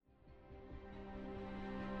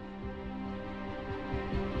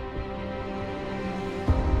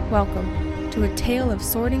Welcome to A Tale of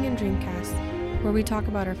Sorting and Dreamcast, where we talk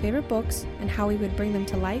about our favorite books and how we would bring them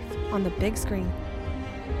to life on the big screen.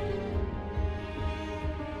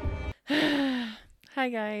 Hi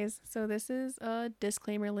guys, so this is a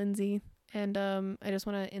disclaimer, Lindsay, and I just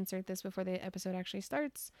want to insert this before the episode actually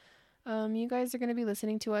starts. You guys are going to be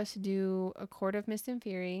listening to us do A Court of Mist and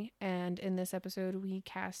Fury, and in this episode we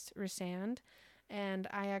cast Rysand, and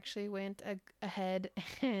I actually went ahead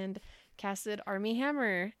and casted Armie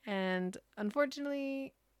Hammer, and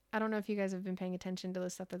unfortunately I don't know if you guys have been paying attention to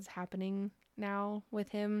the stuff that's happening now with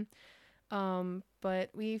him, but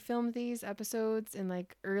we filmed these episodes in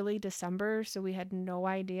like early December, so we had no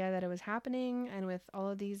idea that it was happening, and with all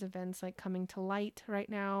of these events like coming to light right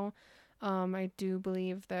now, I do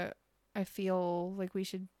believe that I feel like we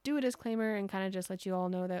should do a disclaimer and kind of just let you all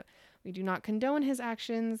know that we do not condone his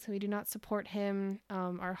actions. We do not support him.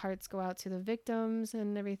 Our hearts go out to the victims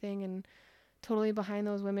and everything, and totally behind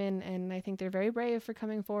those women. And I think they're very brave for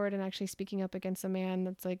coming forward and actually speaking up against a man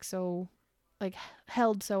that's like so like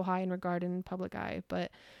held so high in regard in public eye.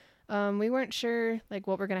 But we weren't sure like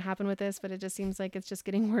what were going to happen with this, but it just seems like it's just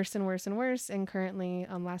getting worse and worse and worse. And currently,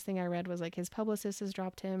 last thing I read was like his publicist has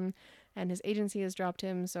dropped him and his agency has dropped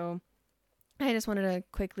him. So I just wanted to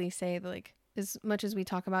quickly say that, like, as much as we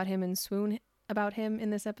talk about him and swoon about him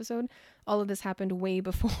in this episode, all of this happened way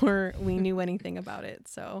before we knew anything about it.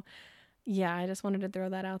 So yeah, I just wanted to throw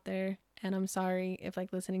that out there, and I'm sorry if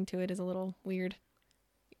like listening to it is a little weird.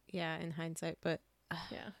 Yeah, in hindsight, but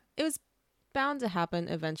yeah, it was bound to happen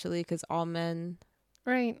eventually because all men,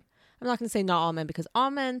 right? I'm not going to say not all men because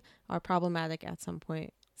all men are problematic at some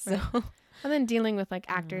point. So right. And then dealing with like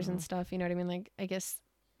actors and stuff, you know what I mean? Like, I guess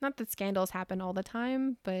not that scandals happen all the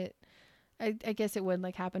time, but I guess it would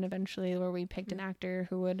like happen eventually where we picked an actor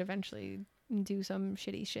who would eventually do some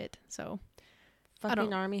shitty shit. So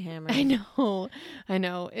fucking Armie Hammer. I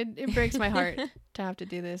know. It breaks my heart to have to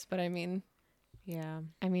do this, but I mean, yeah.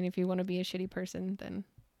 I mean, if you want to be a shitty person, then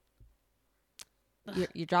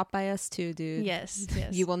you drop by us too, dude. Yes.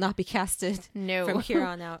 You will not be casted. No. From here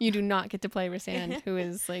on out. You do not get to play Rysand, who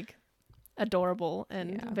is like adorable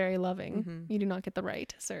and very loving. Mm-hmm. You do not get the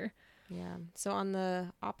right, sir. Yeah. So on the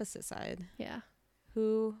opposite side,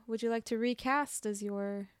 who would you like to recast as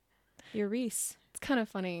your Rhys? It's kind of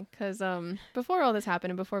funny because before all this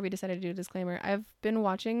happened and before we decided to do a disclaimer, I've been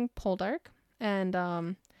watching Poldark, and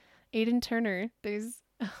Aidan Turner.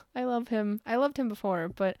 I love him. I loved him before,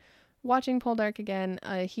 but watching Poldark again,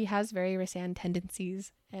 he has very Rysand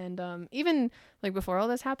tendencies. And even like before all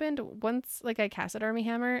this happened, once like I casted Armie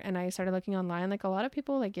Hammer and I started looking online, like a lot of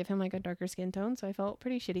people like give him like a darker skin tone, so I felt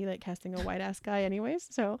pretty shitty like casting a white ass guy anyways.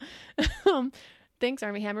 So thanks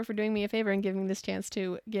Armie Hammer for doing me a favor and giving this chance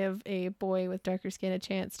to give a boy with darker skin a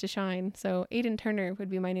chance to shine. So Aidan Turner would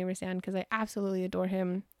be my new Rysand because I absolutely adore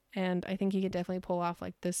him, and I think he could definitely pull off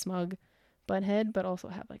like the smug butthead but also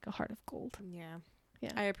have like a heart of gold. Yeah,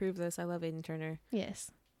 I approve this. I love Aidan Turner.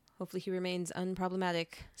 Yes. Hopefully he remains unproblematic.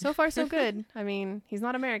 So far, so good. I mean, he's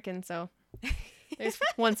not American, so there's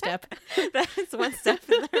one step. That's one step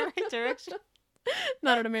in the right direction.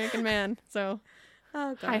 Not an American man, so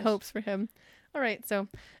high hopes for him. All right, so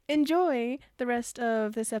enjoy the rest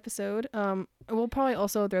of this episode. We'll probably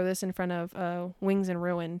also throw this in front of Wings and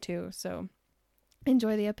Ruin, too. So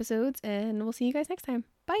enjoy the episodes, and we'll see you guys next time.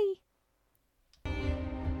 Bye!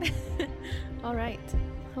 All right.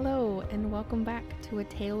 Hello, and welcome back to A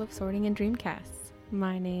Tale of Sorting and Dreamcasts.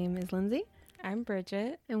 My name is Lindsay. I'm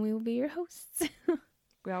Bridget. And we will be your hosts.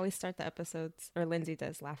 We always start the episodes, or Lindsay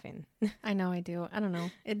does, laughing. I know, I do. I don't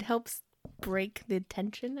know. It helps break the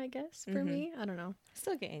tension, I guess, for me. I don't know.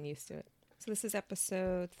 Still getting used to it. So this is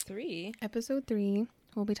episode 3. Episode 3,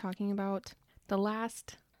 we'll be talking about the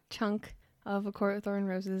last chunk of A Court of Thorn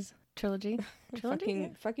Roses trilogy.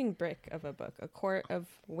 Fucking brick of a book. A Court of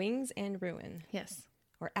Wings and Ruin. Yes.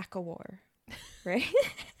 Or Akawar, right?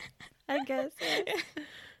 I guess. Yes.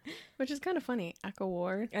 Which is kind of funny.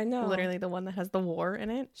 Akawar. I know. Literally the one that has the war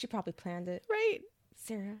in it. She probably planned it. Right.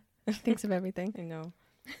 Sarah. She thinks of everything. I know.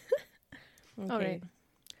 Okay. All right.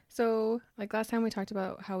 So, like last time we talked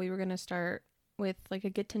about how we were going to start with like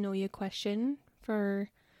a get to know you question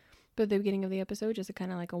for the beginning of the episode, just a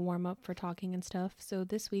kind of like a warm up for talking and stuff. So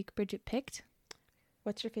this week, Bridget picked.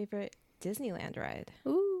 What's your favorite Disneyland ride?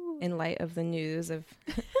 Ooh. In light of the news of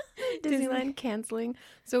Disneyland canceling.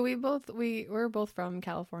 So we're both from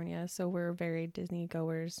California, so we're very Disney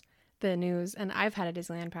goers. The news, and I've had a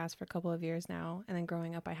Disneyland pass for a couple of years now, and then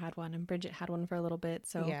growing up I had one, and Bridget had one for a little bit.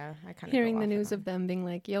 So yeah, I kind of hearing the news of them being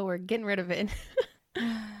like, "Yo, we're getting rid of it,"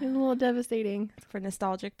 It's a little devastating. For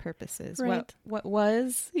nostalgic purposes. Right. What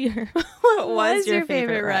was your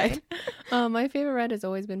favorite ride? My favorite ride has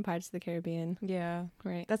always been Pirates of the Caribbean. Yeah.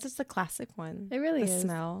 Right. That's just a classic one. It really is. The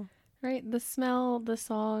smell. Right. The smell, the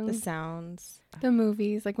song. The sounds. The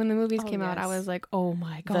movies. Like when the movies came out, I was like, oh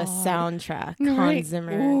my God. The soundtrack. Hans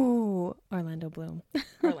Zimmer. Ooh. Orlando Bloom.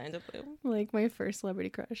 Orlando Bloom. Like my first celebrity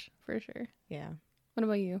crush, for sure. Yeah. What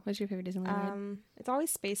about you? What's your favorite Disneyland ride? It's always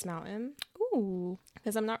Space Mountain. Ooh.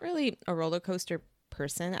 Because I'm not really a roller coaster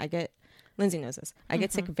person. Lindsay knows this. I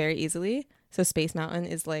get sick very easily. So Space Mountain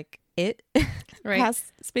is like it. Right. Past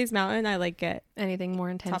Space Mountain, I like get anything more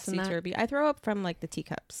intense than that. Topsy-turvy. I throw up from like the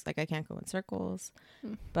teacups. Like I can't go in circles.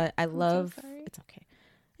 But I love, it's okay.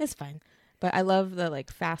 It's fine. But I love the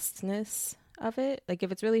like fastness of it. Like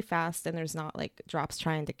if it's really fast and there's not like drops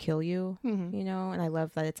trying to kill you, you know, and I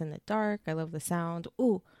love that it's in the dark. I love the sound.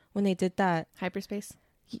 Ooh, when they did that. Hyperspace.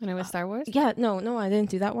 When it was Star Wars? Yeah, no, I didn't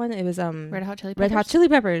do that one. It was Red Hot Chili Peppers. Red Hot Chili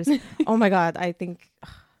Peppers. Oh my God, I think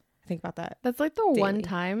about that. That's like the one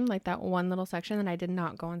time, like that one little section that I did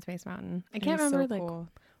not go on Space Mountain. I can't remember like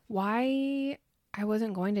why I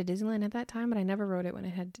wasn't going to Disneyland at that time, but I never rode it when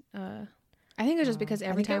it had. I think it was just because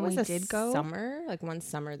every time we did go, like one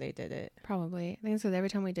summer they did it. Probably, I think it's because every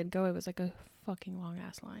time we did go, it was like a fucking long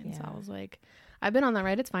ass line. Yeah. So I was like, I've been on that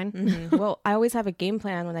ride. It's fine. Well, I always have a game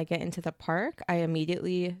plan when I get into the park. I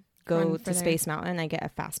immediately go to Space Mountain. I get a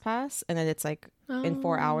fast pass, and then it's like in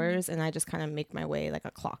 4 hours, and I just kind of make my way like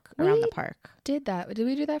a clock around the park. Did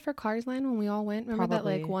we do that for Cars Land when we all went? Remember that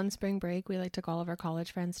like one spring break we like took all of our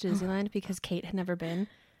college friends to Disneyland because Kate had never been.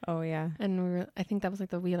 Oh yeah. And I think that was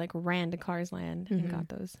like we like ran to Cars Land and got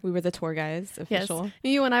those. We were the tour guys, official. Yes.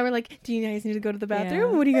 You and I were like, do you guys need to go to the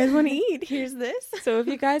bathroom? Yeah. What do you guys want to eat? Here's this. So if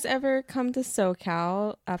you guys ever come to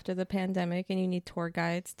SoCal after the pandemic and you need tour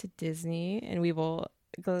guides to Disney, and we will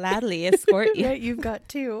gladly escort you. Right, you've got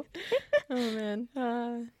two. Oh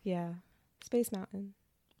man. Yeah. Space Mountain.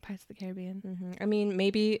 Pirates of the Caribbean. I mean,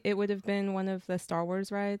 maybe it would have been one of the Star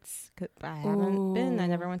Wars rides. I haven't been. I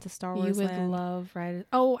never went to Star Wars. You would love ride.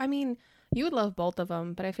 Oh, I mean, you would love both of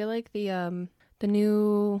them, but I feel like the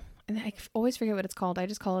new. And I always forget what it's called. I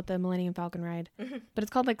just call it the Millennium Falcon ride, but it's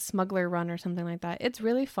called like Smuggler Run or something like that. It's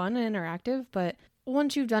really fun and interactive, but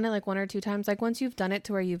once you've done it like one or two times, like once you've done it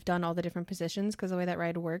to where you've done all the different positions, because the way that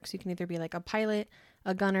ride works, you can either be like a pilot,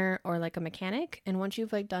 a gunner, or like a mechanic. And once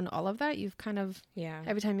you've like done all of that, you've kind of,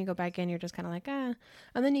 every time you go back in, you're just kind of like, And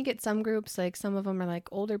then you get some groups, like some of them are like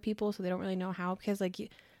older people, so they don't really know how, because like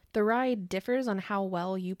the ride differs on how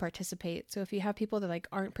well you participate. So if you have people that like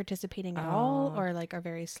aren't participating at all, or like are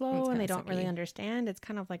very slow and they don't really understand, it's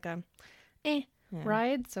kind of like a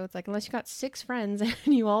ride. So it's like, unless you got 6 friends and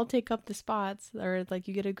you all take up the spots, or like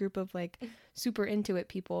you get a group of like super into it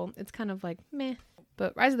people, it's kind of like meh.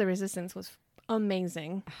 But Rise of the Resistance was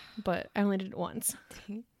amazing, but I only did it once.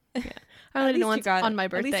 Yeah, I only did it once on my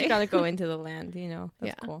birthday. At least you gotta go into the land, you know.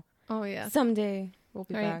 That's cool. Oh yeah, someday we'll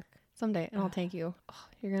be back. Someday, and I'll take you. Oh,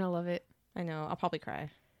 you're gonna love it. I know. I'll probably cry.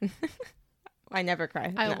 I never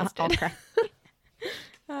cry. I'll cry.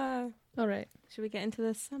 All right. Should we get into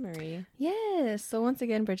the summary? Yes. So once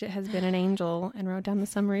again, Bridget has been an angel and wrote down the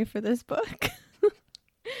summary for this book.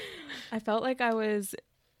 I felt like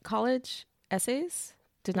college essays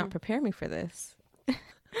did not prepare me for this.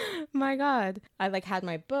 My God. I like had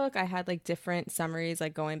my book. I had like different summaries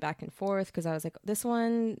like going back and forth because I was like, this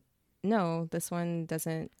one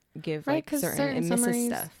doesn't give like certain summaries,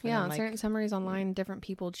 stuff. Yeah, certain summaries online, different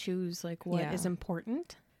people choose like what is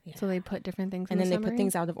important. Yeah. So they put different things in and then the they put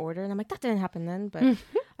things out of order, and I'm like, that didn't happen then, but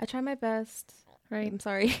I try my best. Right. I'm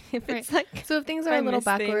sorry if it's like, so if things are a little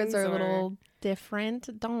backwards or a little different,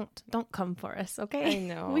 don't come for us, okay? I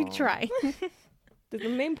know. We try. The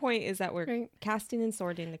main point is that we're casting and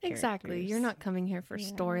sorting the characters. Exactly. You're not coming here for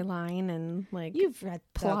storyline and like you've read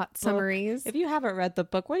plot summaries. If you haven't read the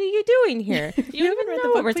book, what are you doing here? You don't even read the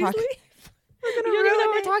book. We're talking. You don't even know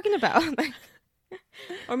what we're talking about.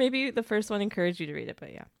 Or maybe the first one encouraged you to read it,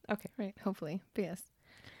 but yeah. Okay. Right. Hopefully. But yes.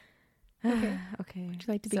 Okay. Okay. Would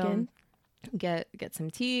you like to begin? Get some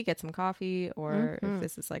tea, get some coffee, or if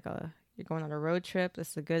this is like you're going on a road trip,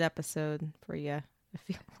 this is a good episode for you. I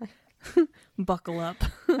feel like. Buckle up.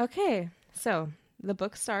 Okay. So the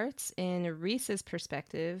book starts in Reese's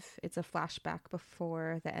perspective. It's a flashback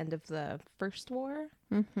before the end of the First War.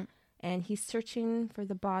 And he's searching for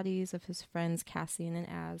the bodies of his friends Cassian and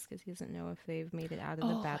Az because he doesn't know if they've made it out of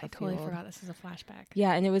the battlefield. I totally forgot this is a flashback.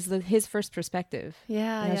 Yeah, and it was his first perspective.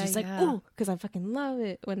 Yeah, and I was just like, oh, because I fucking love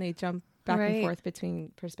it when they jump back and forth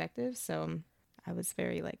between perspectives. So I was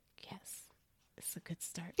very like, yes, it's a good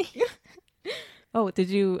start. Oh, I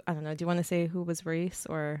don't know, do you want to say who was Reese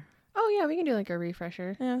or? Oh yeah, we can do like a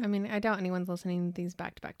refresher. Yeah. I mean, I doubt anyone's listening to these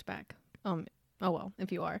back to back to back. Oh well,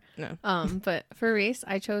 if you are. No. But for race,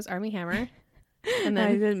 I chose Army Hammer. And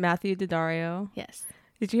I then did Matthew Daddario. yes.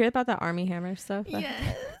 Did you hear about the Army Hammer stuff?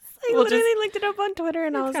 Yes. I We'll literally looked it up on Twitter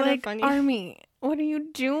and I was kinda like, funny. Army, what are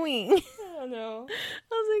you doing? I don't know.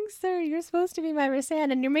 I was like, sir, you're supposed to be my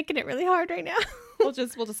Rasan and you're making it really hard right now. We'll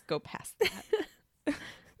just go past that.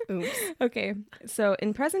 Oops. Okay, so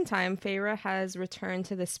in present time, Feyre has returned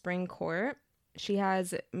to the spring court. She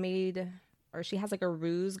has like a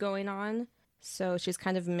ruse going on. So she's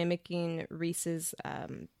kind of mimicking Rhys's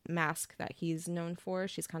mask that he's known for.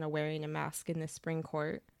 She's kind of wearing a mask in the spring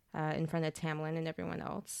court in front of Tamlin and everyone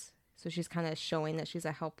else. So she's kind of showing that she's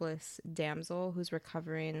a helpless damsel who's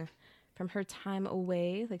recovering from her time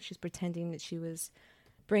away. Like she's pretending that she was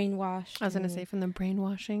brainwashed. I was going to say from the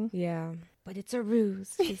brainwashing. Yeah, but it's a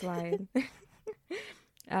ruse. She's lying.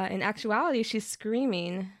 In actuality, she's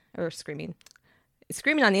screaming on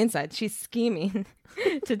the inside. She's scheming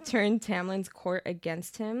to turn Tamlin's court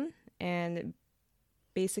against him. And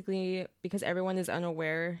basically, because everyone is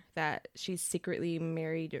unaware that she's secretly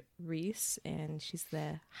married Rhys and she's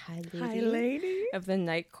the high lady of the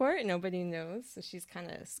night court, nobody knows. So she's kind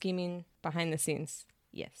of scheming behind the scenes.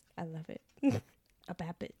 Yes, I love it. A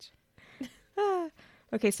bad bitch.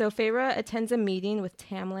 Okay, so Feyre attends a meeting with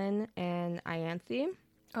Tamlin and Ianthe,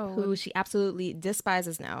 who she absolutely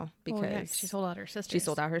despises now because she sold out her sisters. She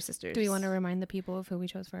sold out her sisters. Do we want to remind the people of who we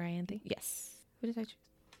chose for Ianthe? Yes. Who did I choose?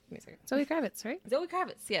 Give me a second. Zoe Kravitz, right? Zoe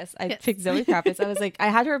Kravitz, yes. I picked Zoe Kravitz. I was like, I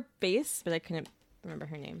had her base, but I couldn't remember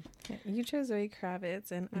her name. Yeah, you chose Zoe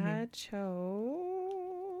Kravitz, and I chose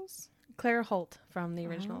Claire Holt from the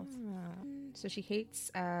originals. So she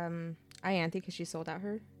hates Ianthe because she sold out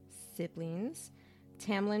her siblings.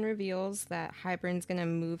 Tamlin reveals that Hybern's going to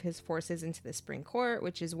move his forces into the Spring Court,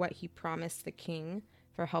 which is what he promised the king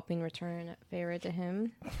for helping return Feyre to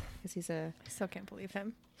him. Because he's a... I still can't believe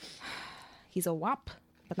him. He's a wop,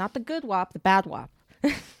 but not the good wop, the bad wop.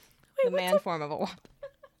 The man form of a wop.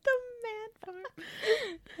 The man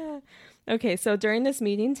form. Okay, so during this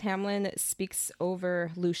meeting, Tamlin speaks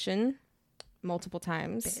over Lucian multiple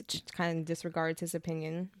times. Bitch. Kind of disregards his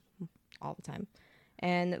opinion all the time.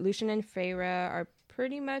 And Lucian and Feyre are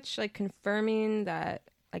pretty much like confirming that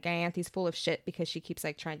like Ianthe's full of shit because she keeps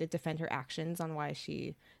like trying to defend her actions on why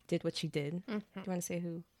she did what she did. Mm-hmm. Do you want to say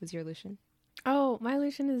who was your Lucian? Oh, my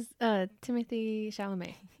Lucian is Timothy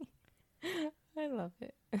Chalamet. I love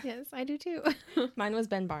it. Yes, I do too. Mine was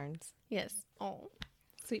Ben Barnes. Yes. Oh,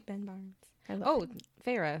 sweet Ben Barnes. I love him.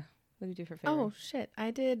 Feyre. What did you do for Feyre? Oh shit,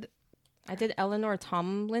 I did Eleanor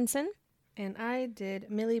Tomlinson. And I did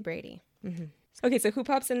Millie Brady. Mm-hmm. Okay, so who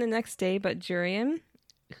pops in the next day but Jurian,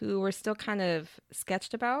 who we're still kind of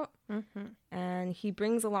sketched about. Mm-hmm. And he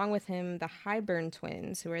brings along with him the Hybern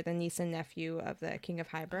twins, who are the niece and nephew of the King of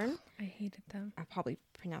Hybern. I hated them. I probably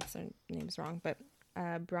pronounced their names wrong, but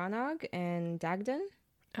Brannog and Dagden.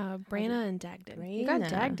 Branna and Dagden. You got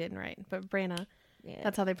Dagden right, but Branna. Yeah.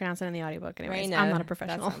 That's how they pronounce it in the audiobook. Anyways, Branna, I'm not a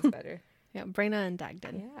professional. That sounds better. Yeah, Branna and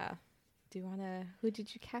Dagden. Yeah. Do you want to... Who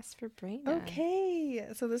did you cast for Branna? Okay.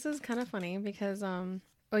 So this is kind of funny because... Oh,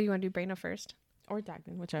 you want to do Branna first? Or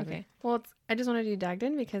Dagden, whichever. Okay. Well, I just want to do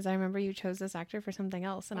Dagden because I remember you chose this actor for something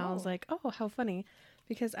else. And I was like, oh, how funny.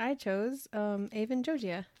 Because I chose Avon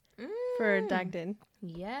Jogia for Dagden.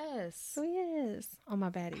 Yes. Oh, yes. Oh, my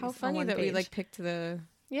baddies. How funny that we like picked the...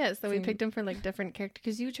 Yes, that we picked him for like different characters.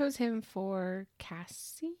 Because you chose him for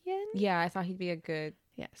Cassian? Yeah, I thought he'd be a good...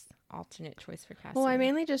 Yes. Alternate choice for Cassian. Well, I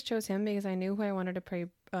mainly just chose him because I knew who I wanted to play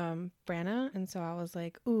Branna, and so I was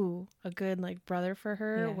like, ooh, a good like brother for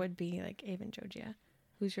her would be like Avon Jogia.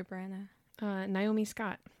 Who's your Branna? Naomi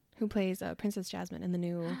Scott, who plays Princess Jasmine in the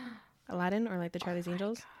new Aladdin or like the Charlie's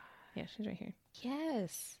Angels. God. Yeah, she's right here.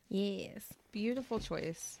 Yes, beautiful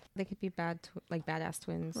choice. They could be badass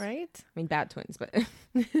twins, right? I mean, bad twins, but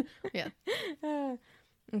yeah.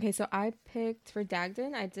 Okay, so I picked for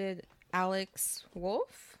Dagden. I did Alex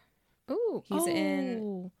Wolff. Ooh, he's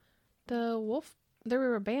in the Wolf. They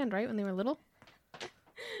were a band, right, when they were little.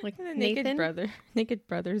 Like the Nathan? Naked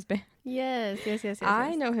Brothers band. Yes.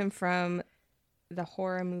 I know him from the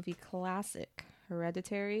horror movie classic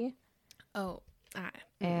Hereditary.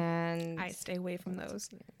 And I stay away from those.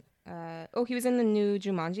 He was in the new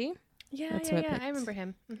Jumanji. Yeah, I remember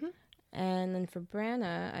him. Mm-hmm. And then for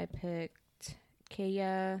Branna, I picked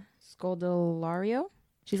Kaya Scodelario.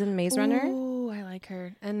 She's in Maze Runner. Oh, I like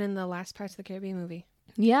her. And in the last Pirates of the Caribbean movie.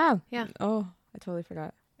 Yeah. Yeah. Oh, I totally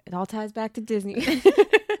forgot. It all ties back to Disney.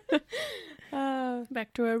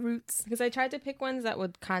 Back to our roots. Because I tried to pick ones that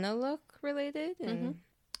would kind of look related. And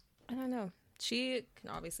I don't know. she can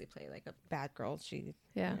obviously play like a bad girl. She,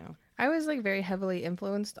 Yeah. you know. I was like very heavily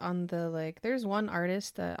influenced on the like there's one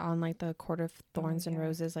artist that on like the Court of Thorns and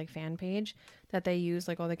Roses like fan page that they use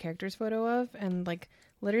like all the characters photo of, and like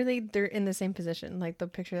literally they're in the same position, like the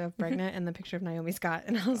picture of Bregna and the picture of Naomi Scott,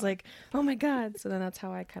 and I was like, oh my god. So then that's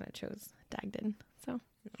how I kind of chose Dagden. So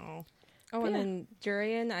And then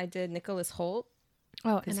Jurian, I did Nicholas Holt.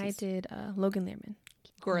 Oh, and I did Logan Learman.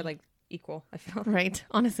 We're like equal, I feel. Right.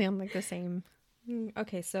 Honestly, I'm like the same.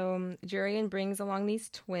 Okay, so Jurian brings along these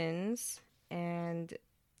twins, and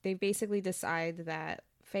they basically decide that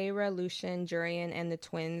Feyre, Lucian, Jurian, and the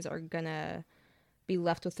twins are gonna be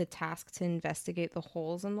left with the task to investigate the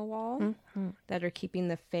holes in the wall that are keeping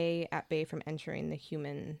the Fae at bay from entering the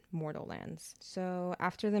human mortal lands. So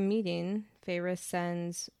after the meeting, Feyre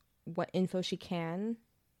sends what info she can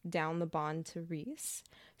down the bond to Rhys.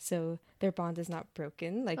 So their bond is not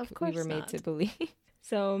broken, like we were made to believe.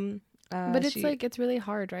 So... but it's like it's really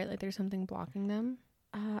hard, right? Like there's something blocking them.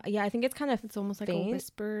 Yeah, I think it's kind of almost like faint. a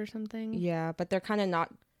whisper or something. Yeah, but they're kind of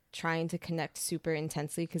not trying to connect super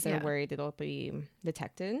intensely because they're worried it'll be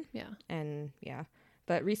detected. Yeah. And yeah,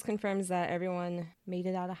 but Rhys confirms that everyone made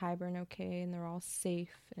it out of Hybern okay, and they're all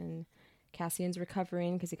safe, and Cassian's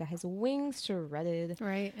recovering because he got his wings shredded.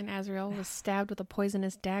 Right, and Azrael was stabbed with a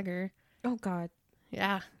poisonous dagger. Oh God.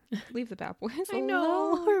 Yeah. Leave the bat boys I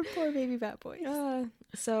know. Poor baby bat boys.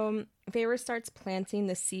 So Feyre starts planting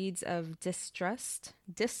the seeds of distrust,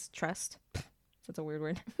 that's a weird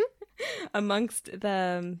word, amongst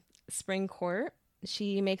the spring court.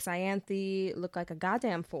 She makes Ianthe look like a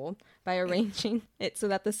goddamn fool by arranging it so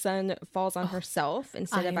that the sun falls on herself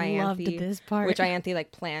instead of Ianthe. I loved this part. Which Ianthe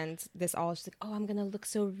like planned this all. She's like, oh, I'm going to look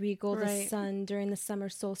so regal, the sun during the summer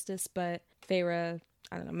solstice. But Feyre...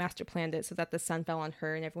 I don't know, master planned it so that the sun fell on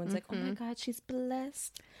her and everyone's like, oh my God, she's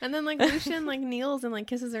blessed. And then like Lucian like kneels and like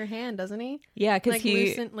kisses her hand, doesn't he? Yeah, because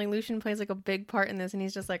like, Lucian plays like a big part in this, and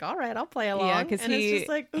he's just like, all right, I'll play along. Yeah, because he just,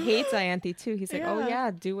 like, hates Ianthe too. He's like, oh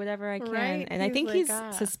yeah, do whatever I can. Right? And I think like,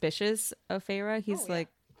 he's suspicious of Feyre. He's like,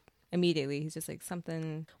 immediately he's just like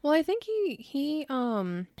something. Well, I think he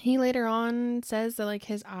later on says that like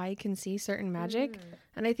his eye can see certain magic,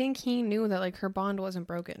 and I think he knew that like her bond wasn't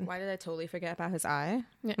broken. Why did I totally forget about his eye?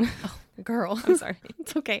 Yeah. Oh, girl, I'm sorry.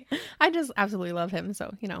 It's okay. I just absolutely love him,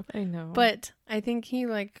 so you know. I know. But I think he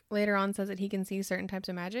like later on says that he can see certain types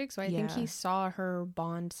of magic, so I think he saw her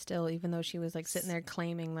bond still, even though she was like sitting there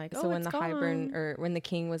claiming like, oh, so when the Hybern or when the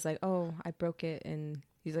king was like, oh, I broke it, and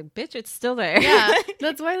he's like, bitch, it's still there. Yeah,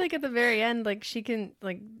 that's why, like, at the very end, like, she can,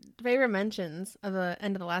 like, Feyre mentions at the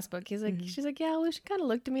end of the last book, he's like, she's like, yeah, Lucian kind of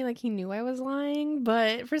looked at me like he knew I was lying,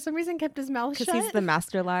 but for some reason kept his mouth shut. Because he's the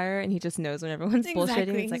master liar, and he just knows when everyone's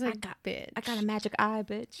bullshitting. He's like, I got a magic eye,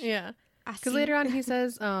 bitch. Yeah. Because later on he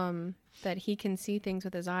says that he can see things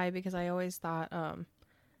with his eye, because I always thought,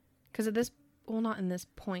 because at this, well, not in this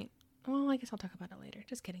point. Well, I guess I'll talk about it later.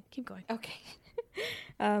 Just kidding. Keep going. Okay.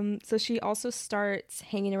 So she also starts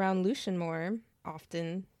hanging around Lucian more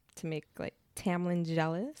often to make like Tamlin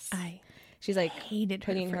jealous. She's like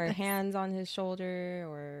putting her hands on his shoulder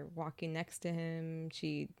or walking next to him.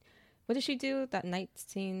 What did she do that night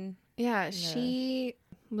scene? Yeah, she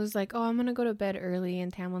was like, oh, I'm gonna go to bed early,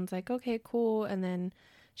 and Tamlin's like, okay, cool. And then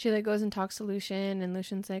she like goes and talks to Lucian, and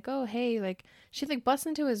Lucian's like, oh, hey, like she like busts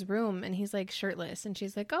into his room, and he's like shirtless, and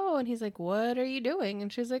she's like, oh, and he's like, what are you doing?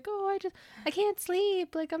 And she's like, oh, I can't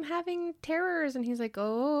sleep, like I'm having terrors. And he's like,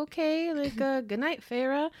 oh, okay, like good night,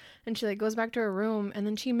 Feyre. And she like goes back to her room, and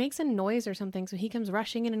then she makes a noise or something, so he comes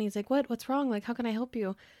rushing in, and he's like, what's wrong, like how can I help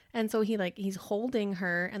you? And so he's holding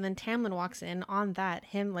her, and then Tamlin walks in on that,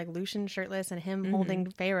 him like Lucian shirtless and him holding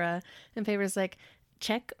Feyre, and Feyre's like,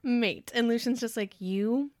 checkmate. And Lucian's just like,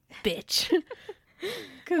 you bitch.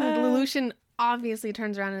 Because Lucian obviously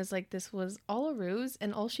turns around and is like, this was all a ruse,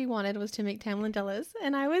 and all she wanted was to make Tamlin jealous.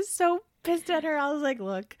 And I was so pissed at her. I was like,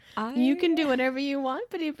 look, you can do whatever you want,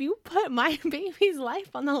 but if you put my baby's life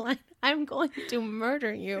on the line, I'm going to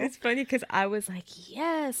murder you. It's funny because I was like,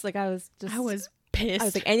 yes, like I was pissed. I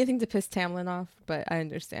was like, anything to piss Tamlin off, but I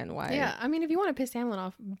understand why. Yeah, I mean, if you want to piss Tamlin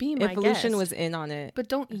off, be my guest. If Lucian was in on it. But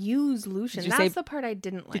don't use Lucian. That's the part I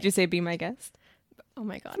didn't like. Did you say be my guest? Oh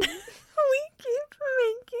my God.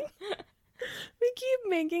 we keep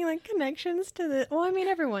making like connections to the, well, I mean,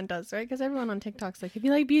 everyone does, right? Because everyone on TikTok's like, if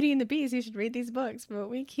you like Beauty and the Beast, you should read these books. But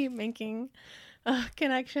we keep making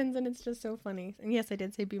connections, and it's just so funny. And yes, I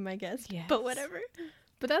did say be my guest, but whatever.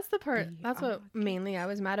 But that's the part, that's what mainly I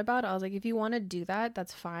was mad about. I was like, if you want to do that,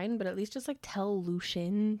 that's fine. But at least just like tell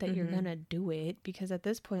Lucian that you're going to do it. Because at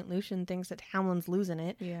this point, Lucian thinks that Tamlin's losing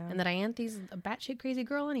it. Yeah. And that Ianthe's a batshit crazy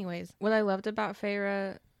girl anyways. What I loved about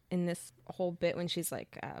Feyre in this whole bit when she's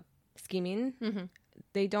like scheming. Mm-hmm.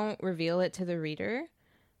 They don't reveal it to the reader.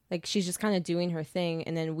 Like, she's just kind of doing her thing,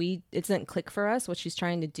 and then it doesn't click for us what she's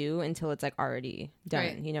trying to do until it's like already done.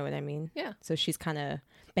 Right. You know what I mean? Yeah. So she's kind of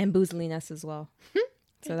bamboozling us as well.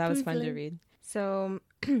 So that was fun to read. So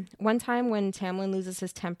one time when Tamlin loses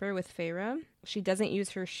his temper with Feyre, she doesn't use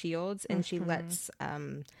her shields, and she lets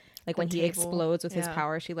like when he explodes with his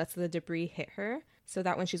power, she lets the debris hit her, so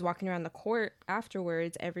that when she's walking around the court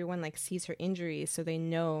afterwards, everyone like sees her injuries, so they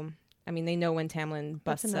know. I mean, they know when Tamlin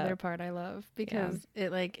busts up. That's another part I love, because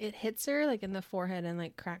it hits her like in the forehead and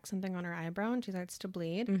like cracks something on her eyebrow, and she starts to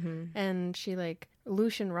bleed. And she like,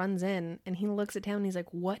 Lucian runs in and he looks at Tamlin and he's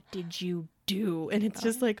like, "What did you do?" And it's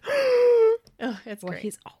just like, oh, it's great.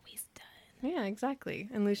 He's always done. Yeah, exactly.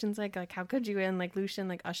 And Lucian's like, how could you? And like Lucian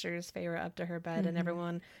like ushers Feyre up to her bed, and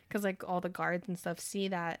everyone, because like all the guards and stuff see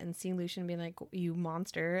that and see Lucian being like, "You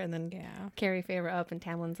monster," and then carry Feyre up, and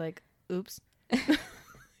Tamlin's like, "Oops."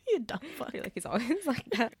 You dumb fuck. I feel like he's always like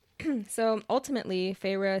that. So ultimately,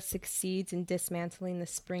 Feyre succeeds in dismantling the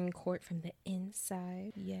spring court from the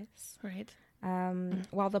inside. Yes. Right.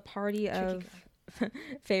 While the party of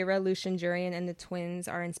Feyre, Lucian, Jurian, and the twins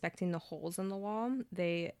are inspecting the holes in the wall,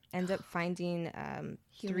 they end up finding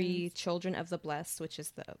 3 children of the blessed, which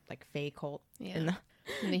is the like Fey cult in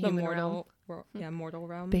the human mortal mortal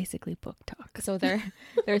realm. Basically book talk. So they're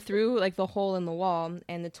through like the hole in the wall,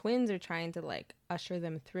 and the twins are trying to like usher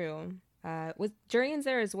them through. With Jurian's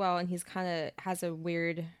there as well, and he's kind of has a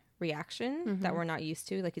weird reaction that we're not used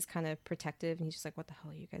to. Like, he's kind of protective, and he's just like, "What the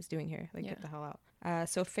hell are you guys doing here? Like, get the hell out."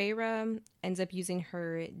 So Feyre ends up using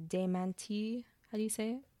her Demanti. How do you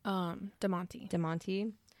say it?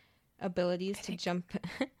 Demanti abilities to jump.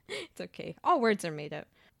 It's okay. All words are made up.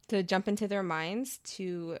 To jump into their minds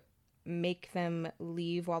to make them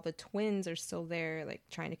leave while the twins are still there, like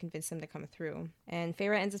trying to convince them to come through. And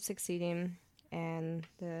Feyre ends up succeeding, and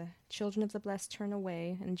the children of the blessed turn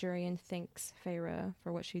away, and Jurian thanks Feyre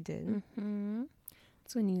for what she did.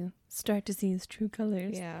 That's when you start to see his true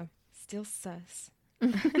colors. Yeah, still sus.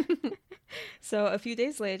 So a few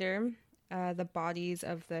days later, the bodies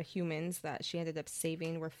of the humans that she ended up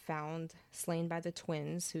saving were found slain by the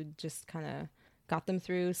twins, who just kind of got them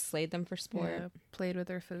through, slayed them for sport. Played with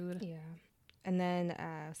their food. Yeah. And then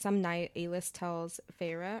some night, Alice tells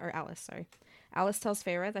Feyre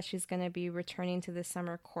that she's going to be returning to the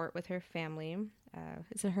summer court with her family.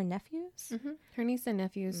 Is it her nephews? Her niece and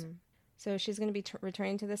nephews. So she's going to be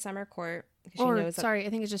returning to the summer court. I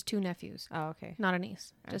think it's just 2 nephews. Oh, okay. Not a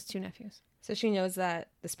niece. Just 2 nephews. So she knows that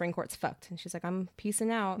the spring court's fucked. And she's like, "I'm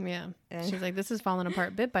peacing out." Yeah. And she's like, "This is falling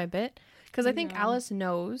apart bit by bit." Because I think Alice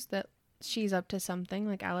knows that she's up to something.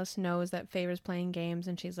 Like, Alice knows that Feyre's playing games,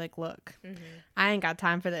 and she's like, "Look, I ain't got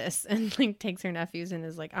time for this," and like takes her nephews and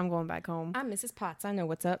is like, "I'm going back home. I'm Mrs. Potts. I know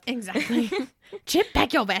what's up." Exactly. Chip,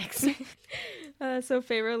 pack your bags. So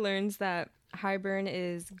Feyre learns that Hybern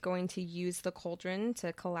is going to use the cauldron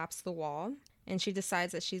to collapse the wall, and she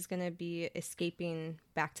decides that she's going to be escaping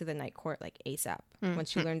back to the night court like ASAP.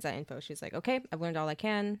 Once she learns that info, she's like, "Okay, I've learned all I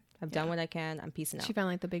can. I've done what I can. I'm peacing out." She found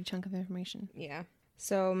like the big chunk of information. Yeah.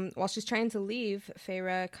 So while she's trying to leave,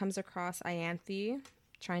 Feyre comes across Ianthe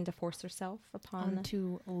trying to force herself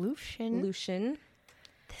onto Lucian.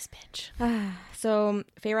 This bitch. So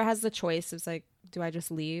Feyre has the choice. It's like, do I just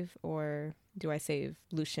leave, or do I save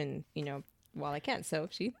Lucian, while I can? So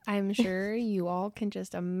I'm sure you all can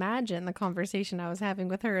just imagine the conversation I was having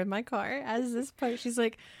with her in my car as this part. She's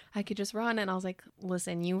like, "I could just run." And I was like,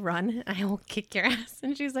 "Listen, you run, I will kick your ass."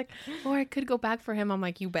 And she's like, "Or I could go back for him." I'm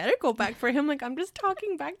like, "You better go back for him." Like, I'm just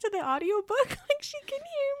talking back to the audiobook. Like, she can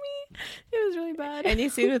hear me. It was really bad. Any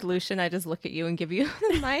scene with Lucian, I just look at you and give you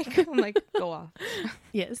the mic. I'm like, "Go off."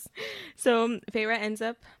 Yes. So Feyre ends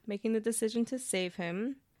up making the decision to save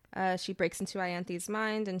him. She breaks into Ianthe's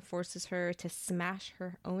mind and forces her to smash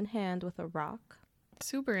her own hand with a rock.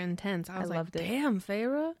 Super intense. I loved it. Damn,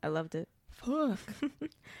 Feyre. I loved it. Fuck.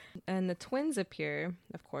 And the twins appear,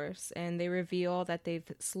 of course, and they reveal that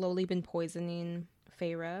they've slowly been poisoning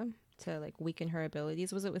Feyre to like weaken her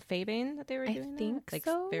abilities. Was it with Faebane that they were doing I think like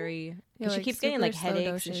so. very. Yeah, she like keeps getting like super slow headaches,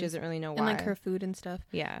 and doses. she doesn't really know why. And like her food and stuff.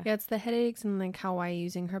 Yeah, it's the headaches and like how why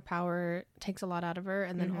using her power takes a lot out of her,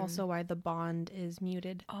 and then also why the bond is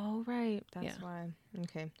muted. Oh right, that's why.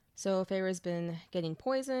 Okay, so Feyre's been getting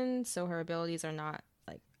poisoned, so her abilities are not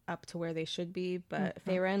like up to where they should be. But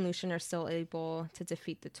Feyre and Lucian are still able to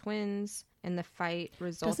defeat the twins, and the fight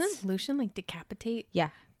results. Doesn't Lucian like decapitate? Yeah.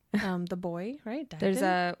 The boy, right? There's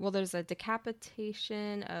a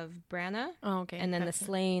decapitation of Branna. Oh, okay. And then the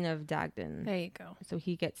slaying of Dagden. There you go. So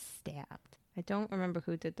he gets stabbed. I don't remember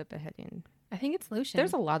who did the beheading. I think it's Lucian.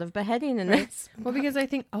 There's a lot of beheading in this. Well, because I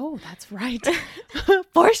think, oh, that's right.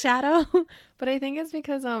 Foreshadow. But I think it's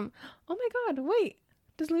because, oh my God, wait.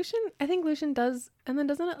 Does Lucian, I think Lucian does, and then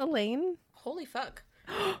doesn't it Elaine? Holy fuck.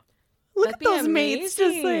 Look That'd at be those mates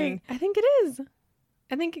just amazing. like, I think it is.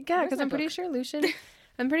 I think, yeah, Where's because my I'm pretty book? sure Lucian,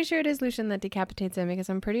 I'm pretty sure it is Lucian that decapitates him because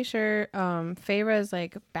I'm pretty sure Feyre is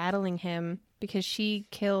like battling him because she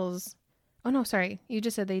kills, oh no, sorry. You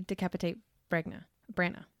just said they decapitate Branna.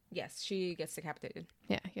 Yes, she gets decapitated.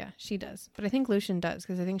 Yeah, she does. But I think Lucian does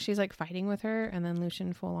because I think she's like fighting with her and then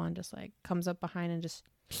Lucian full on just like comes up behind and just,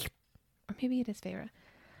 or maybe it is Feyre.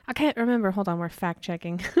 I can't remember. Hold on, we're fact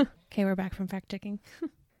checking. Okay, we're back from fact checking.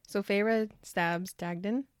 So Feyre stabs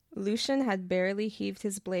Dagden. Lucian had barely heaved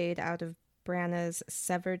his blade out of Branna's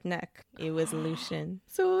severed neck. It was Lucian.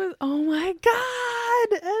 So it was, oh my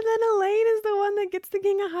God. And then Elaine is the one that gets the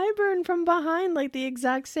King of Hybern from behind like the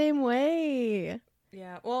exact same way.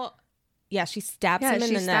 Yeah, well, yeah, she stabs him in the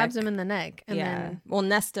neck. She stabs him in the neck. And then, well,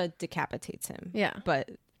 Nesta decapitates him. yeah. But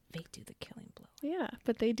they do the killing blow. Yeah,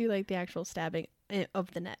 but they do like the actual stabbing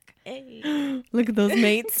of the neck. Hey. Look at those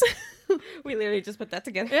mates. We literally just put that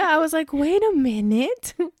together. Yeah, I was like, wait a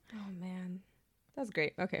minute. Oh, man. That was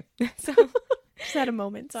great. Okay. So, Just had a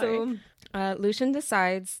moment. Sorry. Lucian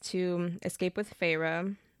decides to escape with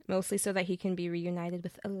Feyre, mostly so that he can be reunited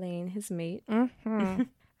with Elaine, his mate. Mm-hmm.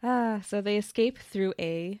 So they escape through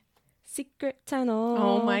a secret tunnel.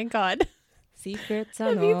 Oh my God. Secret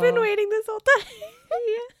tunnel. Have you been waiting this whole time?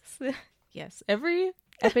 Yes. Yes. Every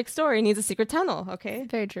epic story needs a secret tunnel, okay?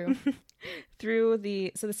 Very true. So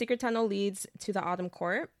the secret tunnel leads to the Autumn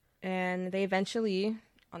Court, and they eventually,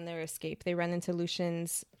 on their escape, they run into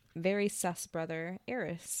Lucian's very sus brother,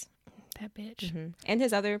 Eris. That bitch. Mm-hmm. And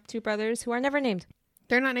his other two brothers, who are never named.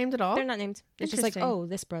 They're not named at all? They're not named. It's just like, Interesting. oh,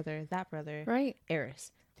 this brother, that brother, Right.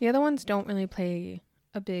 Eris. The other ones don't really play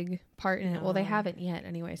a big part in it. Well, they No. haven't yet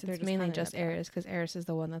anyway, so They're it's just mainly kinda just in a Eris, because Eris is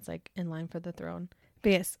the one that's like in line for the throne.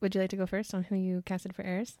 But yes, would you like to go first on who you casted for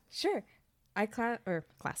Eris? Sure. I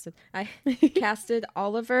casted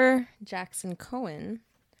Oliver Jackson Cohen.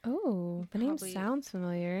 Oh, the name Probably- sounds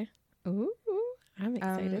familiar. Ooh, I'm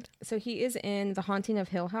excited. So he is in The Haunting of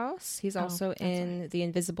Hill House. He's also that's in The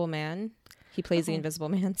Invisible Man. He plays the Oh. Invisible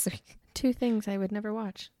Man. So Two things I would never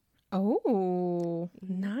watch. Oh,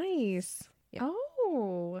 nice. Yep.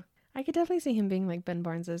 Oh, I could definitely see him being like Ben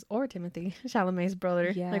Barnes's or Timothy Chalamet's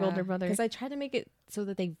brother, like older brother. Because I try to make it so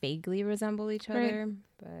that they vaguely resemble each Right. other,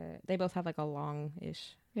 but they both have like a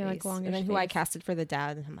long-ish Yeah, like face. longish And then who I face. casted for the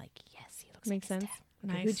dad, and I'm like, yes, he looks Makes like his sense. dad.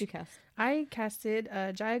 Okay, Nice. who'd you cast? I casted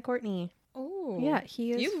Jaya Courtney. Oh, Yeah,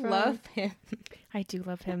 he is. You from- love him. I do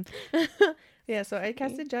love him. Yeah, so I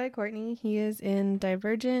casted Jaya Courtney. He is in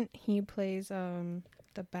Divergent. He plays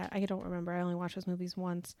the bat. I don't remember. I only watched those movies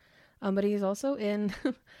once. But he's also in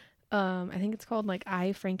I think it's called like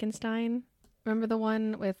I, Frankenstein. Remember the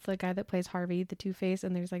one with the guy that plays Harvey, the Two-Face,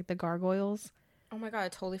 and there's like the gargoyles? Oh my god, I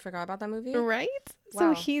totally forgot about that movie. Right?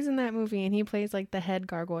 Wow. So he's in that movie and he plays like the head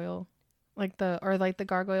gargoyle. Like the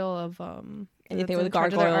gargoyle of Anything that's with in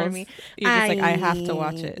charge of their gargoyles. army. You're just like, I have to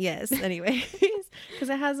watch it. Yes. Anyway, because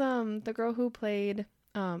it has the girl who played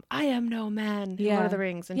I Am No Man in Lord Yeah. of the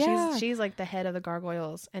Rings, and Yeah. she's like the head of the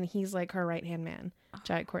gargoyles, and he's like her right hand man,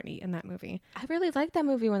 Jaya Courtney, in that movie. I really liked that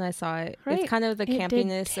movie when I saw it. Right. It's kind of the It did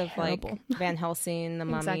campiness of like terrible. Van Helsing, the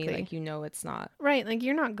mummy. Exactly. Like, you know, it's not. Right, like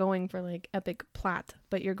you're not going for like epic plot,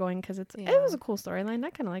 but you're going because it Yeah. was a cool storyline. I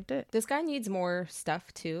kind of liked it. This guy needs more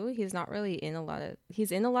stuff too. He's not really in a lot of.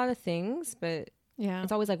 He's in a lot of things, but Yeah.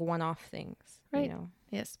 it's always like one-off things. Right. You know.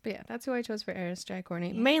 Yes, but yeah, that's who I chose for Eris, Jaya Courtney.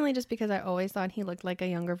 Yeah. Mainly just because I always thought he looked like a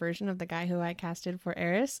younger version of the guy who I casted for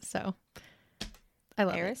Eris. So I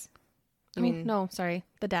love Eris? it. You mean? No, sorry,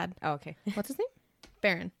 the dad. Oh, okay. What's his name?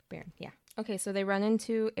 Baron. Baron. Yeah. Okay, so they run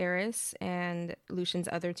into Eris and Lucian's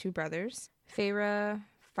other two brothers. Feyre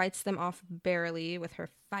fights them off barely with her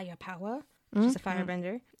firepower. She's a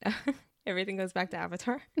firebender. Everything goes back to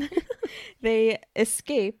Avatar. They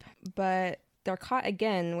escape, but they're caught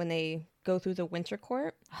again when they go through the winter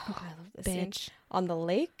court. Oh, I love this scene. Bitch. On the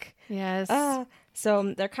lake. Yes.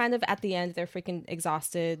 So they're kind of at the end. They're freaking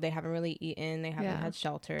exhausted. They haven't really eaten. They haven't Yeah. had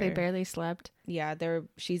shelter. They barely slept. Yeah,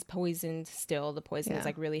 she's poisoned still. The poison is Yeah.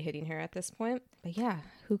 like really hitting her at this point. But yeah,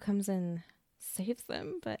 who comes and saves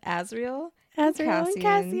them but Azriel? Azrael and Cassian.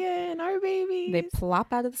 Cassian, our babies. They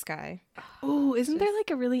plop out of the sky. Oh, isn't there Just-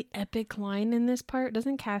 like a really epic line in this part?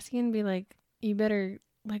 Doesn't Cassian be like, "You better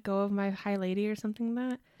let go of my high lady" or something like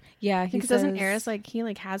that? Yeah, he Because doesn't Eris like he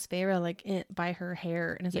like has Feyre like by her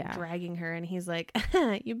hair and is like Yeah. dragging her, and he's like,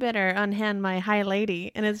 "You better unhand my high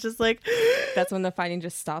lady," and it's just like, That's when the fighting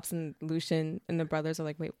just stops and Lucian and the brothers are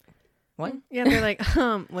like, wait, What? Yeah, they're like,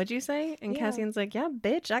 what'd you say? And Cassian's like, yeah,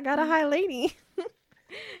 bitch, I got a high lady.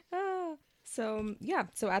 So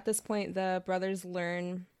at this point, the brothers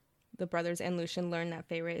and Lucian learn that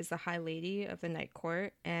Feyre is the high lady of the Night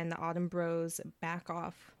Court, and the Autumn Bros back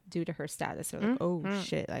off due to her status. They're like, oh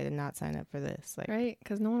shit, I did not sign up for this. Like, right,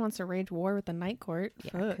 because no one wants to wage war with the Night Court.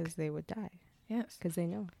 Yeah, because they would die. Yes. Because they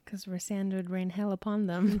know. Because Rysand would rain hell upon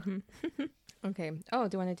them. Okay. Oh,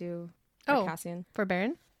 do you want to do Cassian? For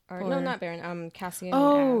Baron? Or, no, not Baron. Cassian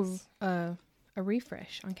and Az. A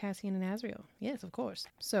refresh on Cassian and Azriel. Yes, of course.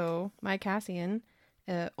 So my Cassian,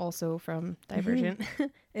 also from Divergent,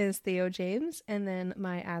 is Theo James, and then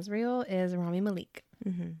my Azriel is Rami Malek.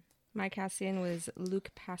 My Cassian was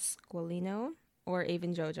Luke Pasqualino or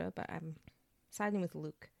Avon Joja, but I'm siding with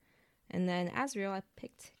Luke. And then Azriel, I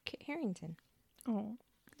picked Kit Harington. Oh,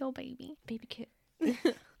 little baby Kit.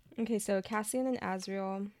 Okay, so Cassian and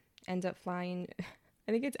Azriel end up flying.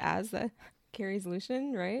 I think it's Az that carries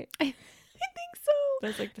Lucian, right? I think so.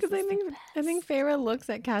 That's like, because I think Feyre looks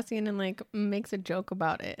at Cassian and like makes a joke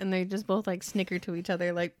about it, and they just both like snicker to each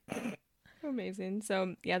other, like amazing.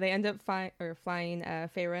 So yeah, they end up flying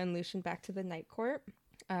Feyre and Lucian back to the Night Court.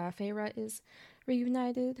 Feyre is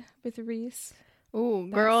reunited with Rhys. Ooh,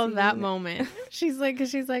 girl, that moment. She's like,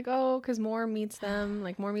 oh, because Moore meets them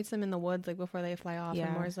in the woods, like before they fly off. Yeah.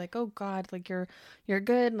 And Moore's like, oh God, like you're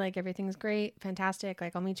good, like everything's great, fantastic.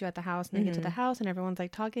 Like I'll meet you at the house. And they get to the house and everyone's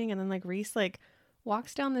like talking, and then like Rhys like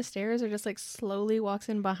walks down the stairs or just like slowly walks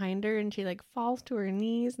in behind her, and she like falls to her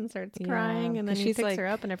knees and starts crying, and then he picks her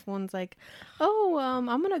up and everyone's like, oh,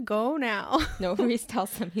 I'm gonna go now. No, Rhys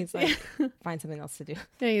tells him, he's like, find something else to do.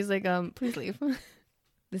 Yeah, he's like, please leave.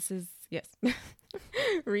 This is yes.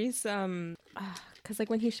 Rhys, because like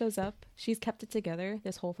when he shows up, she's kept it together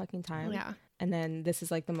this whole fucking time. Yeah. And then this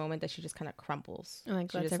is like the moment that she just kind of crumbles. And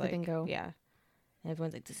like lets everything go. Yeah. And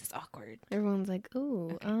everyone's like, this is awkward. Everyone's like,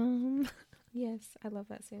 ooh, Yes, I love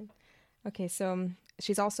that scene. Okay, so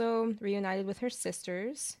she's also reunited with her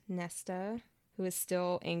sisters, Nesta, who is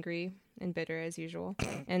still angry and bitter as usual,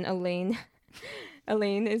 and Elaine.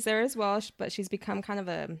 Elaine is there as well, but she's become kind of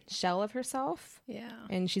a shell of herself. Yeah.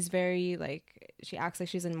 And she's very like, she acts like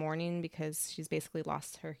she's in mourning because she's basically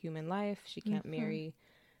lost her human life. She can't marry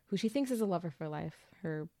who she thinks is a lover for life,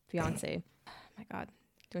 her fiance. Oh my God.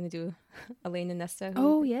 Do you want to do Elaine and Nesta?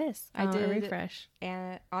 Oh, yes. I did a refresh.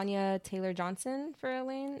 And Anya Taylor-Johnson for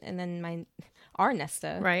Elaine. And then our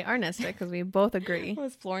Nesta. Right, our Nesta, because we both agree.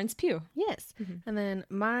 Was Florence Pugh. Yes. And then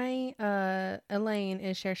my Elaine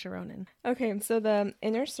is Saoirse Ronan. Okay, so the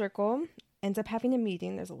inner circle ends up having a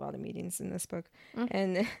meeting. There's a lot of meetings in this book.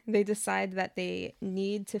 And they decide that they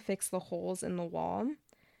need to fix the holes in the wall.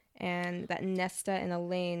 And that Nesta and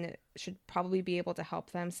Elaine should probably be able to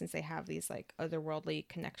help them since they have these like otherworldly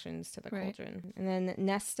connections to the cauldron. And then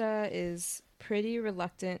Nesta is pretty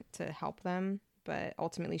reluctant to help them, but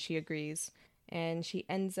ultimately she agrees. And she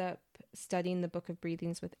ends up studying the Book of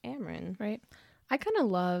Breathings with Amren. Right. I kind of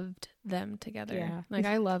loved them together. Yeah. Like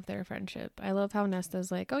I love their friendship. I love how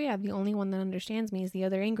Nesta's like, oh yeah, the only one that understands me is the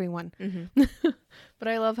other angry one. But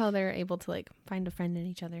I love how they're able to like find a friend in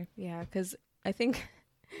each other. Yeah, because I think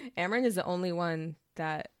Amren is the only one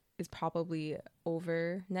that is probably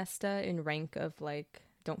over Nesta in rank of like,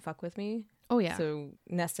 don't fuck with me. Oh yeah. So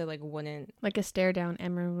Nesta like wouldn't, like a stare down,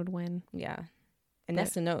 Amren would win. Yeah. And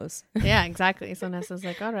Nesta knows. Yeah, exactly. So Nesta's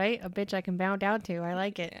like, all right, a bitch I can bow down to. I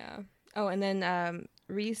like it. Yeah. Oh, and then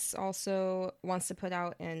Rhys also wants to put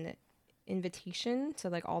out an invitation to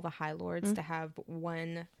like all the Highlords to have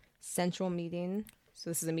one central meeting. So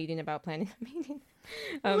this is a meeting about planning a meeting.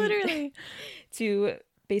 Literally. To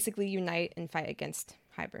basically unite and fight against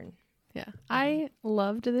Hybern. Yeah. I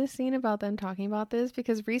loved this scene about them talking about this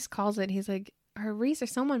because Rhys calls it, he's like, or Rhys or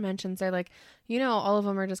someone mentions, they're like, you know, all of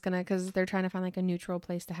them are just gonna, because they're trying to find like a neutral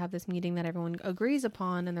place to have this meeting that everyone agrees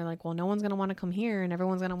upon, and they're like, well, no one's gonna want to come here and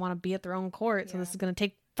everyone's gonna want to be at their own court, so this is gonna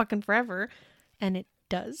take fucking forever. And it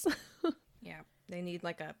does. Yeah. They need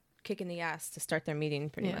like a kick in the ass to start their meeting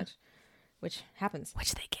pretty much, which happens.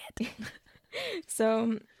 Which they get.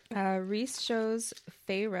 So Rhys shows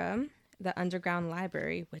Feyre the underground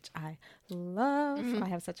library, which I love. I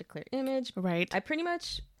have such a clear image. Right. I pretty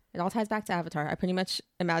much, it all ties back to Avatar. I pretty much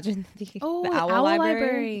imagine the owl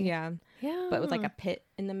library. Yeah. Yeah. But with like a pit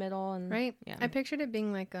in the middle. And right. Yeah. I pictured it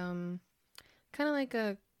being like kind of like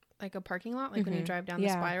a like a parking lot, like when you drive down the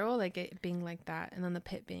spiral, like it being like that, and then the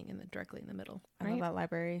pit being directly in the middle. I love that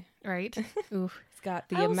library. Right? Oof. It's got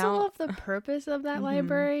the I amount. also love the purpose of that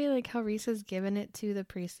library, like how Reese has given it to the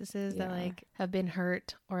priestesses that like have been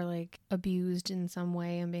hurt or like abused in some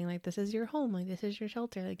way, and being like, this is your home, like this is your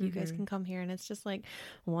shelter, like you guys can come here. And it's just like,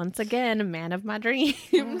 once again, a man of my dreams.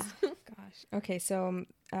 Gosh. Okay, so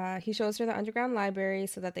he shows her the underground library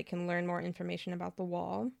so that they can learn more information about the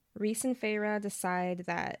wall. Reese and Feyre decide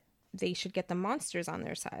that they should get the monsters on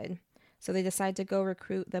their side. So they decide to go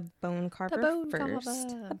recruit the Bone Carver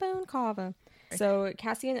first. The Bone Carver. So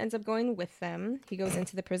Cassian ends up going with them. He goes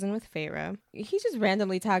into the prison with Feyre. He just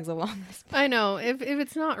randomly tags along this part. I know. If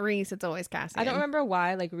it's not Reese, it's always Cassian. I don't remember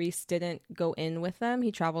why like Reese didn't go in with them.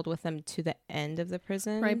 He traveled with them to the end of the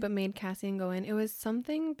prison. Right, but made Cassian go in. It was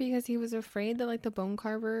something because he was afraid that like the Bone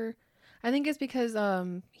Carver... I think it's because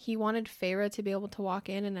he wanted Feyre to be able to walk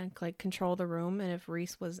in and like control the room, and if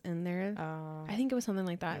Reese was in there, I think it was something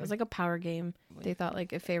like that. It was like a power game. They thought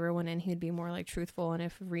like if Feyre went in, he'd be more like truthful, and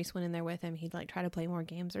if Reese went in there with him, he'd like try to play more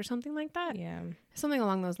games or something like that. Yeah, something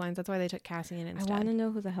along those lines. That's why they took Cassian instead. I want to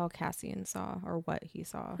know who the hell Cassian saw or what he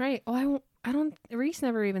saw. Right. Oh, I don't. Reese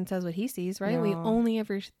never even says what he sees. Right. No. We only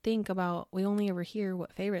ever hear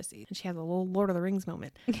what Feyre sees, and she has a little Lord of the Rings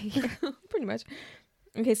moment. Pretty much.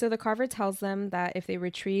 Okay, so the Carver tells them that if they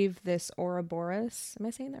retrieve this Ouroboros, am I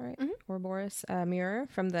saying that right? Ouroboros mirror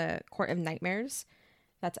from the Court of Nightmares,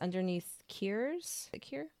 that's underneath Kyr's. Is it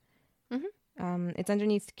Kyr? It's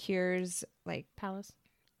underneath Kyr's like palace.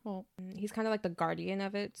 Well, he's kind of like the guardian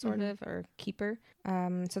of it, sort of, or keeper.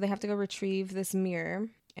 So they have to go retrieve this mirror,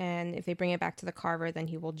 and if they bring it back to the Carver, then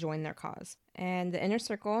he will join their cause. And the Inner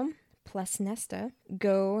Circle plus Nesta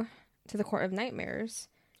go to the Court of Nightmares.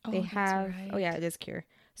 They have, right. Oh yeah, it is Kyr.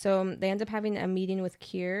 So they end up having a meeting with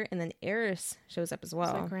Kyr, and then Eris shows up as well.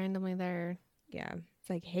 It's like randomly there. Yeah, it's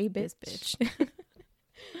like, hey, bitch.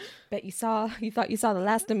 Bet you thought you saw the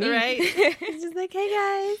last of me, right? It's just like, hey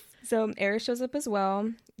guys. So Eris shows up as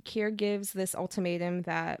well. Kyr gives this ultimatum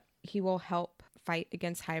that he will help fight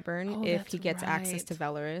against Hybern if he gets access to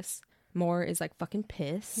Velaris. Moore is like fucking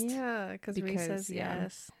pissed. Yeah, because Reese says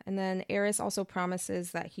yes. And then Eris also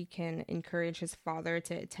promises that he can encourage his father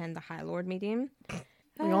to attend the Highlord meeting.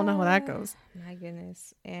 We all know how that goes. My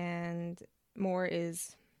goodness. And Moore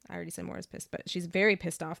is, I already said Moore is pissed, but she's very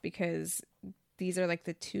pissed off because these are like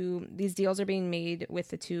these deals are being made with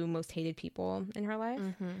the two most hated people in her life.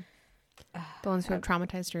 The ones who have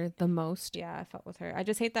traumatized her the most. Yeah, I felt with her. I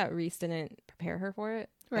just hate that Reese didn't prepare her for it.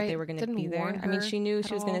 Right. That they were going to be there. I mean, she knew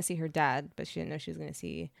she was going to see her dad, but she didn't know she was going to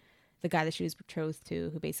see the guy that she was betrothed to,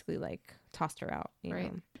 who basically like tossed her out. You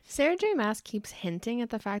know? Sarah J Maas keeps hinting at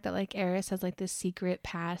the fact that like Eris has like this secret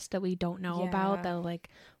past that we don't know about that like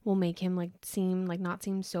will make him like not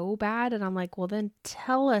seem so bad. And I'm like, well then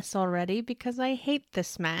tell us already, because I hate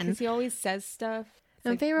this man. Because he always says stuff.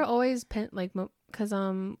 And Feyre always because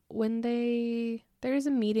when there's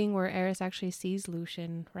a meeting where Eris actually sees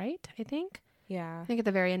Lucian, right? I think at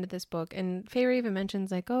the very end of this book, and Feyre even mentions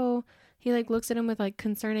like, oh, he like looks at him with like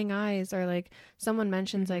concerning eyes, or like someone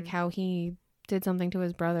mentions like how he did something to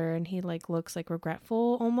his brother and he like looks like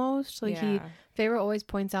regretful almost, like Feyre always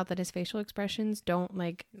points out that his facial expressions don't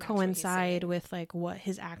like coincide with like what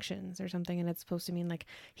his actions or something, and it's supposed to mean like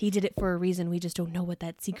he did it for a reason, we just don't know what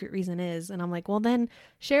that secret reason is. And I'm like, well then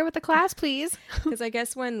share with the class please. Because I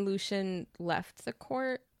guess when Lucian left the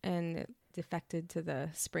court and defected to the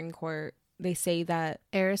Spring Court, they say that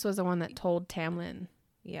Eris was the one that told Tamlin.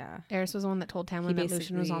 Yeah. Eris was the one that told Tamlin that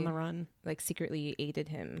Lucian was on the run. Like secretly aided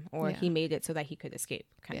him, or he made it so that he could escape,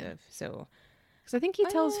 kind of. So, because I think he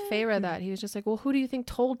tells Feyre that he was just like, well, who do you think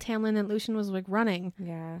told Tamlin that Lucian was like running?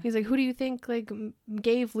 Yeah. He's like, who do you think like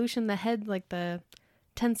gave Lucian the head, like the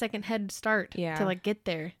 10-second head start to like get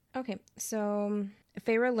there? Okay. So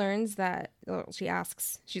Feyre learns that,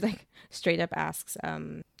 she like straight up asks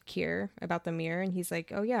Kyr about the mirror, and he's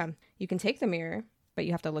like, oh yeah, you can take the mirror, but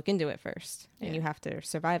you have to look into it first, and you have to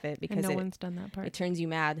survive it, because no one's done that part. It turns you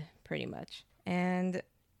mad, pretty much. And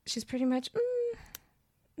she's pretty much,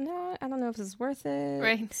 no, I don't know if this is worth it.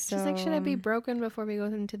 Right. So, she's like, should I be broken before we go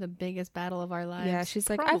into the biggest battle of our lives? Yeah, she's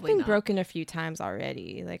like, I've been broken a few times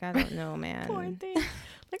already. Like, I don't know, man. Poor thing.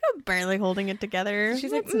 Like, I'm barely holding it together.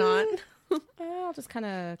 She's like, it's not. I'll just kind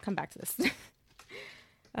of come back to this.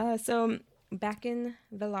 So back in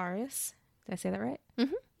Velaris, did I say that right?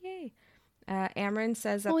 Mm-hmm. Yay. Amryn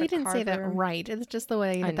says that he didn't say that right. It's just the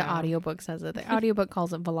way that the audiobook says it. The audiobook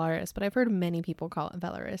calls it Velaris, but I've heard many people call it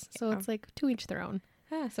Velaris. So it's like to each their own.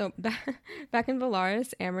 Yeah, so back in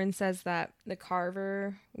Velaris, Amryn says that the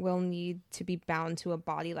Carver will need to be bound to a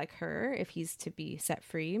body like her if he's to be set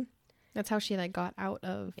free. That's how she like got out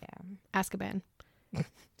of Azkaban.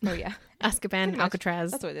 Oh yeah, Azkaban,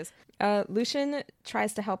 Alcatraz. That's what it is. Lucian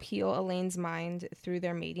tries to help heal Elaine's mind through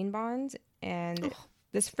their mating bond, and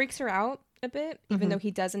this freaks her out a bit, even though he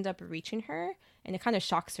does end up reaching her, and it kind of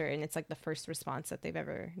shocks her, and it's like the first response that they've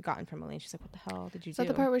ever gotten from Elaine. She's like, what the hell did you do? Is that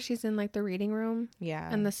the part where she's in like the reading room? Yeah.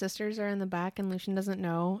 And the sisters are in the back and Lucian doesn't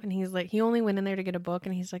know, and he's like, he only went in there to get a book,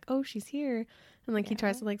 and he's like, oh, she's here, and like he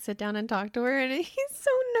tries to like sit down and talk to her, and he's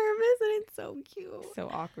so nervous, and it's so cute, so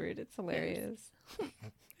awkward. It's hilarious.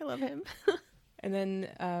 I love him. And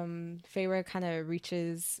then Feyre kind of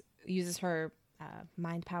uses her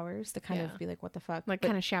mind powers to kind of be like, what the fuck? Like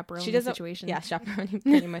kind of chaperone the situation. Yeah, chaperoning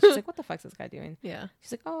pretty much. She's like, what the fuck's this guy doing? Yeah.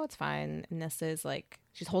 She's like, oh, it's fine. And Nesta is like,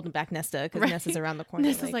 she's holding back Nesta because Nesta's around the corner.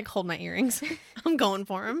 Nesta's like, hold my earrings. I'm going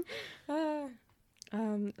for him.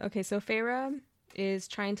 Okay, so Feyre is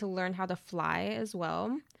trying to learn how to fly as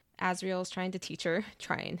well. Azriel's trying to teach her,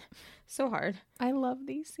 trying so hard. I love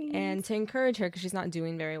these scenes. And to encourage her because she's not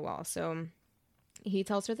doing very well. So he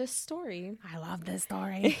tells her this story. I love this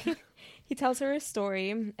story. He tells her a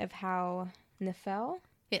story of how Nefel.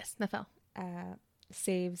 Yes, Nefel.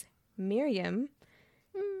 Saves Miriam.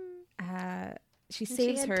 She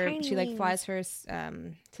saves her. She like flies her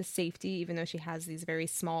to safety, even though she has these very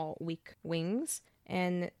small, weak wings.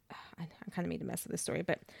 And I kind of made a mess of this story,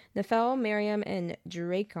 but Nefel, Miriam, and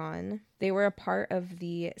Dracon, they were a part of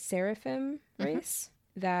the Seraphim race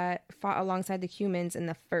that fought alongside the humans in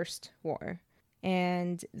the first war.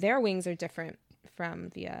 And their wings are different from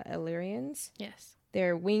the Illyrians. Yes.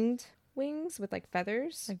 They're winged wings with like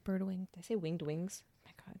feathers. Like bird wing. Did I say winged wings?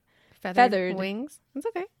 Oh my God. Feathered wings. It's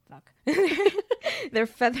okay. Fuck. They're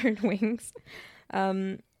feathered wings.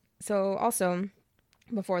 So also,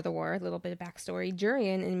 before the war, a little bit of backstory,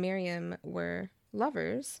 Jurian and Miriam were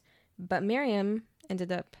lovers, but Miriam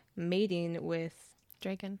ended up mating with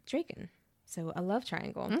Dracon. So a love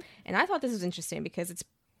triangle. And I thought this was interesting because it's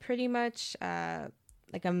pretty much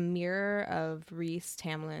like a mirror of Rhys,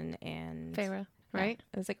 Tamlin, and Feyre, right?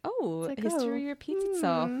 I was like, history repeats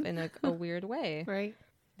itself in a weird way. Right.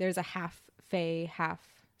 There's a half Fae, half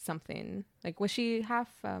something. Like, was she half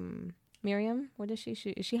Miriam? What is she?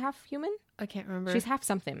 Is she half human? I can't remember. She's half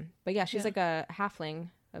something. But yeah, she's like a halfling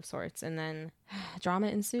of sorts. And then drama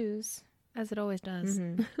ensues. As it always does.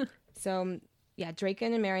 So, yeah,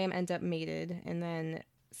 Dracon and Miriam end up mated. And then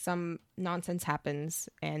some nonsense happens.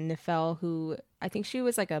 And Nefel, who I think she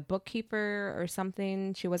was like a bookkeeper or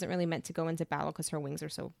something. She wasn't really meant to go into battle because her wings are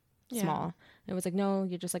so small. And it was like, no,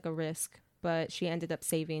 you're just like a risk. But she ended up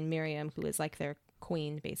saving Miriam, who is like their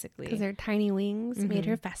queen, basically. Because their tiny wings made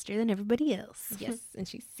her faster than everybody else. Yes, and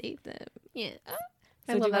she saved them. Yeah.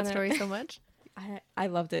 I love that story so much. I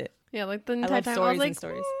loved it. Yeah, like the entire time I was like,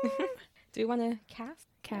 stories. Do you want to cast?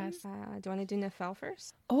 Do you want to do Nefel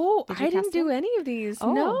first? Oh, I didn't do any of these.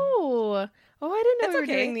 Oh. No. Oh, I didn't know we were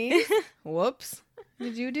doing these. Whoops.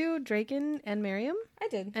 Did you do Dracon and Miriam? I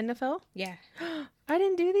did. And Nefel? Yeah. I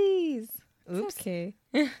didn't do these. Oops. It's okay.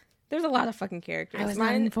 There's a lot of fucking characters. I was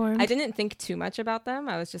not informed. I didn't think too much about them.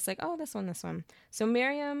 I was just like, oh, this one. So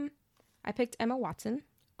Miriam, I picked Emma Watson.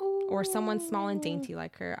 Ooh. Or someone small and dainty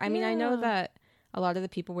like her. I mean, I know that a lot of the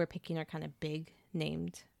people we're picking are kind of big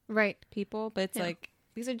named people, but it's like,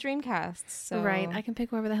 these are dream casts. So right. I can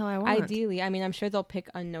pick whoever the hell I want. Ideally. I mean, I'm sure they'll pick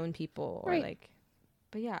unknown people or like,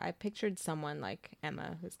 but yeah, I pictured someone like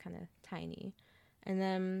Emma who's kind of tiny. And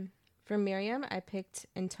then for Miriam, I picked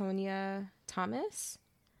Antonia Thomas.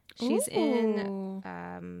 She's in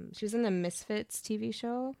the Misfits TV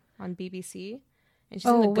show on BBC, and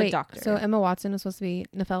she's in The Good Doctor. So Emma Watson was supposed to be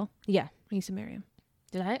Nefel? Yeah. You said Miriam.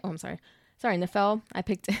 Did I? Oh, I'm sorry. Sorry, Nefel. I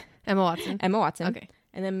picked Emma Watson. Emma Watson. Okay.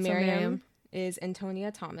 And then Miriam is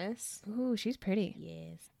Antonia Thomas. Ooh, she's pretty.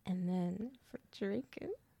 Yes. And then for Draco.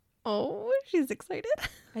 Oh, she's excited.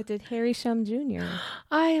 I did Harry Shum Jr.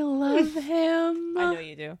 I love him. I know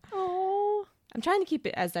you do. Oh. I'm trying to keep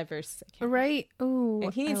it as diverse as I can. Right. Ooh.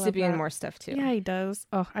 And he needs to be in more stuff too. Yeah, he does.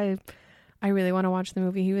 Oh, I really want to watch the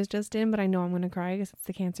movie he was just in, but I know I'm going to cry because it's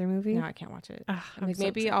the cancer movie. No, I can't watch it. I'm like,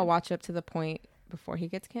 maybe I'll watch up to the point before he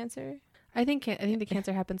gets cancer. I think the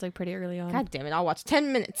cancer happens like pretty early on. God damn it, I'll watch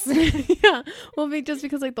 10 minutes. Yeah. Well, just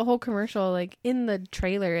because like the whole commercial, like in the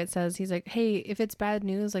trailer, it says he's like, hey, if it's bad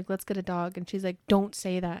news, like let's get a dog. And she's like, don't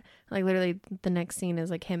say that. Like literally the next scene is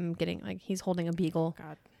like him getting like he's holding a beagle.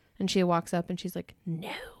 God. And she walks up and she's like,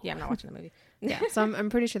 no. Yeah, I'm not watching the movie. Yeah. So I'm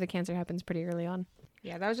pretty sure the cancer happens pretty early on.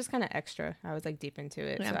 Yeah, that was just kind of extra. I was like deep into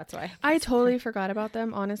it. Yeah. So that's why. I totally forgot about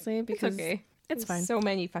them, honestly, because it's okay. It's fine. So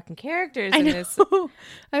many fucking characters in this.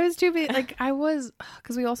 I was too big. Like I was,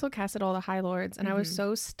 because we also casted all the Highlords, and I was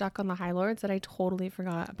so stuck on the Highlords that I totally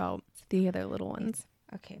forgot about the other little ones.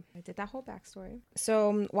 Okay, I did that whole backstory.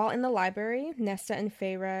 So while in the library, Nesta and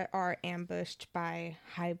Feyre are ambushed by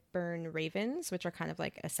Highlords ravens, which are kind of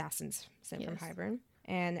like assassins sent from Highlords.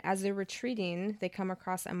 And as they're retreating, they come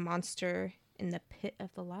across a monster in the pit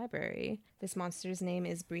of the library. This monster's name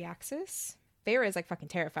is Bryaxis. Feyre is like fucking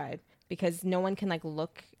terrified because no one can like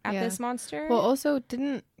look at this monster. Well, also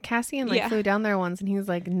didn't Cassian flew down there once and he was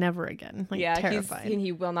like never again, like terrified.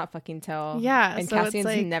 He will not fucking tell. Yeah, and so Cassian's it's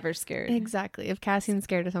like, never scared. Exactly. If Cassian's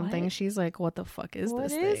scared of something, she's like, "What the fuck is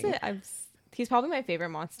this thing?" What is it? He's probably my favorite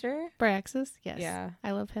monster. Bryaxis, yes. Yeah,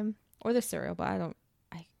 I love him. Or the Cyril, but I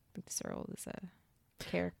think the Cyril is a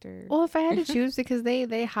character. Well, if I had to choose, because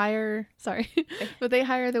they hire but they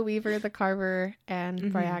hire the Weaver, the Carver,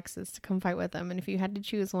 and Bryaxis to come fight with them. And if you had to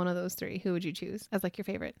choose one of those three, who would you choose as like your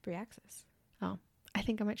favorite? Bryaxis. Oh, I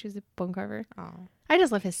think I might choose the Bone Carver. Oh, I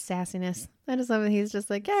just love his sassiness. I just love that he's just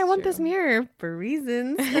like, yeah, I want this mirror for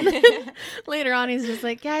reasons. Later on, he's just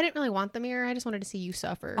like, yeah, I didn't really want the mirror. I just wanted to see you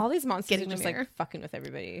suffer. All these monsters are just like fucking with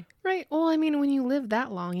everybody. Right. Well, I mean, when you live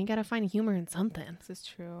that long, you got to find humor in something. This is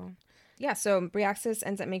true. Yeah, so Bryaxis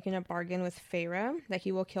ends up making a bargain with Feyre that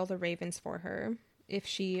he will kill the ravens for her if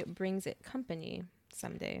she brings it company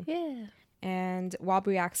someday. Yeah. And while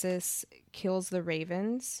Bryaxis kills the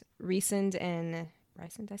ravens, Rhys and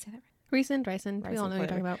Rhys, did I say that right? Rhys, we all know what you're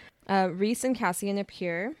talking about. Rhys and Cassian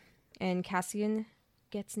appear, and Cassian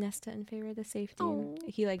gets Nesta and Feyre to safety. Oh.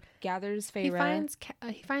 He like gathers Feyre.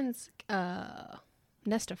 He finds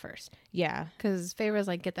Nesta first. Yeah. Because Feyre's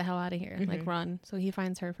like, get the hell out of here. Like, run. So he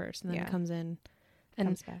finds her first and then comes in and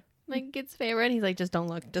comes back. Like, gets Feyre and he's like, just don't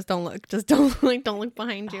look. Just don't look. Just don't like, don't look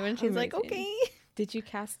behind you. And she's like, okay. Did you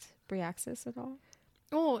cast Bryaxis at all?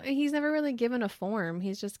 Oh, he's never really given a form.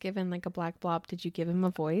 He's just given like a black blob. Did you give him a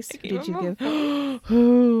voice? Did you give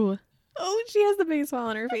who? Oh, she has the biggest smile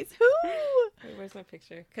on her face. Who? Wait, where's my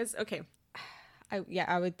picture? Because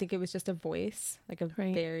I would think it was just a voice, like a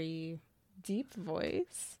very deep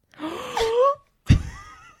voice.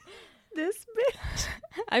 This bitch.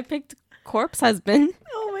 I picked Corpse Husband.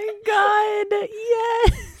 Oh my god,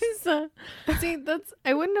 yes. See,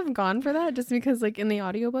 I wouldn't have gone for that just because like in the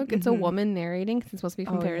audiobook it's a woman narrating. It's supposed to be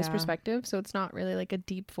from Paris' perspective, so it's not really like a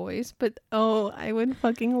deep voice, but I would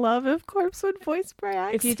fucking love if Corpse would voice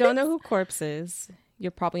Bryaxis. If you don't know who Corpse is,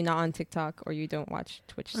 you're probably not on TikTok or you don't watch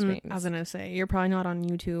Twitch streams. I was gonna say you're probably not on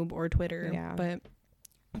YouTube or Twitter, but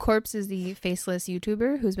Corpse is the faceless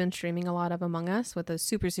YouTuber who's been streaming a lot of Among Us with a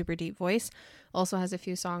super, super deep voice. Also has a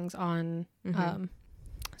few songs on,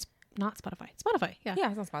 not Spotify. Spotify, yeah.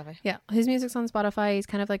 Yeah, it's on Spotify. Yeah, his music's on Spotify. He's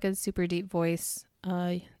kind of like a super deep voice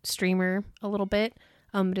streamer a little bit.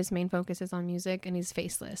 But his main focus is on music and he's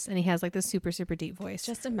faceless. And he has like this super, super deep voice.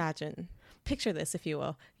 Just picture this, if you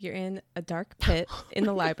will. You're in a dark pit in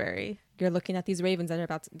the library. You're looking at these ravens that are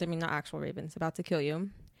not actual ravens, about to kill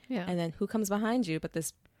you. Yeah. And then who comes behind you but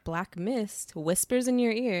this black mist whispers in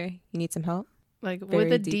your ear, you need some help? Like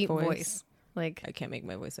with a deep voice. Like I can't make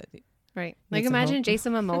my voice that deep. Right. Like imagine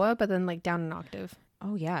Jason Momoa but then like down an octave.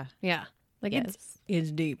 Oh yeah. Yeah. Like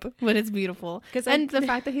it's deep, but it's beautiful. And the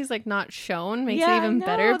fact that he's like not shown makes it even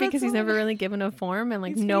better because he's never really given a form and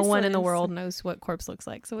like no one in the world knows what Corpse looks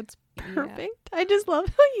like. So it's perfect. I just love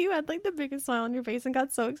how you had like the biggest smile on your face and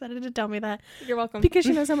got so excited to tell me that. You're welcome. Because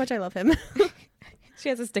she knows how much I love him. She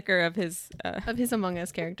has a sticker of his Among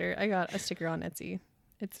Us character. I got a sticker on Etsy.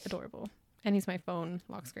 It's adorable. And he's my phone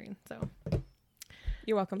lock screen. So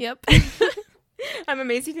you're welcome. Yep. I'm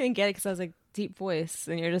amazed you didn't get it because I was like deep voice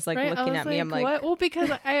and you're just like looking at me. I'm like, what? Well, because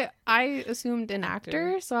I assumed an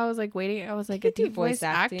actor, so I was like waiting. I was like a deep voice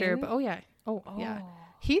actor, but yeah,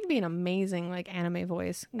 he'd be an amazing like anime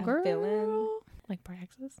voice girl, villain. Like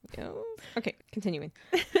Bryaxis. Oh. Okay, continuing.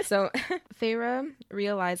 So Feyre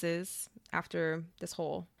realizes after this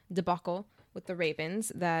whole debacle with the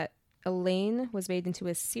ravens that Elaine was made into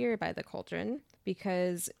a seer by the cauldron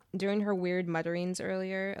because during her weird mutterings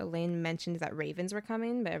earlier, Elaine mentioned that ravens were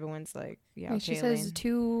coming, but everyone's like, yeah, okay, she Elaine. says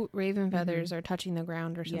 2 raven feathers are touching the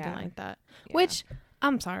ground or something like that. Yeah. Which,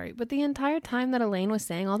 I'm sorry, but the entire time that Elaine was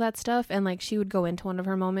saying all that stuff and like she would go into one of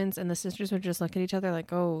her moments and the sisters would just look at each other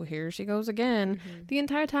like, oh, here she goes again. The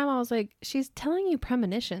entire time I was like, she's telling you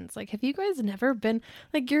premonitions. Like, have you guys never been,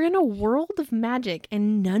 like, you're in a world of magic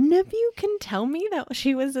and none of you can tell me that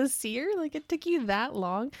she was a seer? Like, it took you that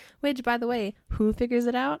long? Which, by the way, who figures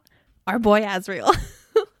it out? Our boy Azriel.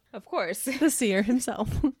 Of course. The seer himself.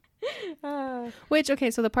 Which,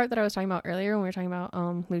 okay, so the part that I was talking about earlier when we were talking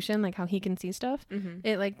about Lucian, like how he can see stuff,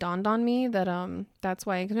 it like dawned on me that that's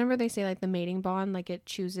why, because remember they say like the mating bond, like it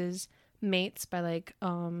chooses mates by like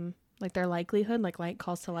like their likelihood, like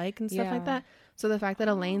calls to like and stuff like Yeah. that. So the fact that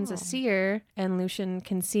Elaine's a seer and Lucian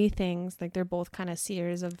can see things, like they're both kind of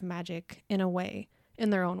seers of magic in a way, in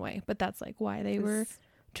their own way. But that's like why they were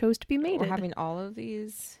chose to be mated. We're having all of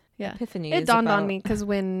these Yeah. epiphanies. It dawned on me because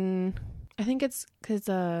when I think it's because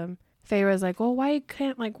Feyre's like, well, why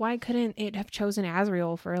couldn't it have chosen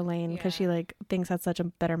Asriel for Elaine? Because she like thinks that's such a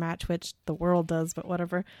better match, which the world does, but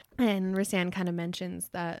whatever. And Rhysand kind of mentions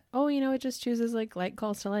that, oh, you know, it just chooses like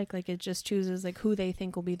calls to like it just chooses like who they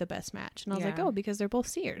think will be the best match. And I was like, oh, because they're both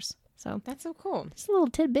seers. So that's so cool. Just a little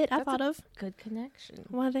tidbit I thought of. Good connection.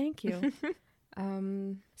 Well, thank you.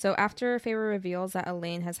 So after Feyre reveals that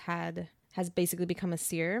Elaine has basically become a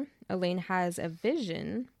seer, Elaine has a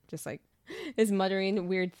vision, just like is muttering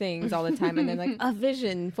weird things all the time, and then like a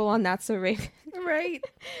vision, full on That's So Raven, right?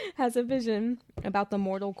 Has a vision about the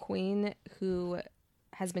mortal queen who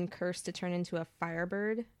has been cursed to turn into a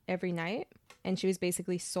firebird every night, and she was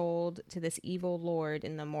basically sold to this evil lord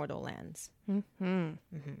in the mortal lands. So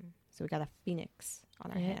we got a phoenix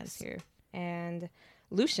on our hands here, and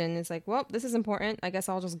Lucian is like, well, this is important. I guess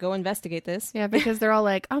I'll just go investigate this. Yeah, because they're all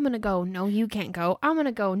like, I'm going to go. No, you can't go. I'm going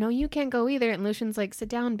to go. No, you can't go either. And Lucian's like, sit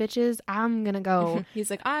down, bitches. I'm going to go. He's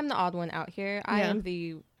like, I'm the odd one out here. I am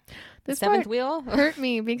the this seventh wheel. Hurt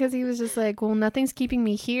me because he was just like, well, nothing's keeping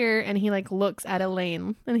me here. And he like looks at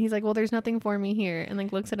Elaine and he's like, well, there's nothing for me here. And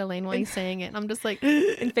like looks at Elaine while he's saying it. And I'm just like,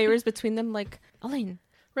 and Feyre's between them like, Elaine,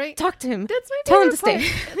 right? Talk to him. That's my Tell him to part.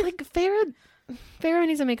 stay. Like Feyre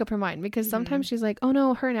needs to make up her mind because sometimes she's like, oh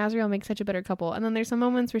no, her and Asriel make such a better couple. And then there's some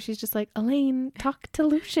moments where she's just like, Elaine, talk to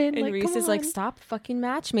Lucian. And like, Rhys is like, stop fucking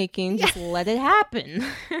matchmaking. Just let it happen.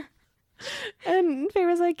 And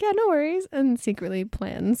Feyre's like, yeah, no worries. And secretly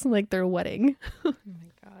plans like their wedding. Oh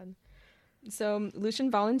my God. So Lucian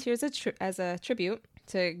volunteers as a tribute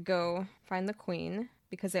to go find the queen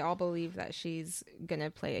because they all believe that she's going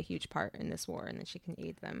to play a huge part in this war and that she can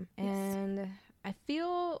aid them. Yes. And I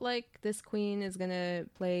feel like this queen is gonna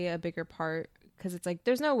play a bigger part because it's like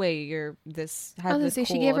there's no way you're this. Have this cool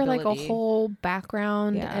she gave her ability. like a whole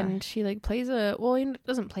background, and she like plays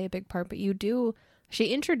doesn't play a big part, but you do.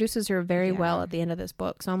 She introduces her very well at the end of this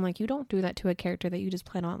book, so I'm like, you don't do that to a character that you just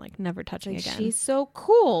plan on like never touching again. She's so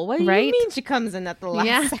cool. What do you mean she comes in at the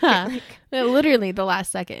last second? Like, literally the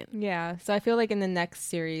last second. Yeah, so I feel like in the next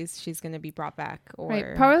series she's gonna be brought back.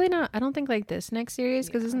 Or probably not. I don't think like this next series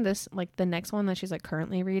because isn't this like the next one that she's like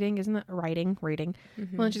currently reading? Isn't that reading?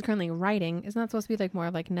 Well, that she's currently writing. Isn't that supposed to be like more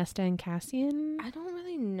of like Nesta and Cassian? I don't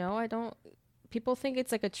really know. People think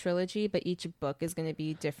it's like a trilogy, but each book is going to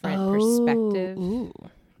be different perspective. Ooh.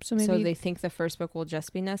 So they think the first book will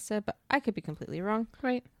just be Nesta, but I could be completely wrong.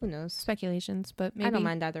 Right. Who knows? Speculations, but maybe. I don't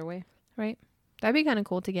mind either way. Right. That'd be kind of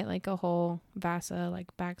cool to get like a whole Vasa like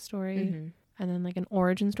backstory and then like an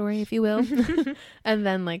origin story, if you will, and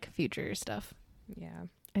then like future stuff. Yeah.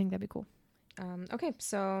 I think that'd be cool. Okay,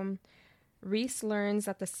 so Rhys learns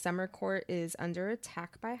that the summer court is under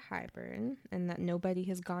attack by Hybern and that nobody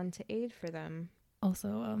has gone to aid for them.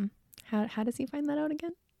 Also, how does he find that out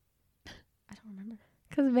again? I don't remember.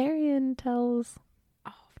 Because Varian tells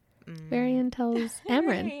Amryn.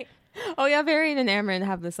 Right. Oh yeah, Varian and Amryn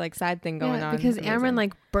have this like side thing going on. Because Amryn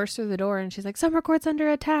like bursts through the door and she's like, summer court's under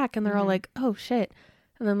attack, and they're all like, oh shit.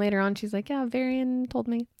 And then later on she's like, yeah, Varian told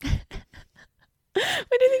me.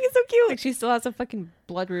 But I think it's so cute. Like she still has a fucking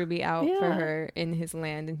blood ruby out for her in his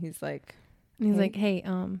land, and he's like, hey,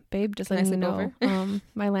 babe, just letting you know,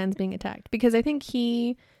 my land's being attacked. Because I think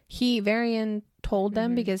Varian told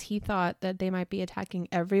them because he thought that they might be attacking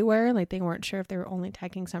everywhere. Like they weren't sure if they were only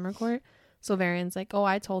attacking Summer Court. So Varian's like, oh,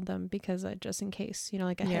 I told them because just in case,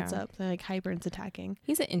 like a heads up. They're like, Hybern's attacking.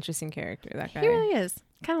 He's an interesting character, that guy. He really is.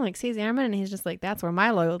 Kind of like sees Amryn and he's just like, that's where my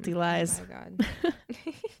loyalty lies. Oh my God.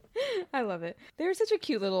 I love it. They're such a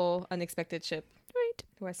cute little unexpected ship. Right.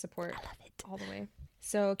 Who I support. I love it. All the way.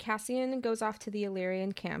 So Cassian goes off to the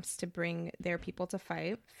Illyrian camps to bring their people to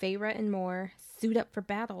fight. Feyre and Mor suit up for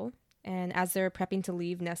battle. And as they're prepping to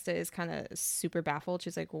leave, Nesta is kind of super baffled.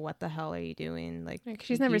 She's like, what the hell are you doing? Like,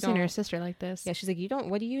 she's never seen her sister like this. Yeah, she's like,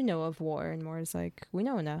 what do you know of war? And Mor's like, we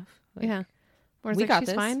know enough. Like, yeah. Mor's we like, got she's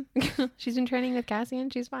this. Fine. She's been training with Cassian.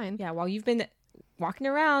 She's fine. Yeah, while you've been walking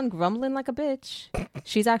around grumbling like a bitch,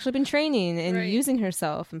 she's actually been training and using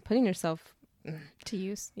herself and putting herself to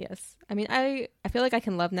use. Yes. I mean, I feel like I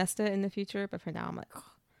can love Nesta in the future, but for now I'm like,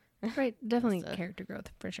 right. Definitely character growth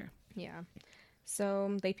for sure. Yeah.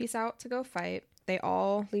 So they peace out to go fight. They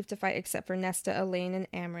all leave to fight except for Nesta, Elaine,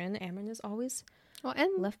 and Amryn. Amryn is always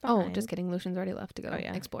left behind. Oh, just kidding. Lucian's already left to go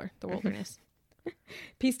explore the wilderness.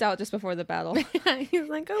 Peaced out just before the battle. He's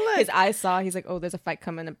like, oh, look. His eyes saw. He's like, oh, there's a fight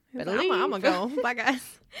coming. I'm gonna go. Bye,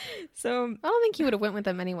 guys. So I don't think he would have went with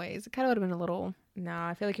them anyways. It kind of would have been a little. no,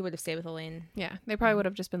 I feel like he would have stayed with Elaine. Yeah, they probably would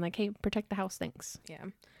have just been like, hey, protect the house, thanks. Yeah.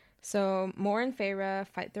 So Mor and Feyre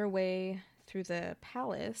fight their way through the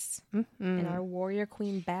palace and our warrior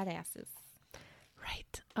queen badasses.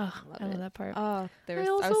 Right. Oh, I love that part. Oh, I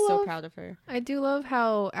was so proud of her. I do love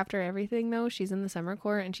how after everything though, she's in the summer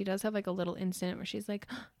court and she does have like a little incident where she's like,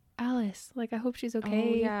 Alice, like I hope she's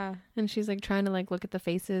okay. Oh, yeah. And she's like trying to like look at the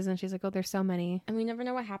faces and she's like, oh, there's so many. And we never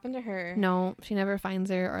know what happened to her. No, she never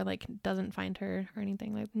finds her or like doesn't find her or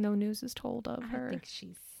anything. Like no news is told of her. I think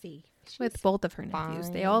she's safe. With both of her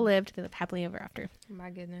nephews. They all lived. They lived happily ever after. My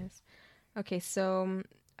goodness. Okay, so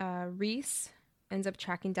Rhys ends up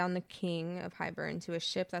tracking down the king of Highlords to a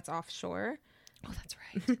ship that's offshore. Oh, that's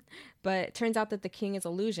right. But it turns out that the king is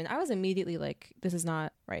illusion. I was immediately like, this is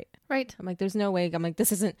not right. Right. I'm like, there's no way. I'm like,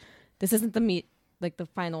 this isn't the meat, like the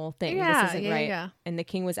final thing. Yeah, this isn't right. Yeah. And the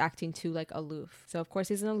king was acting too like aloof. So of course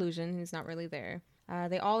he's an illusion. He's not really there.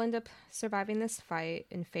 They all end up surviving this fight,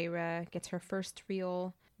 and Feyre gets her first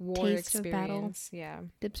real war Taste experience. of battle. Yeah.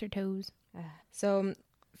 Dips her toes. So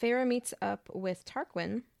Feyre meets up with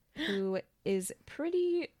Tarquin, who is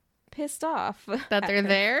pretty pissed off that they're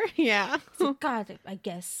there. Yeah. Like, God, I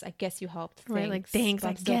guess you helped. Right, like, thanks,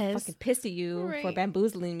 I'm I so guess. fucking pissed at you for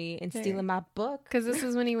bamboozling me and stealing my book. Because this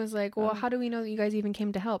is when he was like, well, how do we know that you guys even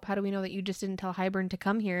came to help? How do we know that you just didn't tell Hybern to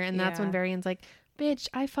come here? And that's when Varian's like, bitch,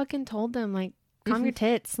 I fucking told them, like, calm your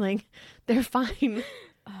tits. Like, they're fine.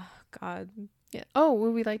 Oh, God. Yeah. Oh,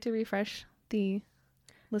 would we like to refresh the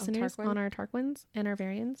listeners Tarquin? on our Tarquins and our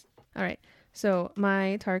Varians? All right. So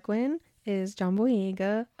my Tarquin is John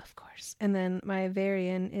Boyega, of course. And then my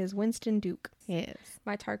Varian is Winston Duke. Yes.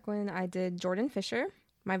 My Tarquin, I did Jordan Fisher.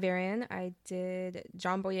 My Varian, I did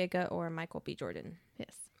John Boyega or Michael B. Jordan.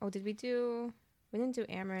 Yes. Oh, we didn't do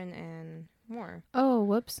Amryn and Moore. Oh,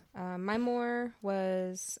 whoops. My Moore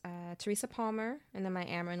was Teresa Palmer, and then my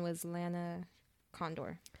Amryn was Lana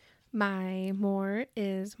Condor. My Moore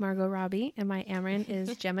is Margot Robbie, and my Amryn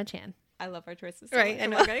is Gemma Chan. I love our choices. So right,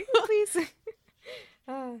 and like, please.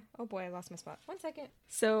 Oh boy, I lost my spot. 1 second.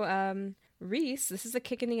 So, Rhys, this is a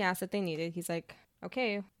kick in the ass that they needed. He's like,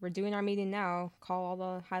 okay, we're doing our meeting now. Call all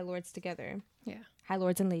the Highlords together. Yeah.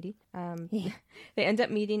 Highlords and Lady. They end up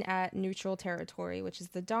meeting at neutral territory, which is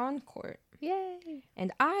the Dawn Court. Yay.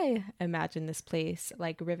 And I imagine this place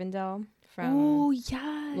like Rivendell from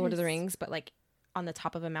Lord of the Rings, but like on the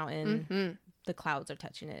top of a mountain. Mm-hmm. The clouds are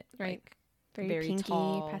touching it. Right. Like, very pinky,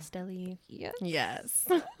 tall. pastel-y. Yes.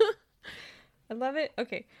 I love it.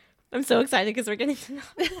 Okay. I'm so excited because we're getting to know.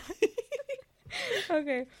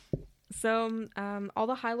 Okay. So, all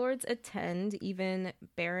the Highlords attend, even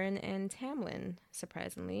Baron and Tamlin,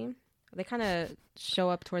 surprisingly. They kind of show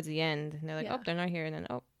up towards the end, and they're like, oh, they're not here, and then,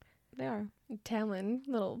 oh, they are. Tamlin,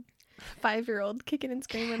 little 5-year-old kicking and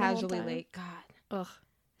screaming casually the whole time. late. God. Ugh.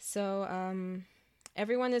 So,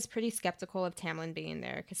 everyone is pretty skeptical of Tamlin being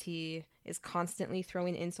there because he is constantly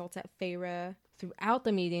throwing insults at Feyre throughout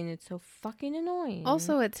the meeting. It's so fucking annoying.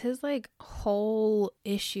 Also, it's his like whole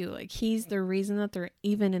issue. Like he's the reason that they're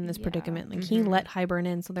even in this predicament. Like he let Hybern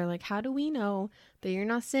in, so they're like, how do we know that you're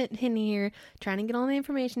not sitting here trying to get all the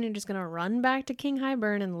information? You're just gonna run back to King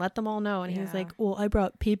Hybern and let them all know. And he's like, well, I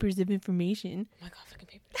brought papers of information. Oh my God, fucking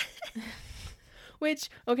papers.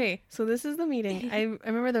 Which, okay, so this is the meeting. I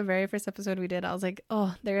remember the very first episode we did, I was like,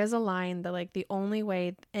 oh, there is a line that, like, the only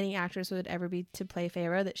way any actress would ever be to play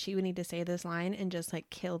Feyre, that she would need to say this line and just, like,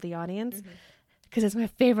 kill the audience. Because it's my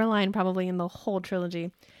favorite line probably in the whole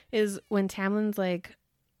trilogy, is when Tamlin's, like,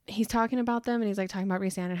 he's talking about them, and he's, like, talking about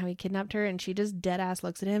Rhys and how he kidnapped her, and she just dead-ass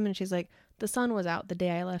looks at him, and she's like, the sun was out the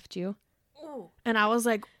day I left you. Ooh. And I was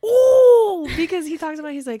like, ooh, because he talks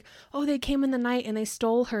about, he's like, oh, they came in the night and they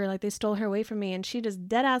stole her, like they stole her away from me. And she just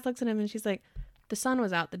dead ass looks at him and she's like, the sun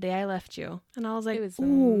was out the day I left you. And I was like, it was ooh,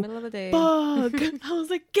 in the middle of the day. Fuck. I was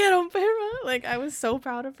like, get him, Feyre. Like, I was so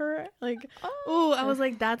proud of her. Like, ooh, I was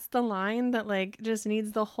like, that's the line that like just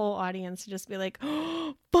needs the whole audience to just be like,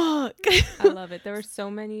 oh, fuck. I love it. There were so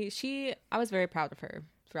many. I was very proud of her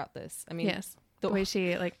throughout this. I mean, yes. The way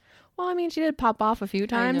she like, well, I mean, she did pop off a few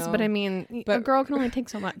times, but I mean, a girl can only take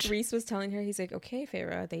so much. Rhys was telling her, he's like, okay,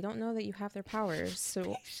 Feyre, they don't know that you have their powers.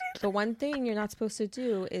 So the one thing you're not supposed to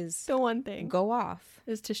do is go off.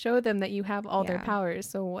 Is to show them that you have all their powers.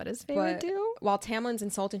 So what does Feyre do? While Tamlin's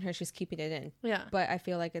insulting her, she's keeping it in. Yeah. But I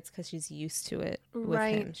feel like it's because she's used to it with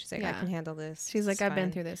him. She's like, I can handle this. She's like, I've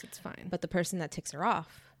been through this. It's fine. But the person that ticks her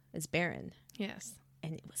off is Baron. Yes.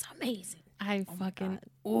 And it was amazing. I fucking.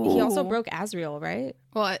 He also Ooh. broke Azriel, right?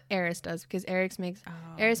 Well, Eris does because Eris makes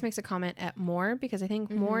a comment at Moore because I think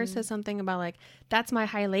Moore says something about like that's my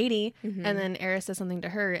high lady, and then Eris says something to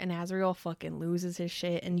her, and Azriel fucking loses his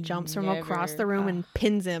shit and jumps from across the room and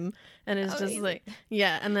pins him, and it's just like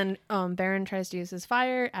and then Baron tries to use his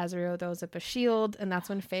fire, Azriel throws up a shield, and that's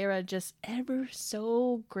when Feyre just ever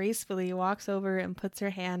so gracefully walks over and puts her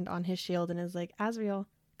hand on his shield and is like, Azriel,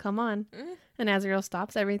 come on. And Azriel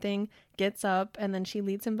stops everything, gets up, and then she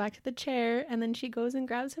leads him back to the chair, and then she goes and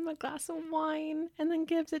grabs him a glass of wine and then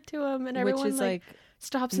gives it to him, and everyone Which is like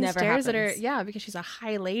stops and stares at her. happens. Yeah, because she's a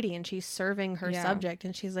high lady and she's serving her subject,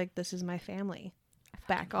 and she's like, this is my family,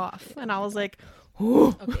 back off. And I was like, ooh.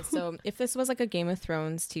 Okay, so if this was like a Game of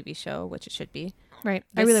Thrones TV show, which it should be, right,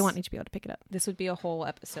 I really want HBO to pick it up. This would be a whole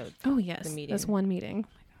episode. Oh yes, the meeting. This one meeting.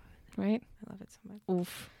 Oh my god, right? I love it so much.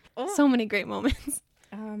 Oof. So many great moments.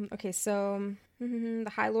 Okay, so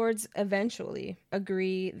the Highlords eventually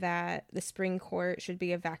agree that the Spring Court should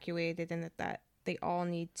be evacuated and that they all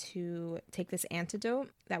need to take this antidote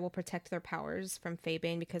that will protect their powers from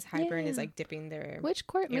Faebane because Hybern is like dipping their Which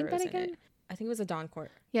court made that again? I think it was a Dawn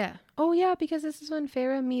Court. Yeah. Oh yeah, because this is when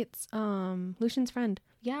Feyre meets Lucian's friend.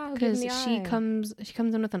 Yeah, because she comes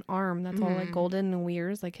in with an arm that's all like golden and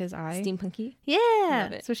weird, like his eye. Steampunky.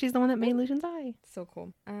 Yeah. So she's the one that made Lucian's eye. So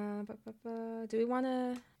cool. Do we want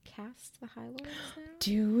to cast the Highlords now?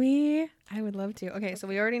 Do we? I would love to. Okay, so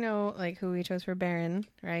we already know like who we chose for Baron,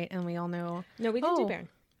 right? And we all know. No, we didn't do Baron.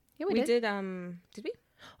 Yeah, we did. Did we?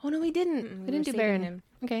 Oh no, we didn't. We didn't do Baron. Him.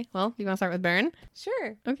 Okay. Well, you want to start with Baron?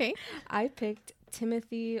 Sure. Okay. I picked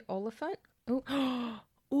Timothy Oliphant. Oh.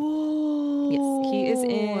 Ooh. Yes, he is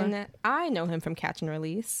in. I know him from Catch and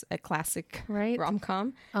Release, a classic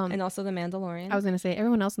rom-com, and also The Mandalorian. I was gonna say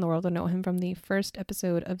everyone else in the world would know him from the first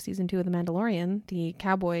episode of season 2 of The Mandalorian, the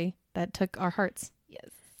cowboy that took our hearts.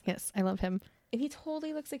 Yes, I love him. And he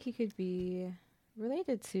totally looks like he could be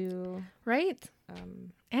related to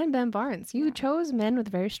and Ben Barnes. You chose men with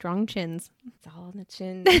very strong chins. It's all on the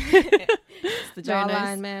chin. It's the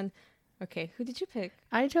jawline, man. Okay, who did you pick?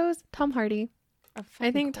 I chose Tom Hardy.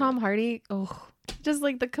 I think Tom Hardy, just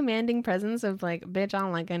like the commanding presence of like, bitch, I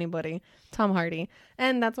don't like anybody. Tom Hardy.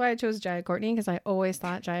 And that's why I chose Jaya Courtney, because I always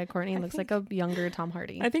thought Jaya Courtney looks like a younger Tom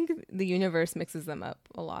Hardy. I think the universe mixes them up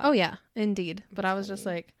a lot. Oh, yeah, indeed. But I was just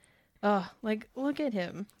like, like, look at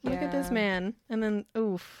him. Look at this man. And then,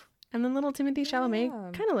 oof. And then little Timothy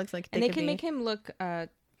Chalamet kind of looks like and they can make him look,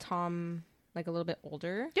 Tom, like a little bit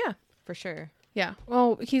older. Yeah. For sure. Yeah.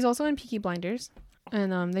 Well, he's also in Peaky Blinders.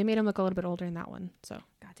 And they made him look a little bit older in that one. So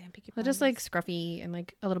goddamn Peaky Blinders. But just like scruffy and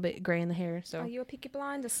like a little bit gray in the hair. So are you a Peaky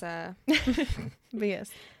Blinders, sir? But yes,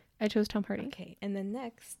 I chose Tom Hardy. Okay, and then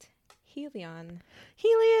next, Helion.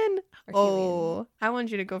 Oh, I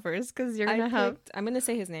want you to go first because you're gonna have. I'm gonna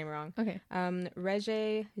say his name wrong. Okay.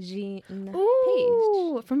 Regé Jean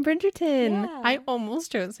Page from Bridgerton. Yeah. I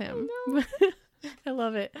almost chose him. I I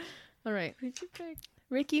love it. All right. Who'd you pick?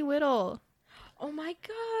 Ricky Whittle. Oh my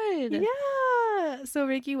god. Yeah. So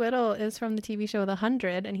Ricky Whittle is from the TV show The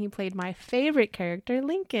 100, and he played my favorite character,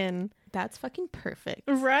 Lincoln. That's fucking perfect.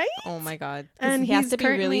 Right? Oh my god. And he has to be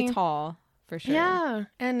really tall, for sure. Yeah.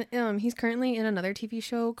 And he's currently in another TV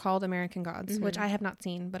show called American Gods, which I have not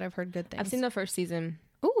seen, but I've heard good things. I've seen the first season.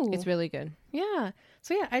 Ooh. It's really good. Yeah.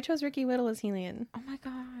 So yeah, I chose Ricky Whittle as Helion. Oh my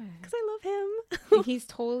god. Because I love him. He's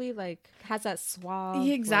totally like, has that suave.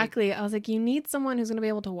 Exactly. Like, I was like, you need someone who's going to be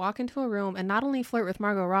able to walk into a room and not only flirt with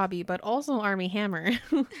Margot Robbie, but also Armie Hammer.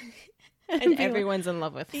 and everyone's in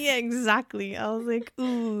love with him. Yeah, exactly. I was like,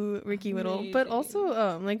 ooh, Ricky Whittle. Amazing. But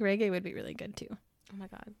also, like, reggae would be really good too. Oh my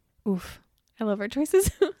god. Oof. I love our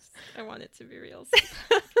choices. I want it to be real.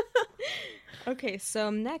 Okay,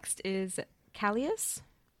 so next is Callias.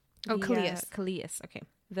 Oh, Callias. Callias, okay.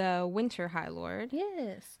 The Winter High Lord.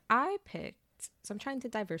 Yes. I picked, so I'm trying to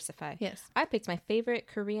diversify. Yes. I picked my favorite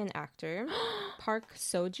Korean actor, Park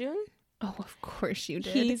Seo-joon. Oh, of course you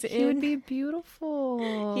did. He would be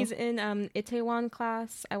beautiful. He's in Itaewon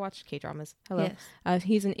Class. I watch K-dramas. Hello. Yes.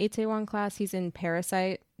 He's in Itaewon Class. He's in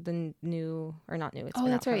Parasite, the new, or not new. It's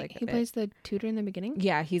been that's out for right. like a He bit. plays the tutor in the beginning.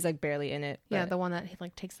 Yeah, he's like barely in it. Yeah, the one that he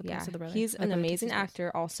like takes the place of the brother. He's an amazing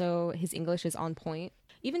actor. Also, his English is on point.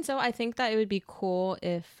 Even so, I think that it would be cool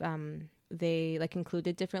if they like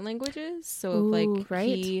included different languages. So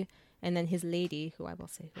he and then his lady, who I will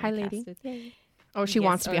say High lady. Oh, she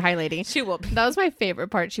wants to be High Lady. She will be. That was my favorite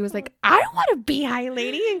part. She was like, I want to be High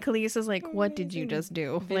Lady. And Khalees is like, what did you just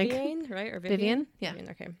do? Vivian, right? Or Vivian? Yeah. Vivian,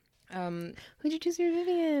 okay. Who'd you choose for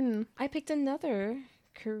Vivian? I picked another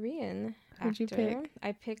Korean actor. Who'd you pick?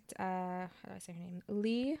 I picked, how do I say her name?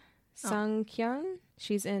 Lee Sung-kyun.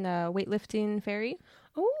 She's in Weightlifting Fairy.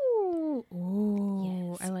 Oh,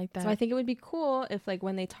 Ooh, Yes. I like that. So I think it would be cool if, like,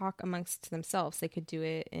 when they talk amongst themselves, they could do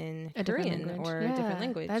it in a Korean different language. or a different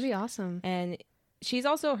language. That'd be awesome. And she's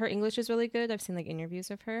also, her English is really good. I've seen like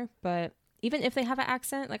interviews of her, but even if they have an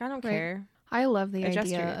accent, like, I don't care. I love the Adjust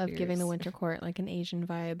idea your of giving the ears. winter court like an Asian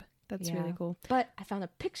vibe. That's really cool. But I found a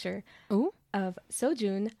picture Ooh. of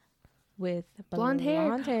Sojun with Blonde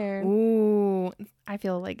hair. Ooh, I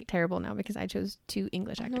feel like terrible now because I chose two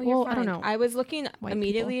English actors. No, well, fine. I don't know. I was looking White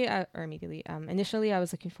initially I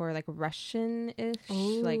was looking for like Russian-ish,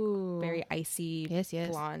 like very icy yes.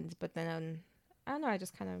 blonde, but then I don't know, I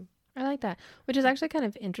just kind of I like that, which is actually kind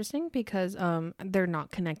of interesting because they're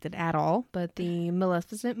not connected at all. But the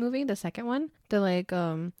Maleficent movie, the second one, they're like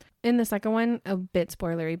in the second one, a bit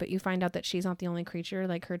spoilery, but you find out that she's not the only creature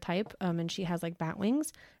like her type, and she has like bat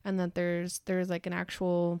wings, and that there's like an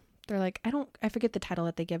actual, they're like, I forget the title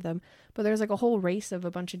that they give them, but there's like a whole race of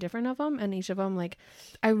a bunch of different of them, and each of them, like,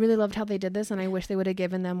 I really loved how they did this, and I wish they would have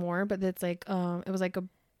given them more. But it's like it was like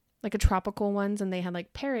a tropical ones, and they had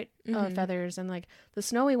like parrot feathers, and like the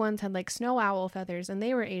snowy ones had like snow owl feathers, and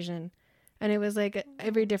they were Asian. And it was like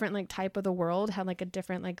every different like type of the world had like a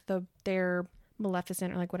different, like their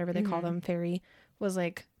Maleficent, or like whatever they call them, fairy, was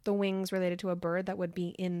like the wings related to a bird that would be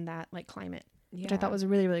in that like climate, which I thought was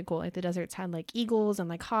really, really cool. Like the deserts had like eagles and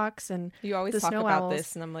like hawks, and you always talk about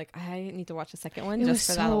this, and I'm like, I need to watch the second one just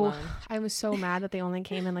for that alone. I was so mad that they only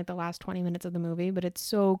came in like the last 20 minutes of the movie, but it's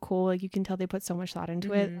so cool. Like you can tell they put so much thought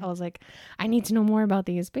into it. I was like, I need to know more about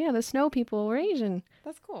these. But yeah, the snow people were Asian.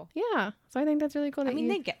 That's cool. Yeah, so I think that's really cool. I mean,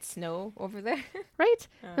 they get snow over there, right?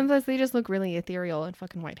 And plus, they just look really ethereal and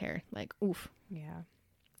fucking white hair. Like, oof. Yeah.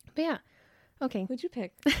 But yeah, okay. Who'd you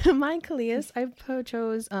pick? My Cleus, I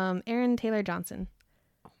chose Aaron Taylor Johnson.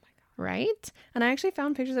 Right? And I actually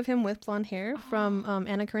found pictures of him with blonde hair from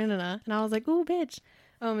Anna Karenina, and I was like, ooh, bitch.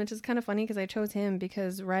 It's just kind of funny because I chose him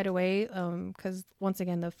because right away, because once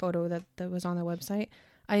again, the photo that was on the website,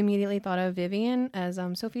 I immediately thought of Vivian as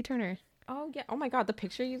Sophie Turner. Oh, yeah. Oh, my God. The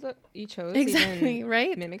picture you chose exactly,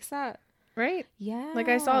 right? Mimics that. Right? Yeah. Like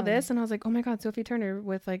I saw this and I was like, oh my God, Sophie Turner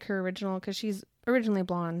with like her original, because she's originally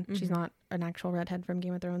blonde. She's not an actual redhead from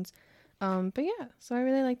Game of Thrones. But yeah, so I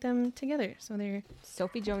really like them together. So they're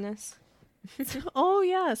Sophie Jonas. oh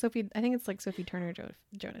yeah, Sophie. I think it's like Sophie Turner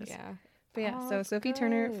Jonas. Yeah. But yeah, so Sophie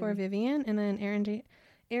Turner for Vivian, and then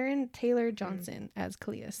Aaron Taylor Johnson as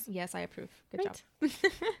Cleus. Yes, I approve. Good job.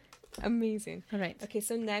 Amazing. All right. Okay,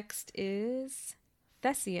 so next is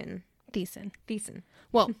Thessian. Thiessen.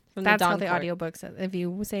 Well, that's how the audiobook says. If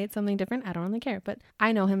you say it's something different, I don't really care. But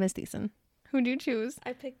I know him as Thiessen. Who'd you choose?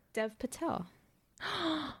 I picked Dev Patel.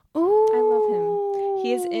 Oh, I love him.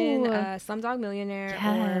 He is in Slumdog Millionaire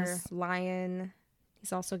or Lion.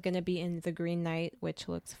 He's also going to be in The Green Knight, which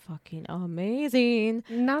looks fucking amazing.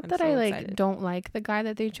 Not that I like don't like the guy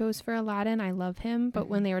that they chose for Aladdin. I love him, but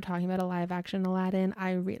when they were talking about a live action Aladdin,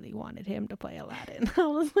 I really wanted him to play Aladdin. I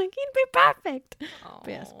was like, he'd be perfect. But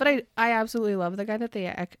yes, but I absolutely love the guy that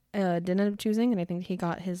they didn't end up choosing, and I think he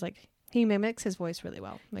got his like, he mimics his voice really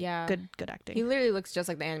well. Like, yeah, good acting. He literally looks just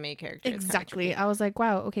like the anime character. Exactly. I was like,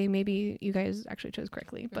 wow, okay, maybe you guys actually chose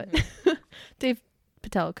correctly, but Dave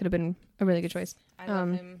Patel could have been a really good choice. I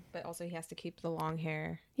love him, but also he has to keep the long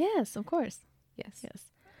hair. Yes, of course. Yes.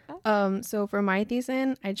 Oh. So for my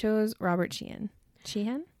Thiessen, I chose Robert Sheehan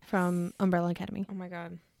from Umbrella Academy. Oh my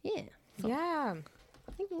God. Yeah. So. Yeah.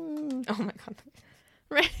 Oh my God.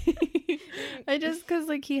 Right. I just, cause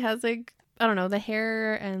like he has like, I don't know, the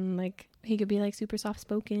hair, and like he could be like super soft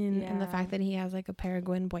spoken, and the fact that he has like a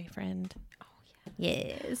Paraguayan boyfriend. Oh yeah.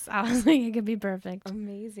 Yes. I was like, it could be perfect.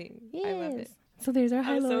 Amazing. Yes. I love it. So there's our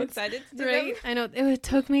Highlords. I'm so excited to do them. I know it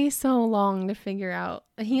took me so long to figure out.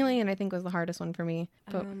 Helion, I think, was the hardest one for me.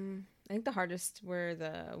 But I think the hardest were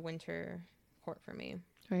the winter court for me.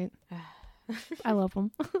 Right. I love them.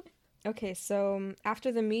 Okay, so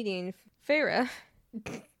after the meeting, Farah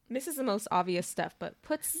misses the most obvious stuff, but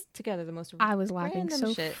puts together the most I was laughing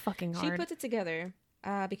so shit. Fucking hard. She puts it together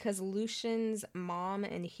because Lucian's mom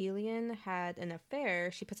and Helion had an affair.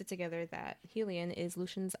 She puts it together that Helion is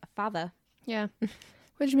Lucian's father. Yeah.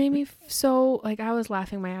 Which made me so, like, I was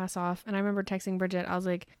laughing my ass off. And I remember texting Bridget. I was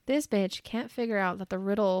like, this bitch can't figure out that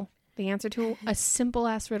the answer to a simple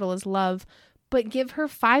ass riddle is love. But give her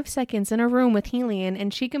 5 seconds in a room with Helion,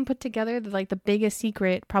 and she can put together the biggest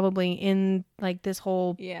secret probably in like this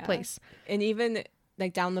whole place. And even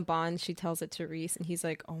like down the bond, she tells it to Reese, and he's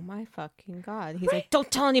like, oh my fucking God. He's like,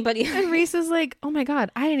 don't tell anybody. And Reese is like, oh my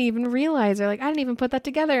God, I didn't even realize, or like, I didn't even put that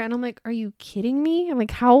together. And I'm like, are you kidding me? I'm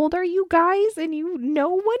like, how old are you guys? And no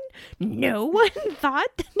one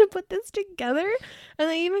thought to put this together. And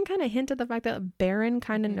they even kind of hint at the fact that Baron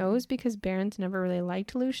kind of knows, because Baron's never really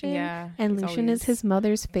liked Lucian. Yeah. And Lucian is his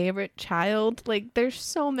mother's favorite child. Like, there's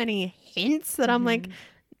so many hints that I'm like,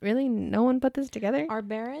 really, no one put this together? Are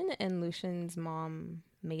Baron and Lucian's mom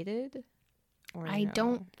mated? Or I no?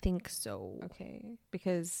 don't think so. Okay,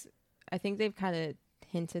 because I think they've kind of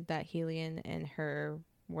hinted that Helion and her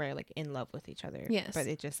were like in love with each other. Yes, but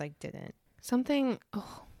it just like didn't. Something.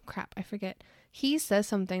 Oh crap! I forget. He says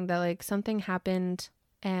something that like something happened,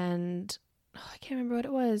 and I can't remember what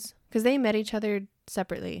it was, because they met each other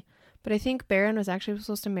separately. But I think Baron was actually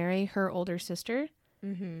supposed to marry her older sister,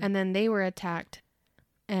 and then they were attacked.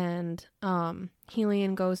 And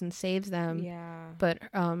Helion goes and saves them. Yeah. But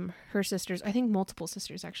her sisters, I think multiple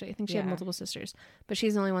sisters actually. I think she had multiple sisters. But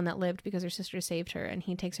she's the only one that lived because her sister saved her, and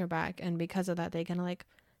he takes her back. And because of that, they kind of like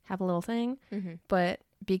have a little thing. But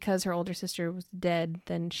because her older sister was dead,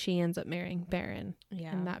 then she ends up marrying Baron.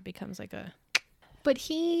 Yeah. And that becomes like a... But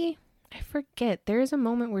I forget. There is a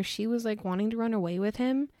moment where she was like wanting to run away with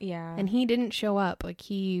him. Yeah. And he didn't show up. Like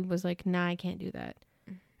he was like, nah, I can't do that.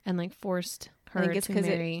 And like forced... I think it's because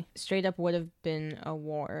it straight up would have been a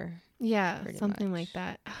war. Yeah, something much. Like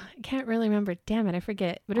that. I can't really remember. Damn it, I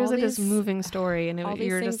forget. But it was like this moving story, and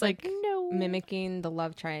you were just like, no. Mimicking the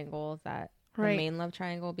love triangle, the main love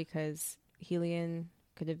triangle, because Helion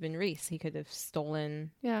could have been Reese. He could have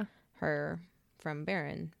stolen her from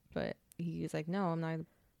Baron, but he was like, no, I'm not.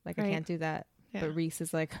 Like, I can't do that. Yeah. But Reese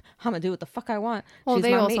is like, I'm gonna do what the fuck I want. Well,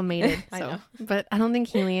 they also mated. So. I know. But I don't think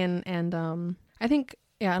Helion and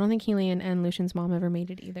I don't think Helion and Lucian's mom ever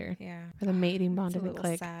mated either. Yeah. Or the mating bond didn't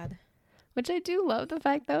click. Sad. Which I do love the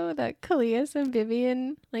fact, though, that Callias and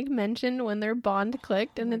Vivian, like, mentioned when their bond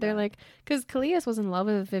clicked. And they're like... Because Callias was in love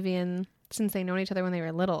with Vivian since they known each other when they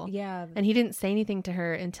were little. Yeah. And he didn't say anything to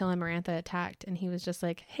her until Amarantha attacked. And he was just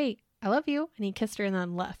like, hey, I love you. And he kissed her and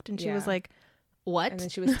then left. And she was like, what? And then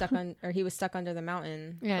she was stuck he was stuck under the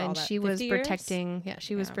mountain. Yeah, and she was protecting... Yeah,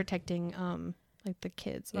 she was protecting... like the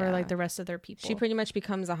kids or like the rest of their people. She pretty much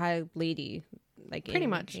becomes a high lady, like pretty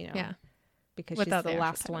much, you know, because without she's the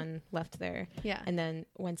last one left there. Yeah, and then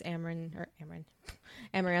once Amarantha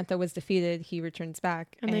was defeated, he returns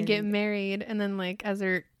back, and they get married, and then like as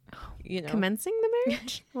they're, commencing the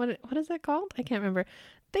marriage, what is that called? I can't remember.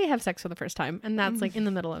 They have sex for the first time, and that's like in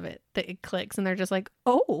the middle of it that it clicks, and they're just like,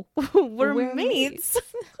 oh, we're mates. I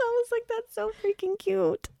was like, that's so freaking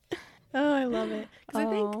cute. Oh, I love it. Because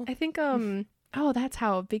I think oh, that's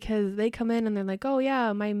how, because they come in and they're like, oh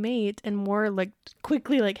yeah, my mate, and Moore like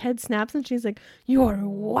quickly like head snaps and she's like, you're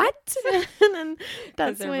what? And then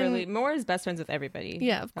that's when Moore is best friends with everybody.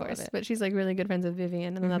 Yeah, of course, but she's like really good friends with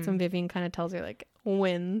Vivian, and then that's when Vivian kind of tells her like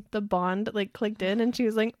when the bond like clicked in, and she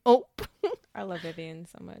was like, oh. I love Vivian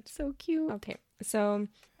so much. So cute. Okay, so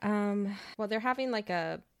well, they're having like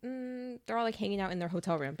they're all like hanging out in their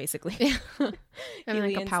hotel room basically. I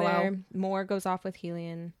mean, like a powwow. Moore goes off with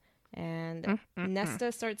Helion. And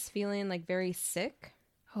Nesta starts feeling like very sick.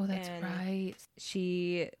 Oh, that's right.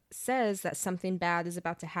 She says that something bad is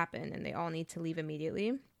about to happen and they all need to leave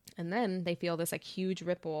immediately. And then they feel this like huge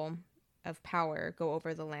ripple of power go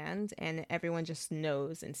over the land, and everyone just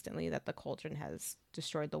knows instantly that the cauldron has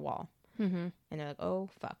destroyed the wall. And they're like, oh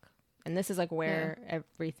fuck. And this is like where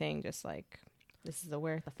everything just like... This is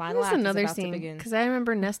where the final act is about to begin. Because I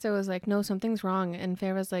remember Nesta was like, no, something's wrong. And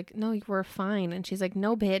Farrah's like, no, we're fine. And she's like,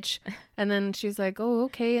 no, bitch. And then she's like, oh,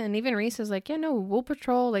 okay. And even Reese is like, yeah, no, we'll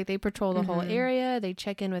patrol. Like, they patrol the whole area. They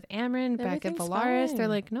check in with Amryn back at Valaris. Fine. They're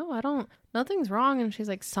like, no, nothing's wrong. And she's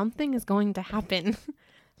like, something is going to happen.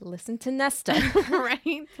 Listen to Nesta.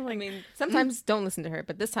 Right? Like, I mean, sometimes don't listen to her,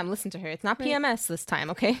 but this time listen to her. It's not PMS this time,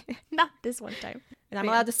 okay? Not this one time. And I'm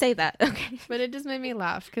allowed to say that, okay? But it just made me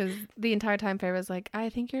laugh because the entire time Farrah was like, I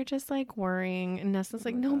think you're just like worrying. And Nesta's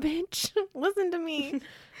like, no, bitch, listen to me.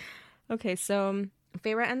 Okay, so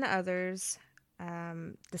Farrah and the others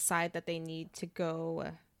decide that they need to go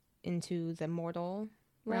into the mortal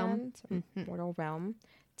realm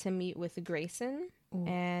to meet with Grayson. Ooh.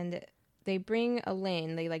 And they bring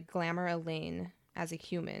Elaine, they like glamour Elaine as a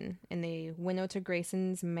human, and they winnow to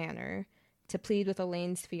Grayson's manor to plead with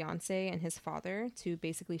Elaine's fiance and his father to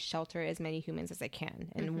basically shelter as many humans as they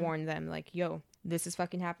can and warn them like, yo, this is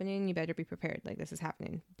fucking happening. You better be prepared. Like, this is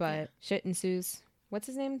happening. But shit ensues. What's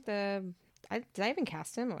his name? Did I even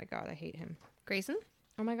cast him? Oh my God, I hate him. Grayson?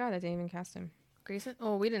 Oh my God, I didn't even cast him. Grayson?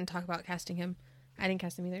 Oh, we didn't talk about casting him. I didn't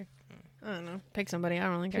cast him either. I don't know. Pick somebody. I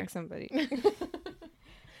don't really care. Pick somebody.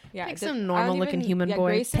 Yeah, like some normal looking human boy.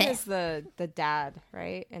 Grayson is the dad,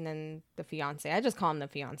 right? And then the fiance. I just call him the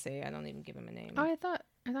fiance. I don't even give him a name. Oh, I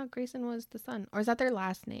thought Grayson was the son, or is that their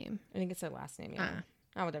last name? I think it's their last name. Yeah.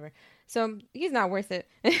 Oh, whatever. So he's not worth it.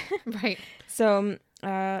 Right. So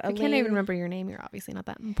I can't even remember your name. You're obviously not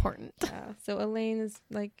that important. Yeah. So Elaine is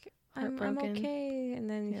like, I'm okay. And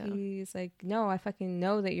then he's like, no, I fucking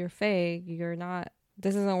know that you're Faye. You're not.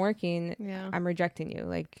 This isn't working. Yeah. I'm rejecting you.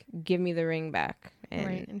 Like, give me the ring back. And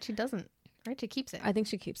right. And she doesn't. Right. She keeps it. I think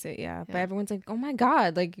she keeps it. Yeah. But everyone's like, oh my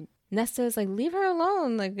God. Like, Nesta is like, leave her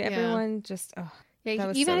alone. Like, everyone just, oh. Yeah,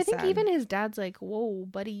 I think even his dad's like, whoa,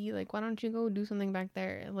 buddy, like, why don't you go do something back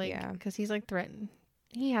there? Like, because he's like threatened.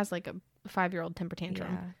 He has like a 5-year-old temper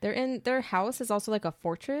tantrum. Yeah. Their house is also like a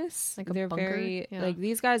fortress. Like they're bunker. Very like,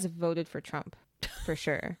 these guys voted for Trump for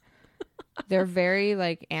sure. They're very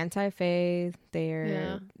like anti-Faye.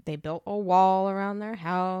 They built a wall around their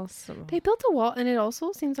house. They built a wall, and it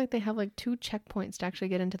also seems like they have like 2 checkpoints to actually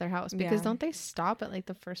get into their house, because don't they stop at like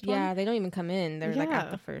the first one? Yeah, they don't even come in. They're like at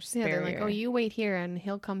the first barrier. They're like, oh, you wait here and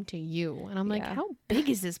he'll come to you. And I'm like, how big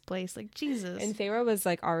is this place? Like, Jesus. And Feyre was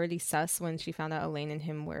like already sus when she found out Elaine and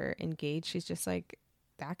him were engaged. She's just like,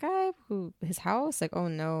 that guy his house, like, oh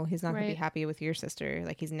no, he's not gonna be happy with your sister.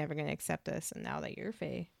 Like, he's never gonna accept us. And now that you're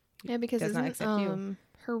Faye, yeah, because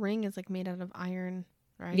her ring is like made out of iron,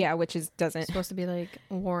 right? Yeah, which doesn't supposed to be like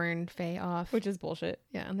warned Faye off, which is bullshit.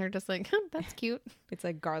 Yeah, and they're just like, that's cute. It's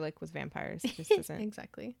like garlic with vampires. It just isn't.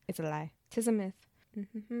 Exactly. It's a lie. 'Tis a myth.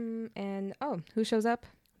 And who shows up?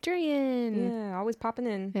 Jurian. Yeah, always popping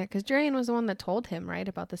in. Yeah, because Jurian was the one that told him, right,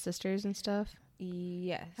 about the sisters and stuff.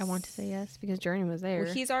 Yes. I want to say yes because Jurian was there.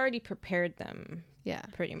 Well, he's already prepared them. Yeah,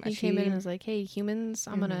 pretty much. He came in and was like, hey, humans,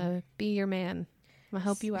 I'm gonna be your man. I'm gonna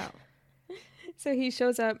help you out. So he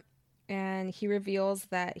shows up and he reveals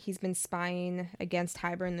that he's been spying against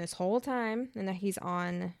Hybern this whole time, and that he's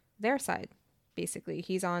on their side. Basically,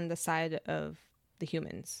 he's on the side of the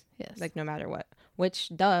humans. Yes. Like, no matter what. Which,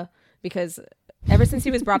 duh, because ever since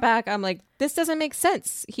he was brought back, I'm like, this doesn't make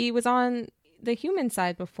sense. He was on the human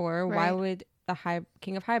side before. Right. Why would the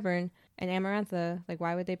King of Hybern and Amarantha, like,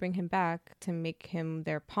 why would they bring him back to make him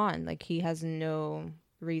their pawn? Like, he has no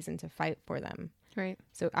reason to fight for them. Right.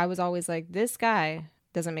 So I was always like, this guy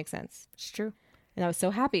doesn't make sense. It's true. And I was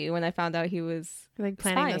so happy when I found out he was like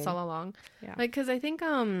planning this all along. Yeah. Like, because I think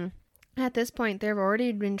at this point they've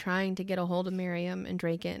already been trying to get a hold of Miriam and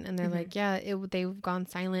Draken, and they're like, they've gone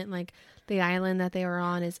silent. Like, the island that they were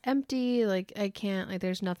on is empty. Like, I can't. Like,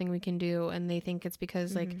 there's nothing we can do. And they think it's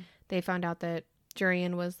because like they found out that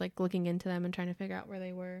Jurian was like looking into them and trying to figure out where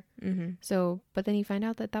they were. So, but then he found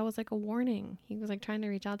out that was like a warning. He was like trying to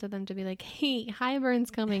reach out to them to be like, hey,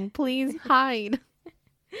 Hybern's coming, please hide.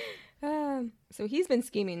 So he's been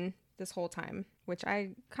scheming this whole time, which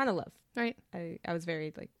I kind of love. Right. I was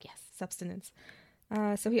very like, yes, substance.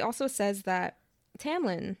 So he also says that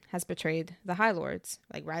Tamlin has betrayed the Highlords.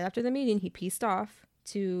 Like, right after the meeting, he pieced off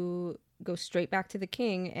to go straight back to the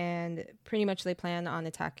king, and pretty much they plan on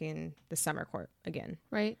attacking the Summer Court again.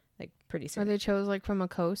 Right. Like, pretty soon. Or they chose like from a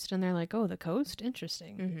coast, and they're like, oh, the coast?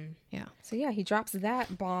 Interesting. Yeah. So yeah, he drops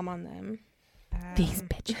that bomb on them. These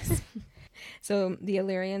bitches. So the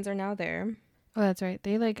Illyrians are now there. Oh, that's right.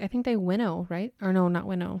 They I think they winnow, right? Or no, not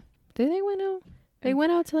winnow. Did they winnow? They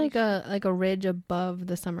went out to like a ridge above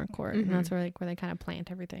the Summer Court, and that's where they kind of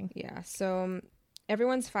plant everything. Yeah. So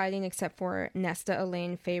everyone's fighting except for Nesta,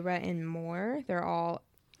 Elaine, Feyre, and Moore. They're all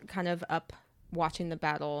kind of up watching the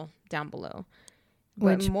battle down below.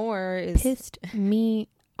 But Moore is pissed me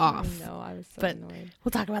off. No, I was so annoyed.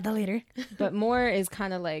 We'll talk about that later. But Moore is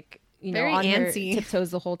kind of like, very on antsy. her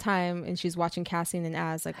tiptoes the whole time, and she's watching Cassian and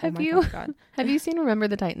Az like, oh my God. Have you seen Remember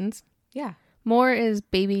the Titans? Yeah. Moore is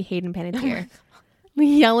baby Hayden Panettiere.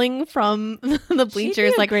 Yelling from the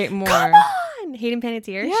bleachers like, great Moore. Come on! Hayden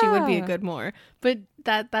Panettiere, she would be a good Moore. But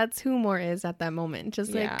that's who Moore is at that moment.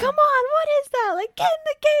 Just like, come on, what is that? Like, get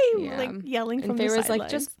in the game! Like, yelling from the sidelines. And Feyre's like,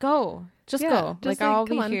 just go. Just go. Like, I'll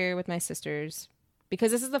be here with my sisters.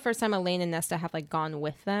 Because this is the first time Elaine and Nesta have like gone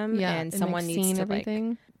with them, and someone needs to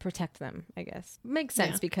like protect them, I guess. Makes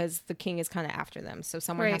sense because the king is kind of after them, so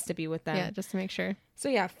someone has to be with them. Yeah, just to make sure. So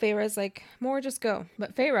yeah, Feyre's like, More, just go.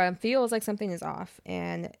 But Feyre feels like something is off,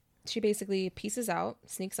 and she basically pieces out,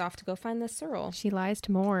 sneaks off to go find the Cyril. She lies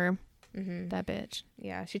to Moore. That bitch.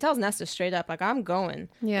 Yeah, she tells Nesta straight up, like, I'm going.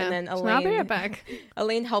 Yeah, and then Elaine, I'll be right back.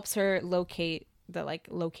 Elaine helps her locate the like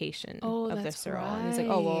location of the Cyril. Right. And he's like,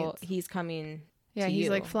 oh well, he's coming. Yeah, he's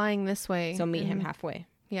like flying this way. So meet him halfway.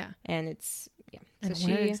 Yeah. And it's, So and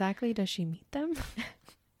where exactly does she meet them?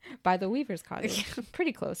 By the Weaver's cottage.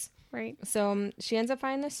 Pretty close. Right. So she ends up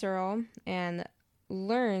finding the Cyril and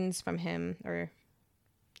learns from him, or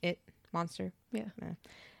monster.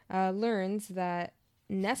 Yeah. Learns that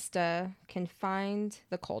Nesta can find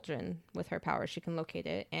the cauldron with her power. She can locate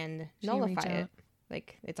it and nullify it.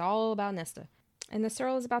 Like, it's all about Nesta. And the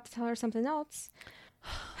Searle is about to tell her something else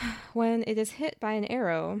when it is hit by an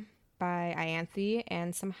arrow by Ianthe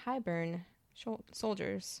and some Highburn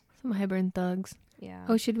soldiers. Some Highburn thugs. Yeah.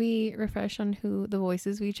 Oh, should we refresh on who the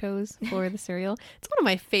voices we chose for the serial? It's one of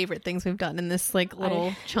my favorite things we've done in this like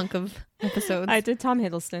little chunk of episodes. I did Tom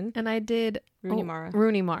Hiddleston. And I did Rooney Mara.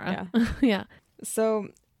 Rooney Mara. Yeah. Yeah. So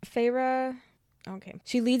Feyre,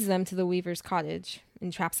 she leads them to the Weaver's cottage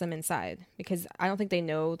and traps them inside because I don't think they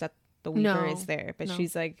know that the Weaver is there. But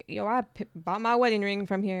she's like, yo, I bought my wedding ring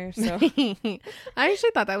from here. So I actually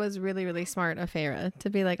thought that was really, really smart of Feyre to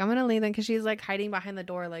be like, I'm going to leave them, because she's like hiding behind the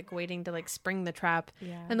door, like waiting to like spring the trap.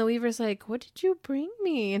 Yeah. And the Weaver's like, what did you bring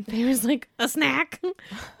me? And Feyre's like, a snack. And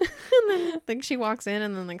then like she walks in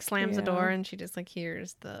and then like slams the door, and she just like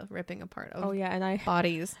hears the ripping apart of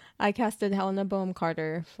bodies. I casted Helena Bonham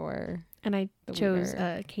Carter for... And I chose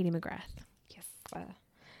Katie McGrath. Yes.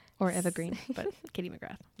 Or Eva Green, but Katie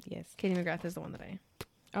McGrath. Yes. Katie McGrath is the one that I...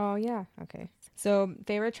 Oh, yeah. Okay. So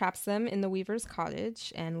Feyre traps them in the Weaver's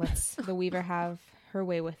cottage and lets the Weaver have her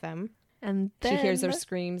way with them. And then... She hears their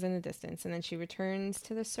screams in the distance, and then she returns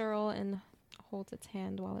to the Searle and holds its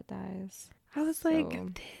hand while it dies. I was like,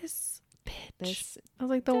 this bitch. I was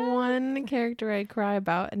like, the one character I cry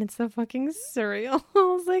about, and it's the fucking cereal. I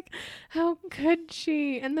was like, how could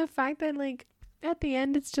she? And the fact that like at the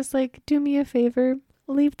end it's just like, do me a favor,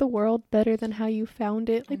 leave the world better than how you found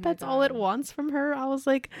it. Like, that's all it wants from her. I was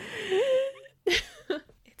like, it's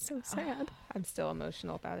so sad. I'm still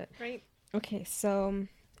emotional about it. Right. Okay, so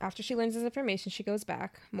after she learns this information, she goes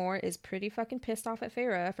back. Moore is pretty fucking pissed off at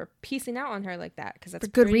Feyre for piecing out on her like that, because that's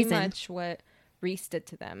pretty much what Rhys did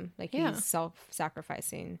to them. Like, he's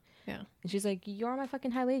self-sacrificing. Yeah. And she's like, you're my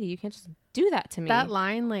fucking high lady. You can't just do that to me. That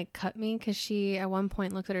line, like, cut me, because she, at one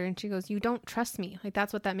point, looks at her and she goes, you don't trust me. Like,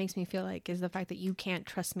 that's what that makes me feel like, is the fact that you can't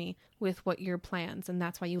trust me with what your plans, and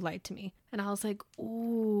that's why you lied to me. And I was like,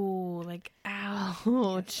 ooh, like,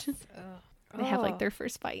 ouch. Yes. They have, like, their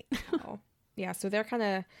first fight. Yeah, so they're kind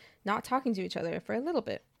of not talking to each other for a little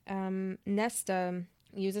bit. Nesta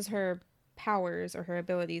uses her powers or her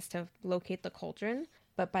abilities to locate the cauldron,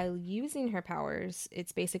 but by using her powers,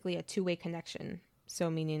 it's basically a two-way connection. So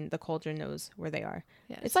meaning the cauldron knows where they are.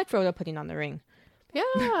 Yes. It's like Frodo putting on the ring. Yeah.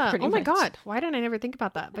 Oh my God. Why didn't I never think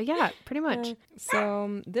about that? But yeah, pretty much.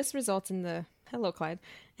 So this results in the... Hello, Clyde.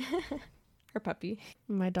 Her puppy.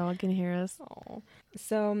 My dog can hear us. Oh.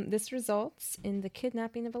 So this results in the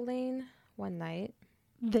kidnapping of Elaine one night.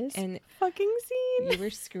 This fucking scene. You were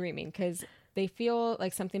screaming because they feel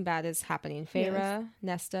like something bad is happening. Feyre,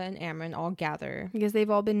 Nesta, and Amren all gather. Because they've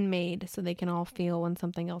all been made, so they can all feel when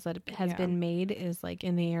something else that has been made is like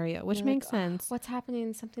in the area, which makes sense. What's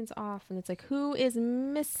happening? Something's off. And it's like, who is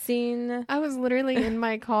missing? I was literally in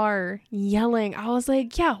my car yelling. I was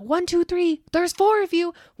like, yeah, 1, 2, 3. There's 4 of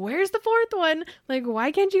you. Where's the 4th one? Like,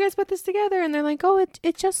 why can't you guys put this together? And they're like, oh,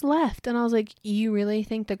 it just left. And I was like, you really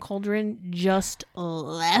think the cauldron just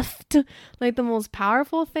left? Like, the most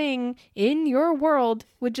powerful thing in your world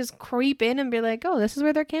would just creep in and be like, oh, this is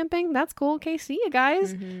where they're camping? That's cool. Okay, see you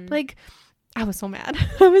guys. Mm-hmm. Like, I was so mad.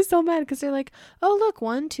 I was so mad because they're like, oh, look,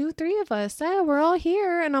 1, 2, 3 of us. Yeah, we're all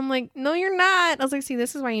here. And I'm like, no, you're not. I was like, see,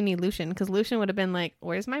 this is why you need Lucien, because Lucien would have been like,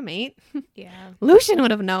 where's my mate? Yeah. Lucien would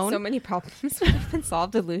have known. So many problems would have been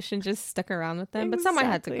solved if Lucien just stuck around with them. Exactly. But someone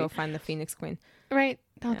had to go find the Phoenix Queen. Right.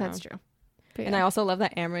 Oh, that's true. But and I also love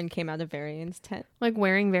that Amren came out of Varian's tent. Like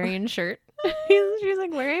wearing Varian's shirt. She's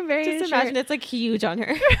like wearing Varian's shirt. Just imagine it's like huge on her.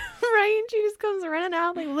 Right? And she just comes running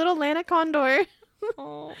out like little Lana Condor.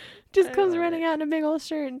 Oh, just comes running out in a big old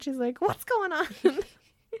shirt, and she's like, what's going on?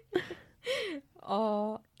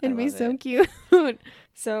 Oh, it'd be so cute.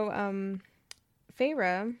 So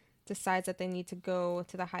Feyre decides that they need to go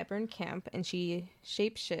to the Highburn camp, and she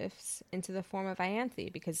shapeshifts into the form of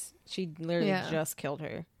Ianthe because she literally just killed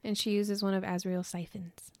her. And she uses one of Asriel's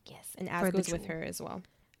siphons. Yes, and Az goes with her as well.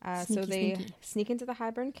 So they sneak into the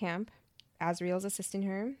Highburn camp. Asriel's assisting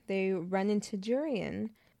her. They run into Jurian,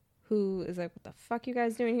 who is like, what the fuck you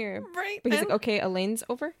guys doing here? Right. But he's like, okay, Elaine's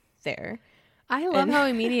over there. I love how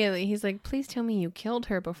immediately he's like, please tell me you killed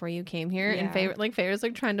her before you came here. Yeah. And Feyre's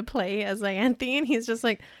like trying to play as Ianthe, and he's just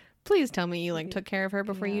like, please tell me you like took care of her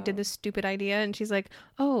before you did this stupid idea. And she's like,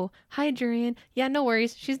 oh, hi, Jurian. Yeah, no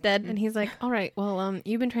worries. She's dead. And he's like, all right, well,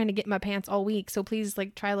 you've been trying to get my pants all week, so please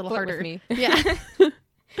like try a little harder. With me. Yeah.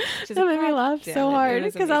 That made me laugh so hard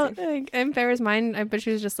because I was like, in Feyre's mind, I bet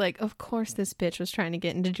she was just like, of course this bitch was trying to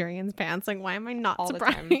get into Jurian's pants. Like, why am I not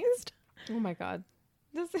surprised? Oh my God.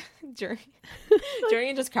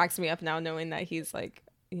 Jurian just cracks me up now knowing that he's like,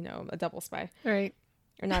 you know, a double spy. Right.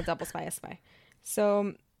 Or not a double spy, a spy.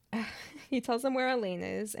 So he tells them where Elaine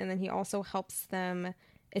is, and then he also helps them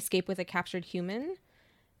escape with a captured human.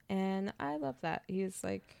 And I love that. He's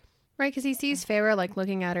like... Right, because he sees Feyre like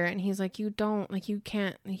looking at her, and he's like, "You don't like, you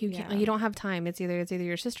can't, like, you don't have time. It's either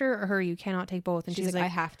your sister or her. You cannot take both." And she's like, "I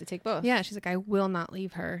have to take both." Yeah, she's like, "I will not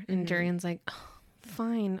leave her." And Jurian's like, oh,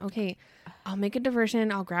 "Fine, okay, I'll make a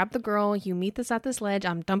diversion. I'll grab the girl. You meet us at this ledge.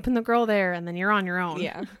 I'm dumping the girl there, and then you're on your own."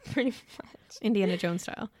 Yeah, pretty much Indiana Jones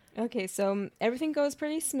style. Okay, so everything goes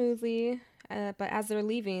pretty smoothly, but as they're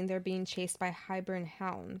leaving, they're being chased by Highlords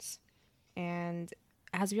hounds, and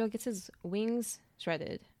Asriel gets his wings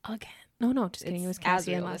shredded. Again. No, just kidding. It was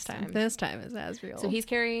Cassian last time. This time is Asriel. So he's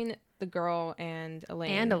carrying the girl and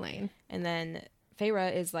Elaine. And then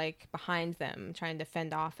Feyre is like behind them trying to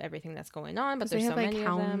fend off everything that's going on, but there's so many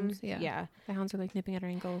hounds, of them. Yeah. The hounds are like nipping at her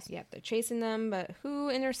ankles. Yeah, they're chasing them, but who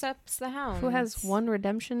intercepts the hounds? Who has one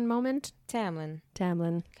redemption moment? Tamlin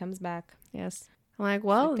comes back. Yes. I'm like,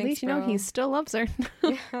 well, at least you know he still loves her.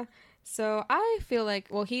 Yeah. So I feel like,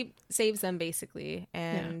 well, he saves them basically,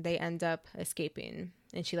 and they end up escaping.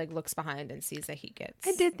 And she like looks behind and sees that he gets.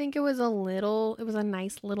 I did think it was a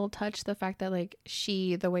nice little touch. The fact that like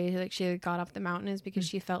the way like she got off the mountain is because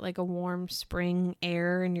she felt like a warm spring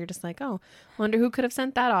air, and you're just like, oh, wonder who could have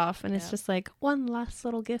sent that off. And it's just like one last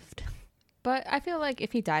little gift. But I feel like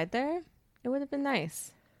if he died there, it would have been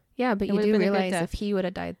nice. Yeah, but you do realize if he would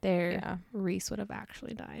have died there, Rhys would have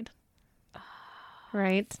actually died.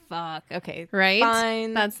 Right? Fuck. Okay. Right?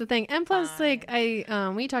 Fine. That's the thing. And plus, like,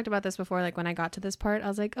 we talked about this before, like, when I got to this part, I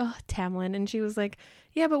was like, oh, Tamlin. And she was like,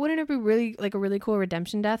 yeah, but wouldn't it be really, like, a really cool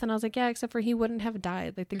redemption death? And I was like, yeah, except for he wouldn't have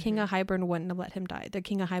died. Like, the King of Highlords wouldn't have let him die. The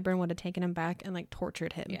King of Highlords would have taken him back and, like,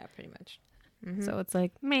 tortured him. Yeah, pretty much. So it's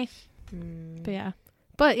like, meh.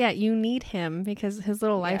 But yeah, you need him because his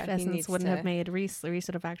little life essence wouldn't have made Rhys. Rhys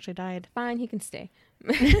would have actually died. Fine, he can stay.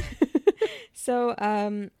 So,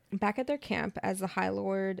 back at their camp, as the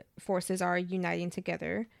Highlord forces are uniting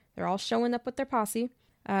together, they're all showing up with their posse.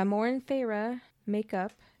 Mor and Feyre make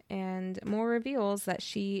up, and Mor reveals that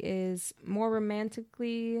she is more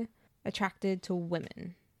romantically attracted to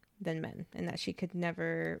women than men, and that she could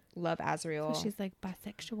never love Asriel. So she's like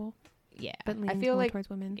bisexual. Yeah, but I feel like towards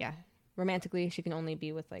women. Yeah, romantically she can only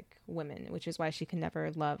be with like women, which is why she can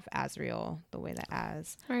never love Asriel the way that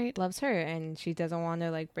Az loves her, and she doesn't want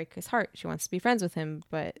to like break his heart. She wants to be friends with him,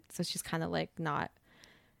 but so she's kind of like not.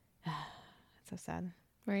 It's so sad.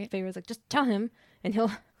 Right. Feyre's like, just tell him, and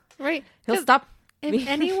he'll stop. If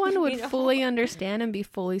anyone would fully understand and be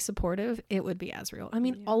fully supportive, it would be Asriel. I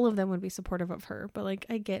mean, all of them would be supportive of her, but like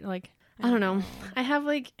I get like. I don't know. I have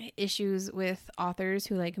like issues with authors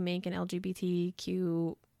who like make an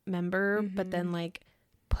LGBTQ member, but then like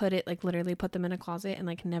put it like literally put them in a closet and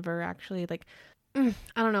like never actually like I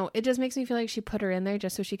don't know. It just makes me feel like she put her in there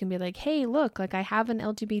just so she can be like, hey, look, like I have an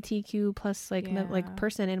LGBTQ plus like like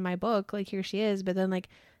person in my book, like here she is, but then like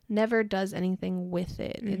never does anything with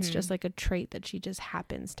it. It's just like a trait that she just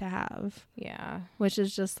happens to have. Yeah, which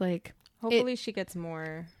is just like. Hopefully she gets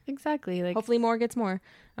more. Exactly. Like hopefully Mor gets more.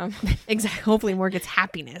 Exactly. Hopefully Mor gets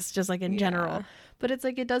happiness, just like in general. But it's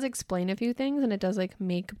like it does explain a few things, and it does like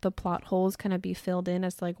make the plot holes kind of be filled in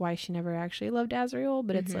as to, like why she never actually loved Asriel.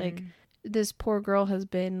 But it's like this poor girl has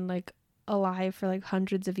been like alive for like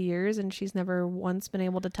hundreds of years, and she's never once been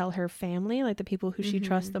able to tell her family, like the people who she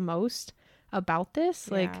trusts the most, about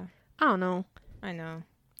this. Like I don't know. I know.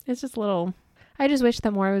 It's just a little. I just wish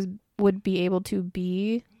that Mor would be able to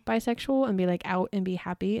be bisexual and be like out and be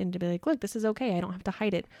happy and to be like, look, this is okay. I don't have to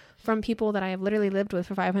hide it from people that I have literally lived with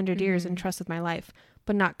for 500 years and trust with my life,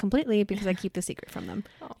 but not completely because I keep the secret from them.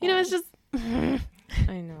 You know, it's just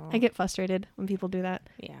I know. I get frustrated when people do that.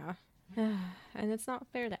 Yeah. And it's not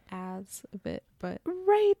fair to Az a bit, but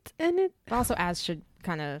and it also Az should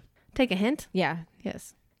kind of take a hint. Yeah.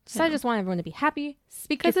 Yes. So I just want everyone to be happy.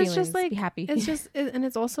 Speak your feelings. It's just like, be happy. It's just, and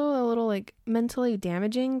it's also a little like mentally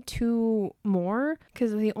damaging to Mor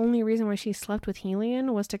because the only reason why she slept with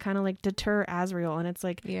Helion was to kind of like deter Asriel, and it's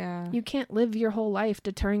like, you can't live your whole life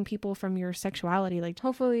deterring people from your sexuality. Like,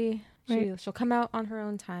 hopefully she'll come out on her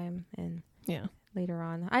own time, and later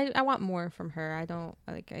on, I want more from her. I don't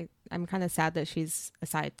like. I'm kind of sad that she's a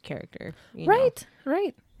side character. You know?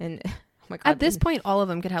 Right. And. Oh my God. At this point, all of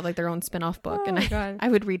them could have like their own spin-off book, and I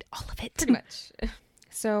would read all of it. Pretty much.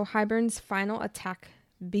 So Hybern's final attack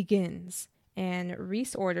begins, and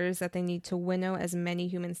Rhys orders that they need to winnow as many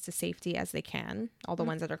humans to safety as they can, all the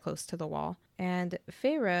ones that are close to the wall. And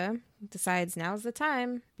Feyre decides now's the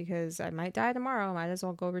time because I might die tomorrow. Might as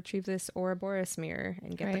well go retrieve this Ouroboros mirror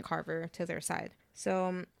and get the carver to their side.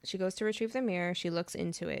 So she goes to retrieve the mirror. She looks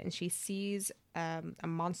into it and she sees a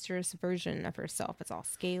monstrous version of herself. It's all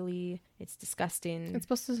scaly. It's disgusting. It's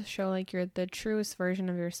supposed to show like you're the truest version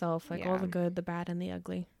of yourself, like all the good, the bad, and the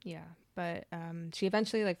ugly. Yeah. But she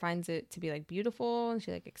eventually like finds it to be like beautiful and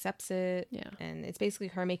she like accepts it. Yeah. And it's basically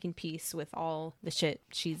her making peace with all the shit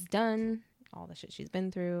she's done, all the shit she's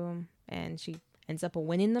been through. And she ends up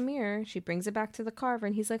winning the mirror. She brings it back to the carver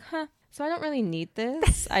and he's like, so I don't really need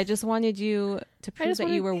this. I just wanted you to prove that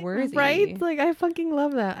you were worthy. Right? Like, I fucking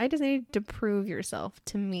love that. I just needed to prove yourself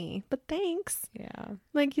to me. But thanks. Yeah.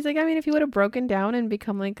 Like, he's like, I mean, if you would have broken down and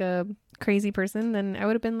become like a crazy person, then I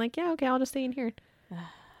would have been like, yeah, okay, I'll just stay in here.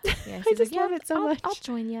 Yeah, I just love it so much. I'll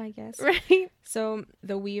join you, I guess. Right. So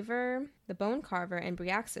the Weaver, the Bone Carver, and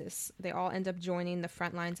Bryaxis, they all end up joining the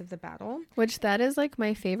front lines of the battle. Which that is like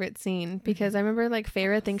my favorite scene because I remember like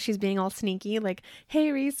Feyre thinks she's being all sneaky, like,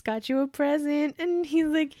 hey Reese, got you a present, and he's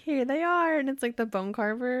like, here they are, and it's like the Bone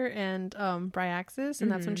Carver and Bryaxis,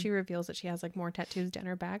 and that's when she reveals that she has like more tattoos down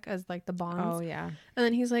her back as like the bonds. Oh yeah. And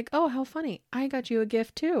then he's like, oh, how funny, I got you a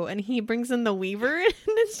gift too, and he brings in the Weaver, and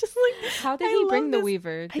it's just like, how did he bring the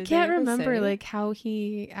Weaver? I can't remember like how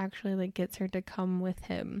he actually like gets her to come with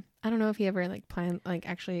him. I don't know if he ever like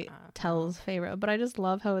actually tells Feyre, but I just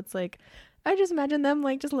love how it's like, I just imagine them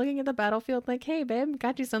like just looking at the battlefield like, hey babe,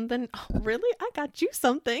 got you something. Oh really? I got you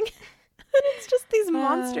something. And it's just these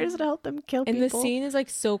monsters to help them kill people. And the scene is like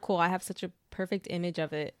so cool. I have such a perfect image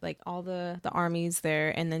of it, like all the armies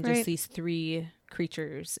there, and then just these three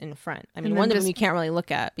creatures in front. I mean, one of them you can't really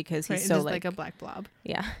look at because he's so like a black blob.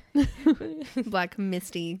 Yeah. Black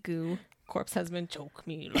misty goo. Corpse husband, choke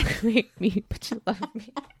me, make me, but you love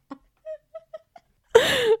me.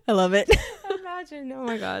 I love it. Imagine. Oh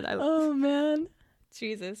my god. Oh man.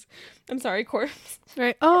 Jesus. I'm sorry, corpse.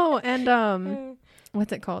 Right. Oh, and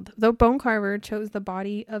what's it called? The Bone Carver chose the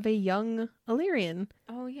body of a young Illyrian.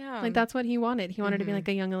 Oh yeah. Like that's what he wanted. He wanted to be like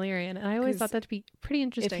a young Illyrian, and I always thought that to be pretty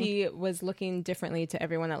interesting. If he was looking differently to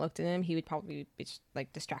everyone that looked at him, he would probably be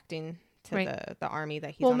like distracting to the army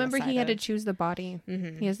that he's on the side he had of. to choose the body.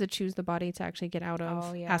 He has to choose the body to actually get out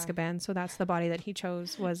of Azkaban. So that's the body that he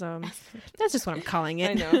chose was that's just what I'm calling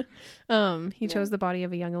it. I know. He chose the body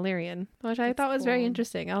of a young Illyrian, which I thought was very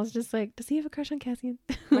interesting. I was just like, does he have a crush on Cassian?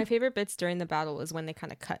 My favorite bits during the battle was when they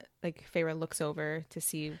kind of cut, like Feyre looks over to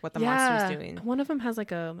see what the monster's doing. One of them has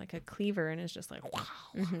like a cleaver and is just like wow,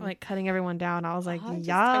 like cutting everyone down. I was like,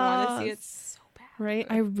 yeah, I want to see it so bad. Right.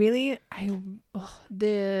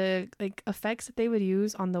 The like effects that they would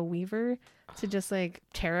use on the Weaver to just like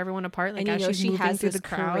tear everyone apart, like and as she's she moving has through this the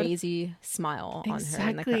crowd. Crazy smile on her,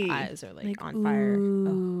 and like her eyes are like on ooh. fire.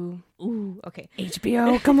 Ooh, okay.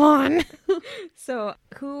 HBO, come on. So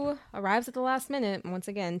who arrives at the last minute? Once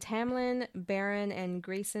again, Tamlin, Baron, and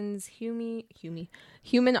Grayson's human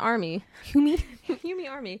army. Hume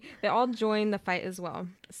army. They all join the fight as well.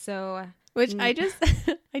 So which I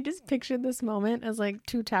just pictured this moment as like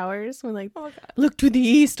two towers when like look to the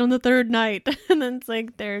east on the third night, and then it's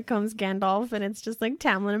like there comes Gandalf, and it's just like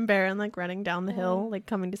Tamlin and Baron like running down the hill, like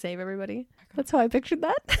coming to save everybody. That's how I pictured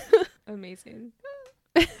that. Amazing.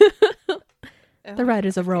 The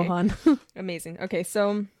Riders of Rohan. Amazing. Okay,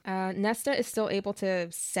 so Nesta is still able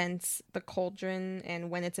to sense the cauldron and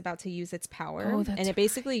when it's about to use its power. Oh, that's and it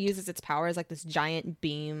basically uses its power as like this giant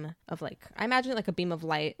beam of like, I imagine it like a beam of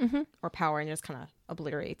light or power, and just kind of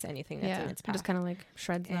obliterates anything that's in its path. Just kind of like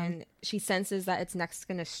shreds them. And she senses that it's next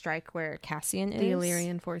going to strike where Cassian is. The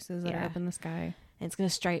Illyrian forces that are up in the sky. And it's going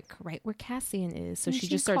to strike right where Cassian is. So she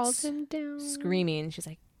just calls starts him down. Screaming. She's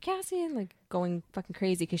like, Cassian, like going fucking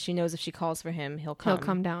crazy because she knows if she calls for him, he'll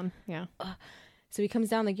come down. Yeah. So he comes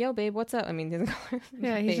down like, yo, babe, what's up? I mean, he doesn't call her.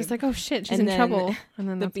 Yeah, he's just like, oh shit, she's and in trouble. And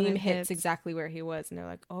then the beam hits exactly where he was, and they're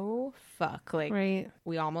like, oh fuck, like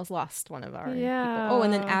we almost lost one of our people. Oh,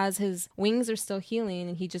 and then as his wings are still healing,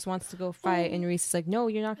 and he just wants to go fight, and Reese is like, no,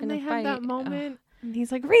 you're not gonna fight. They have that moment, and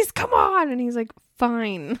he's like, Reese, come on, and he's like,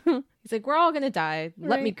 fine. He's like, we're all gonna die.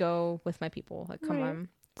 Let me go with my people. Like, come on.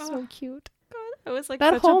 So cute. It was like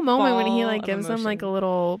that whole moment when he like gives them like a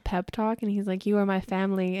little pep talk, and he's like, you are my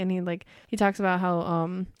family, and he talks about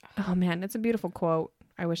how oh man, it's a beautiful quote.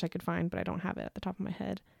 I wish I could find, but I don't have it at the top of my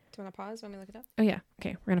head. Do you want to pause? Want me to look it up? Oh yeah.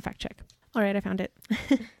 Okay, we're gonna fact check. All right, I found it.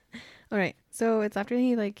 All right, so it's after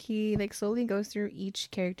he slowly goes through each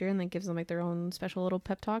character and like gives them like their own special little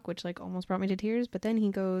pep talk, which like almost brought me to tears. But then he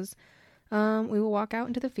goes, we will walk out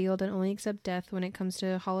into the field and only accept death when it comes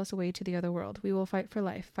to haul us away to the other world. We will fight for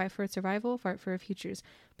life, fight for its survival, fight for our futures.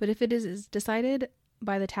 But if it is decided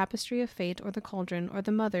by the tapestry of fate or the cauldron or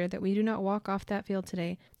the mother that we do not walk off that field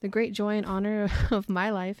today. The great joy and honor of my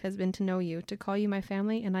life has been to know you, to call you my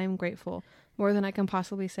family, and I am grateful, more than I can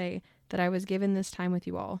possibly say, that I was given this time with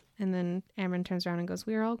you all. And then Amryn turns around and goes,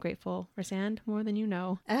 we are all grateful, Rhysand, more than you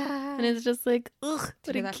know. And it's just like, ugh,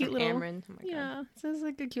 what a cute little, Amryn. Oh my God. yeah, so it's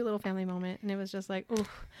like a cute little family moment. And it was just like, oh,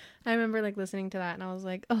 I remember like listening to that and I was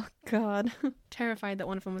like, oh God, terrified that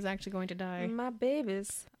one of them was actually going to die. My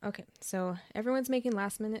babies. Okay, so everyone's making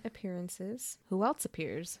last minute appearances. Who else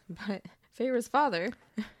appears but Feyre's father?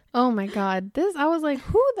 Oh my God. I was like,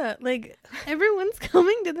 who like, everyone's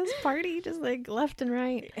coming to this party just like left and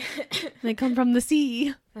right. They come from the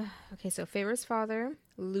sea. Okay, so Feyre's father,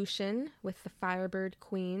 Lucian, with the Firebird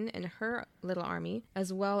Queen and her little army,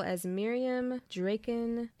 as well as Miriam,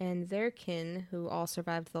 Draken, and their kin, who all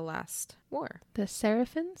survived the last war. The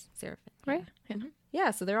Seraphins? Right? Yeah. Mm-hmm.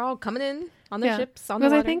 Yeah, so they're all coming in on their ships on the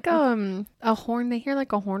water. water. Because I think a horn, they hear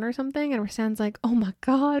like a horn or something, and Rhysand's like, oh my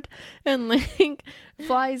God, and like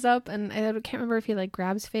flies up, and I can't remember if he like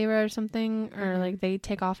grabs Feyre or something, or like they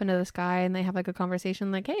take off into the sky and they have like a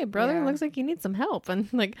conversation like, hey brother, looks like you need some help, and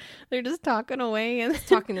like they're just talking away and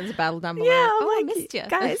talking in the battle down below. Yeah, oh, like, I missed you.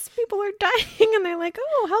 Guys, people are dying, and they're like,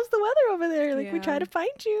 oh, how's the weather over there? Like we try to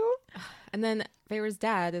find you. And then Feyre's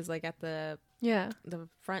dad is like at the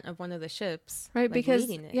front of one of the ships, right? Like, because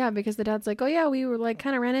because the dad's like, oh yeah, we were like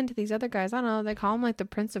kind of ran into these other guys, I don't know, they call him like the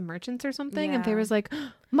Prince of Merchants or something, and Feyre's like,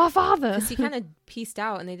 my father, because he kind of pieced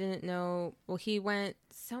out and they didn't know. Well, he went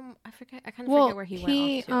I forget where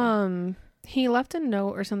he went off to. He left a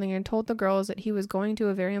note or something and told the girls that he was going to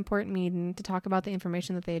a very important meeting to talk about the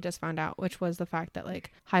information that they had just found out, which was the fact that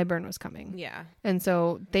like Highlords was coming. Yeah. And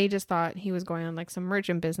so they just thought he was going on like some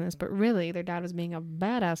merchant business, but really their dad was being a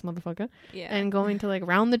badass motherfucker and going to like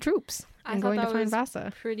round the troops and going to find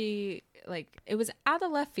Vasa. Pretty, like, it was out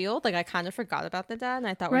of left field. Like I kind of forgot about the dad and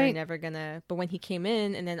I thought we were never gonna, but when he came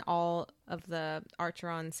in and then all of the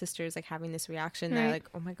Archeron sisters like having this reaction, they're like,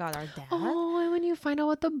 oh my God, our dad. Oh, and when you find out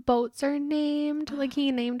what the boats are named, like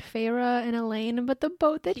he named Feyre and Elaine, but the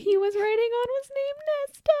boat that he was riding on was named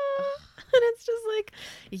Nesta. And it's just like,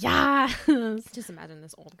 yes. Just imagine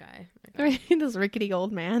this old guy. Right, this rickety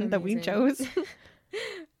old man that we chose.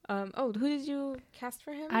 Who did you cast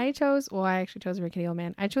for him? I actually chose a rickety old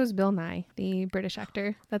man. I chose Bill Nye, the British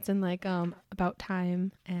actor that's in like About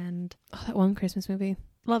Time and that one Christmas movie,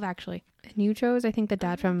 Love Actually. And you chose, I think, the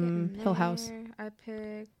dad from Hill House. I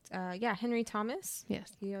picked Henry Thomas.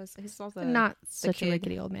 Yes. He's also not such a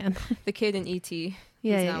rickety old man. The kid in E.T.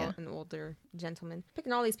 Yeah, now an older gentleman.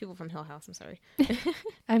 Picking all these people from Hill House. I'm sorry.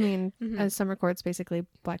 I mean, as Summer Court's basically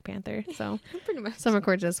Black Panther, so pretty much. Summer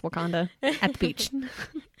Court just Wakanda at the beach.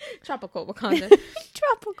 Tropical Wakanda.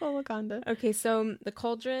 Tropical Wakanda. Okay, so the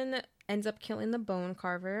cauldron ends up killing the Bone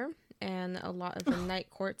Carver and a lot of the Night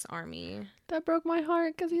Court's army. That broke my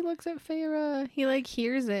heart because he looks at Feyre. He like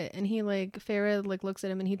hears it and he like, Feyre like looks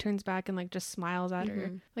at him and he turns back and like just smiles at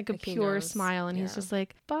her. Like a pure smile, and he's just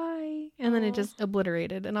like, bye. And then it just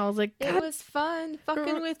obliterated. And I was like, it was fun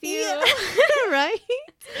fucking with you. Yeah. Right?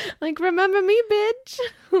 Like, remember me, bitch.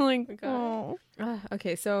 Like, oh.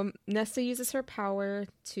 Okay, so Nesta uses her power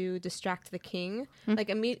to distract the king. Like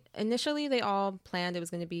initially, they all planned it was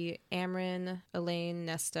going to be Amryn, Elaine,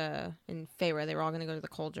 Nesta, and Feyre. They were all going to go to the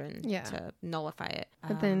cauldron to nullify it.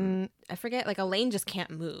 But then I forget. Like Elaine just can't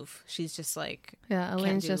move. She's just like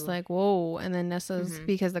Elaine's just like whoa. And then Nesta's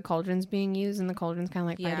because the cauldron's being used and the cauldron's kind of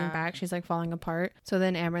like fighting back. She's like falling apart. So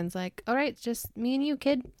then Amryn's like, all right, just me and you,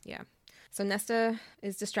 kid. Yeah. So Nesta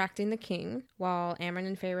is distracting the king while Amryn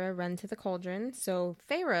and Feyre run to the cauldron. So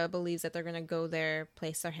Feyre believes that they're going to go there,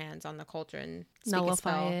 place their hands on the cauldron,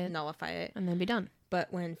 nullify it, and then be done.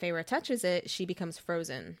 But when Feyre touches it, she becomes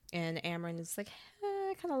frozen. And Amryn is like,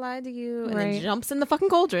 I kind of lied to you. And then jumps in the fucking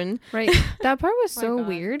cauldron. Right. That part was so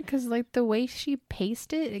weird because like the way she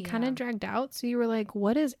paced it, it kind of dragged out. So you were like,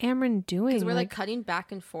 what is Amryn doing? Because we're like cutting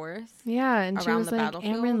back and forth. Yeah. And she was like,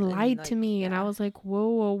 Amryn lied to me. And I was like,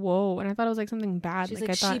 whoa. And I thought it was like something bad. She's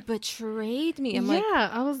like I thought she betrayed me. I'm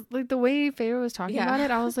I was like, the way Feyre was talking about it,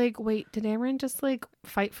 I was like, wait, did Amryn just like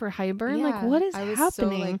fight for Highlords? Like, what is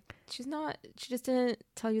happening? She just didn't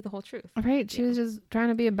tell you the whole truth. Right. She was just trying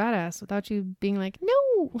to be a badass without you being like,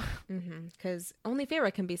 no. Because only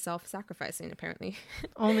Feyre can be self-sacrificing, apparently.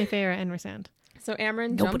 Only Feyre and Rhysand. So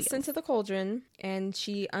Amryn jumps into the cauldron and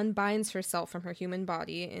she unbinds herself from her human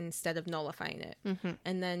body instead of nullifying it.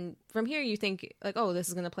 And then from here you think like, oh, this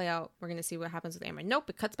is going to play out. We're going to see what happens with Amryn. Nope.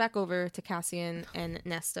 It cuts back over to Cassian and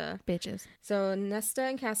Nesta. Bitches. So Nesta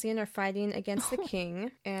and Cassian are fighting against the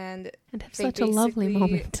king and have such a lovely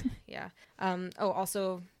moment. Yeah.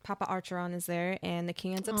 Also Papa Archeron is there, and the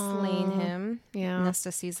king ends up slaying him. Yeah.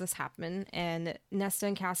 Nesta sees this happen, and Nesta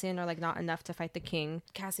and Cassian are like not enough to fight the king.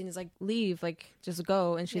 Cassian is like, leave, like just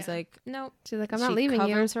go, and she's like, no. She's like, I'm not leaving you.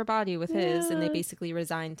 She covers her body with his, and they basically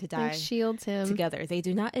resign to die. Like shields him together. They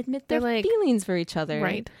do not admit their feelings for each other.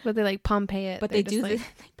 Right. But they like Pompeii it. But they do like,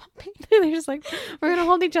 they're just like, we're gonna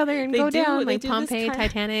hold each other and go down like Pompeii,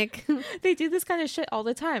 Titanic. They do this kind of shit all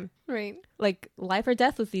the time. Right. Like life or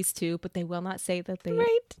death with these two, but they will not say that they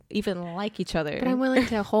even like each other. But I'm willing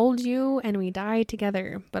to hold you and we die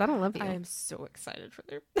together. But I don't love you. I am so excited for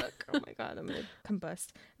their book. Oh my god, I'm gonna combust.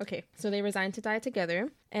 Okay, so they resign to die together.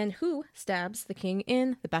 And who stabs the king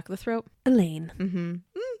in the back of the throat? Elaine. Mm-hmm.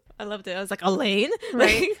 I loved it. I was like, Elaine?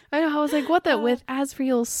 Right. I know. I was like, what the? With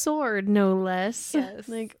Asriel's sword, no less. Yes.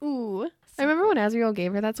 Like, ooh. I remember when Asriel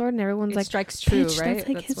gave her that sword and everyone's like, strikes true, right? That's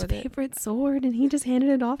like his favorite sword and he just handed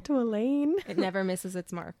it off to Elaine. It never misses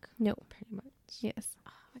its mark. No. Pretty much. Yes.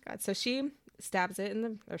 Oh my god. So she stabs it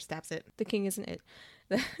The king isn't it.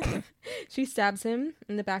 She stabs him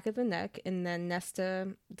in the back of the neck, and then Nesta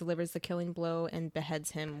delivers the killing blow and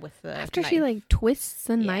beheads him with the After knife. she like twists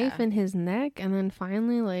the knife in his neck, and then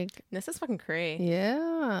finally like Nesta's fucking crazy.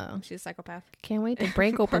 Yeah, she's a psychopath. Can't wait to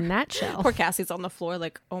break open that shell. Poor Cassie's on the floor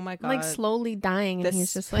like, oh my god, like slowly dying, and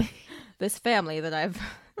he's just like this family that I've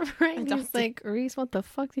He's like, Reese, what the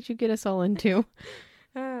fuck did you get us all into?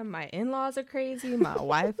 My in-laws are crazy. My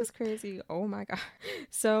wife is crazy. Oh my god.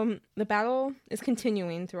 So the battle is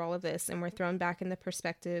continuing through all of this, and we're thrown back in the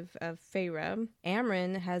perspective of Feyre.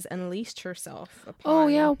 Amryn has unleashed herself upon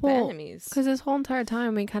the enemies. Because this whole entire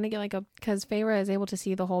time we kind of get like because Feyre is able to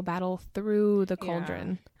see the whole battle through the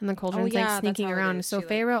cauldron, and the cauldron's like sneaking around. So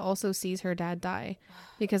Feyre also sees her dad die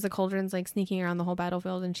because the cauldron's like sneaking around the whole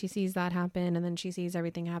battlefield, and she sees that happen, and then she sees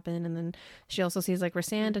everything happen, and then she also sees like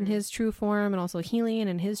Rhysand in his true form, and also Helion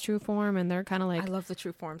in his true form, and they're kind of like, I love the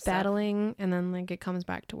true form battling, and then like it comes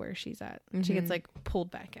back to where she's at. She gets like pulled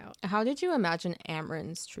back out. How did you imagine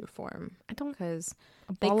Amryn's true form? I don't, because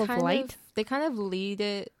a ball of light. They kind of lead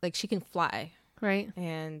it like she can fly, right?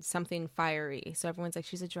 And something fiery. So everyone's like,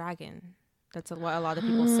 she's a dragon. That's what a lot of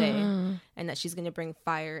people say, and that she's gonna bring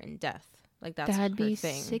fire and death. Like that'd her be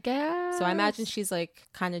thing. Sick ass. So I imagine she's like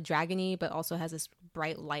kind of dragony, but also has this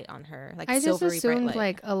bright light on her, like I silvery just assumed bright light.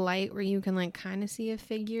 like a light where you can like kind of see a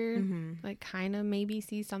figure, like kind of maybe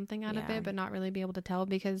see something out of it, but not really be able to tell,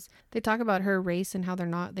 because they talk about her race and how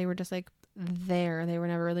they were just like there. They were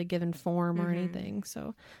never really given form or anything.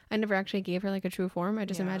 So I never actually gave her like a true form. I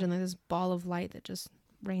just imagined like this ball of light that just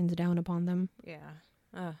rains down upon them.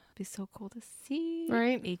 Yeah. Be so cool to see.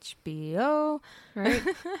 Right. HBO. Right.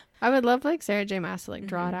 I would love like Sarah J Maas to like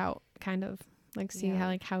draw it out, kind of like see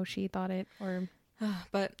how she thought it, or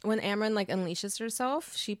but when Amryn like unleashes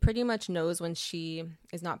herself, she pretty much knows when she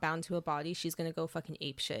is not bound to a body, she's gonna go fucking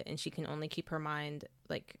ape shit, and she can only keep her mind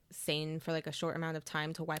like sane for like a short amount of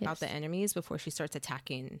time to wipe out the enemies before she starts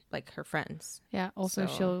attacking like her friends. Yeah. Also,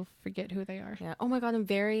 she'll forget who they are. Yeah. Oh my god, and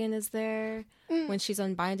Varian is there when she's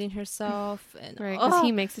unbinding herself, and right, because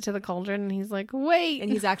he makes it to the cauldron and he's like, wait,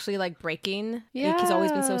 and he's actually like breaking. Yeah. Like, he's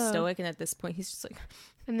always been so stoic, and at this point he's just like.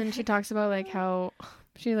 And then she talks about like how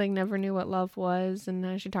she like never knew what love was,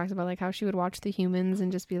 and she talks about like how she would watch the humans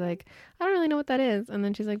and just be like, I don't really know what that is, and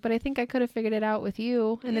then she's like, but I think I could have figured it out with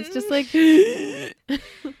you, and it's just like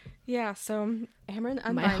yeah. So Amryn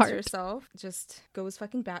unbinds herself, just goes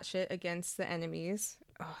fucking batshit against the enemies.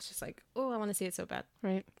 Oh, it's just like, oh, I want to see it so bad.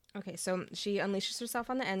 Right. Okay, so she unleashes herself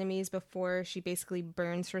on the enemies before she basically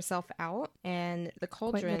burns herself out, and the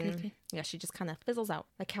cauldron, she just kind of fizzles out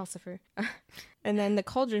like Calcifer. And then the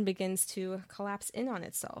cauldron begins to collapse in on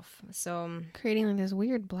itself, so creating like this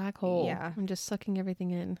weird black hole. Yeah, and just sucking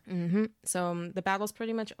everything in. So the battle's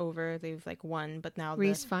pretty much over. They've like won, but now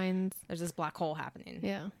Rhys finds there's this black hole happening.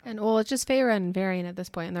 Yeah, and well, it's just Feyre and Varian at this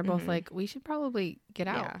point, and they're both like, we should probably get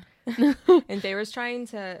out. Yeah. And Feyre's trying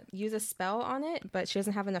to use a spell on it, but she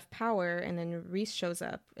doesn't have enough power, and then Rhys shows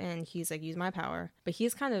up and he's like, use my power, but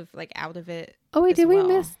he's kind of like out of it. Oh wait, did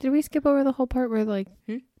we skip over the whole part where like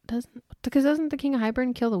doesn't the King of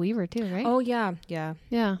Hybern kill the Weaver too, right? Oh yeah,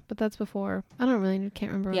 but that's before. I can't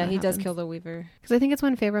remember. Yeah, he does kill the Weaver, because I think it's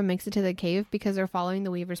when Feyre makes it to the cave, because they're following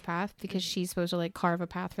the Weaver's path, because she's supposed to like carve a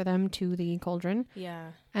path for them to the cauldron.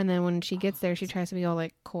 Yeah. And then when she gets there, she tries to be all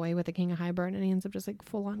like coy with the King of Hybern, and he ends up just like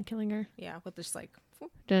full on killing her. Yeah, with just like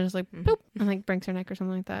just like boop, and like breaks her neck or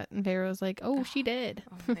something like that. And Feyre was like, oh, she did.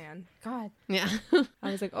 Oh man, God. Yeah.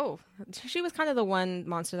 I was like, oh, she was kind of the one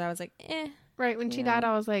monster that I was like, eh. Right, when she died,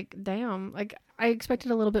 I was like, damn. Like, I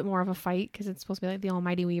expected a little bit more of a fight because it's supposed to be like the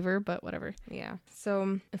Almighty Weaver, but whatever. Yeah.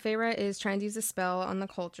 So Feyre is trying to use a spell on the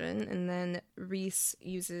cauldron, and then Rhys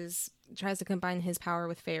tries to combine his power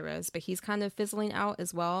with Feyre's, but he's kind of fizzling out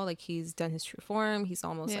as well. Like, he's done his true form. He's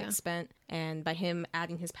almost like spent. And by him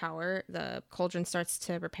adding his power, the cauldron starts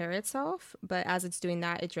to repair itself. But as it's doing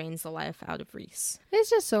that, it drains the life out of Rhys. It's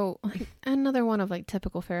just so like, another one of like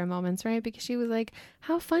typical Feyre moments, right? Because she was like,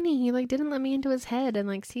 how funny. He like didn't let me into his head and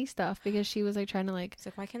like see stuff, because she was like trying to like. It's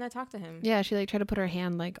like, why can't I talk to him? Yeah, she like tried to put her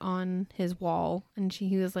hand like on his wall, and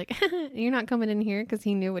he was like, you're not coming in here, because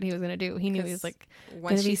he knew what he was going to do. He knew he was like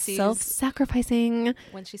going to be self-sacrificing.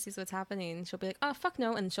 When she sees what's happening, she'll be like, oh, fuck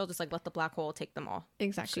no. And she'll just like let the black hole take them all.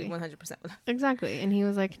 Exactly. She 100% would. Exactly. And he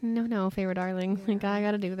was like, no, Feyre darling. Yeah. Like, I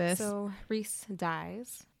got to do this. So Rhys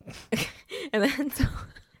dies. And then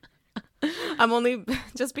I'm only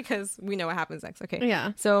just because we know what happens next. Okay.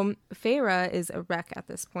 Yeah. So Feyre is a wreck at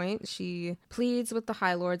this point. She pleads with the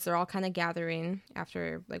Highlords. They're all kind of gathering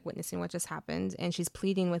after like witnessing what just happened, and she's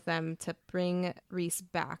pleading with them to bring Rhys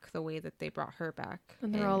back the way that they brought her back.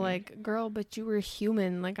 And they're all like, "Girl, but you were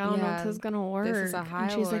human. Like, I don't know if this is gonna work." This is a Highlord.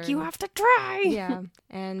 And she's like, "You have to try." Yeah.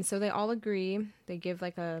 And so they all agree. They give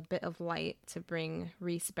like a bit of light to bring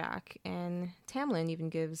Rhys back, and Tamlin even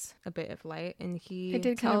gives a bit of light, and it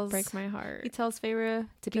did kind of break my heart. He tells Feyre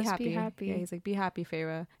to be happy. Be happy. Yeah, he's like, be happy,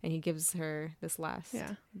 Feyre. And he gives her this last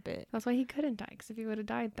bit. That's why he couldn't die, because if he would have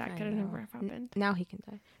died, that could have never happened. Now he can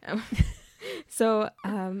die. So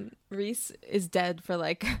Rhys is dead for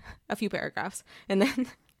like a few paragraphs. And then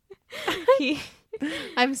I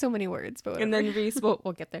have so many words, but whatever. And then Rhys, we'll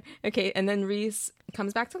get there. Okay, and then Rhys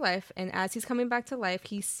comes back to life, and as he's coming back to life,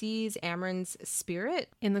 he sees Amren's spirit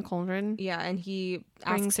in the cauldron. Yeah, and he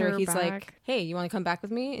asks her, he's like, hey, you want to come back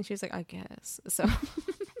with me? And she's like, I guess. So,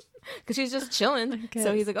 because she's just chilling.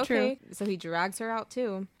 So he's like, okay. True. So he drags her out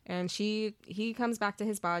too, and he comes back to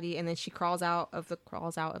his body, and then she crawls out of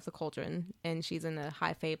the cauldron, and she's in a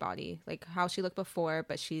high fae body, like how she looked before,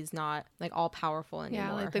 but she's not like all powerful anymore.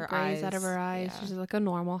 Yeah, like the grays out of her eyes. Yeah. She's like a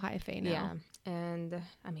normal high fae now. Yeah. And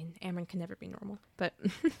I mean, Amren can never be normal, but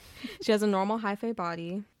she has a normal high fae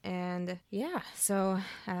body. And yeah, so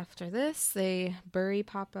after this, they bury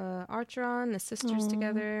Papa Archeron, the sisters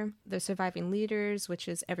together. The surviving leaders, which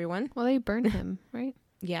is everyone. Well, they burn him, right?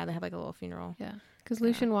 Yeah, they have like a little funeral. Yeah. Because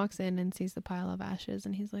Lucien walks in and sees the pile of ashes,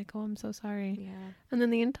 and he's like, oh, I'm so sorry. Yeah. And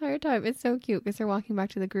then the entire time, it's so cute, because they're walking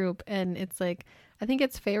back to the group, and it's like, I think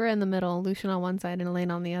it's Feyre in the middle, Lucien on one side, and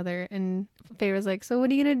Elaine on the other. And Feyre's like, so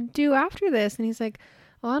what are you going to do after this? And he's like,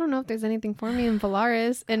 well, I don't know if there's anything for me in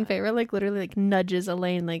Valaris. And Feyre like literally like nudges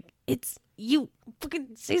Elaine, like, it's you. Fucking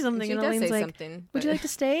say something. And Elaine's say like, something, would you like to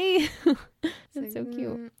stay? It's like, so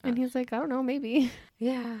cute. And he's like, I don't know, maybe.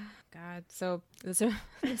 Yeah. God. So the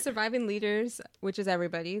surviving leaders, which is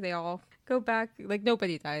everybody, they all go back. Like,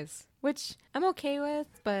 nobody dies, which I'm okay with,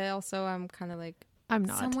 but also I'm kind of like, I'm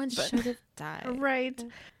not. Someone should have died. Right.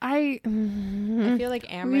 I feel like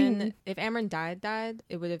Amren, if Amren died,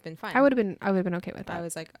 it would have been fine. I would have been okay with that. I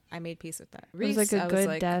was like, I made peace with that. Rhys, it was like a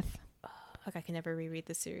good death. Like, I can never reread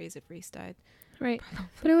the series if Rhys died. Right.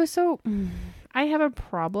 But it was so, I have a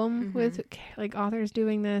problem with like authors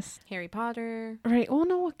doing this. Harry Potter. Right. Well,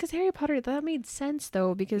 no, because Harry Potter, that made sense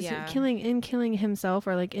though, because killing himself,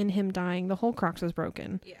 or like in him dying, the whole Crux was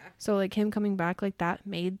broken. Yeah. So like him coming back, like that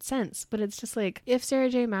made sense. But it's just like, if Sarah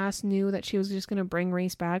J Maas knew that she was just going to bring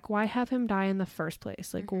Rhys back, why have him die in the first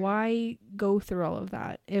place? Like, why go through all of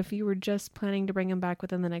that if you were just planning to bring him back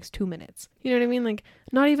within the next 2 minutes? You know what I mean? Like,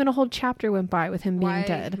 not even a whole chapter went by with him being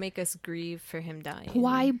dead. Why make us grieve for him dying?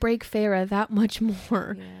 Why break Feyre that much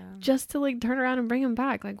more just to like turn around and bring him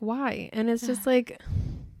back? Like, why? And it's just like,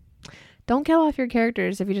 don't kill off your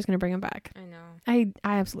characters if you're just gonna bring him back. I know. I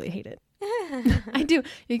absolutely hate it. I do.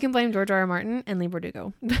 You can blame George R.R. Martin and Lee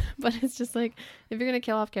Verdugo, but it's just like, if you're gonna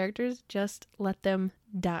kill off characters, just let them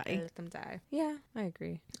die. Let them die. Yeah, I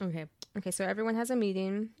agree. Okay, so everyone has a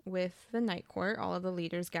meeting with the Night Court. All of the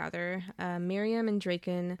leaders gather. Miriam and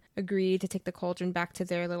Draken agree to take the cauldron back to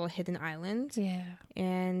their little hidden island. Yeah.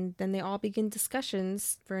 And then they all begin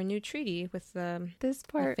discussions for a new treaty with the This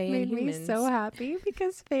part made me so happy,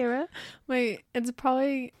 because Feyre, it's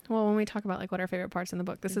probably, well, when we talk about like what our favorite parts in the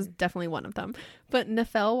book, this is definitely one of them. But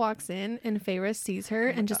Nefel walks in and Feyre sees her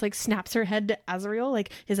and just like snaps her head to Azriel,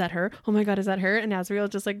 like, is that her? Oh my God, is that her? And Azriel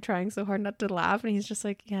just like trying so hard not to laugh, and he's just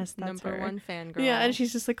like, yes, that's Number her. one fangirl. Yeah, and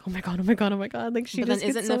she's just like, oh my God, oh my God, oh my God. Like, she but just then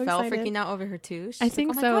gets isn't so Nefel excited. freaking out over her too? She's I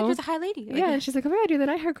think like, so. Oh my God, you're the High Lady. Like, yeah, and she's like, oh my God, you're the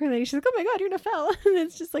Night Court lady. She's like, oh my God, you're Nefel. And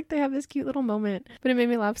it's just like they have this cute little moment. But it made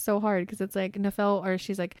me laugh so hard, because it's like Nefel, or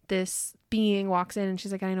she's like, this being walks in and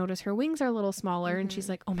she's like, I notice her wings are a little smaller. And she's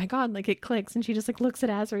like, oh my God, like it clicks. And she just like looks at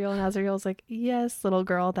Azriel, and Azriel's like, yes, little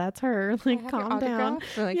girl, that's her. Like, calm down.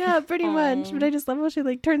 Like, yeah, pretty much. But I just love how she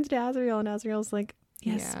like turns to Azriel, and Azriel's like,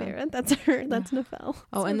 yes, Sarah, that's her. That's Nefel.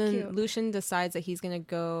 Oh, so and then cute. Lucian decides that he's gonna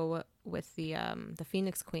go with the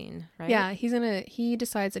Phoenix Queen, right? Yeah, he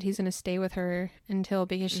decides that he's gonna stay with her until,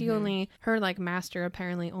 because she only, her like master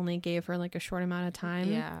apparently only gave her like a short amount of time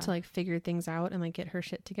to like figure things out and like get her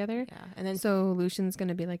shit together. Yeah, and then so Lucian's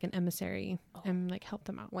gonna be like an emissary and like help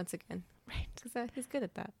them out once again. Right, because he's good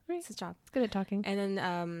at that. Right, it's his job. He's good at talking. And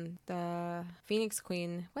then the Phoenix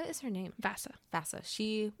Queen, what is her name? Vasa.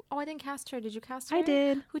 She. Oh, I didn't cast her. Did you cast her? I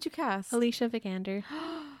did. Who'd you cast? Alicia Vikander.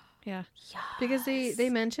 Yeah. Yes. Because they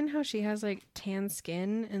mention how she has like tan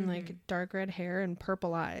skin and like dark red hair and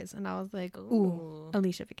purple eyes, and I was like, ooh,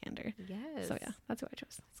 Alicia Vikander. Yes. So yeah, that's who I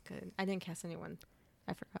chose. That's good. I didn't cast anyone.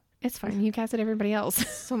 I forgot. It's fine. You casted everybody else.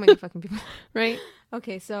 So many fucking people. Right?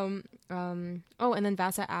 Okay, so and then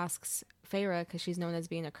Vasa asks Feyre, because she's known as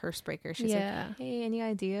being a curse breaker. She's like, hey, any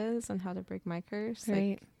ideas on how to break my curse?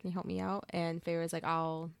 Right. Like, can you help me out? And Feyre's like,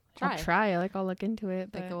 I'll try. Like, I'll look into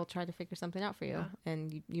it. Like, we'll try to figure something out for you. Yeah.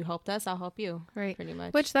 And you helped us, I'll help you. Right. Pretty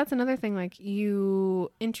much. Which, that's another thing. Like,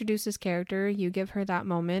 you introduce this character, you give her that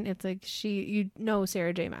moment. It's like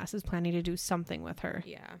Sarah J Maas is planning to do something with her.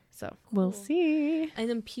 Yeah. So we'll see. And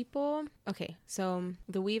then people, okay, so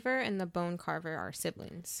the Weaver and the Bone Carver are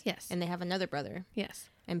siblings. Yes. And they have another brother. Yes.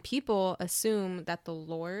 And people assume that the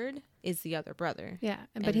Lord is the other brother. Yeah,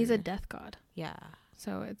 but he's a death god. Yeah.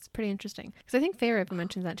 So it's pretty interesting. Because I think Feyre even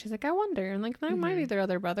mentions that. She's like, I wonder. And like, that might be their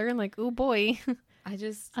other brother. And like, oh boy.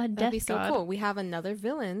 That'd be so cool. We have another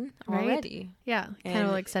villain already. Yeah. Kind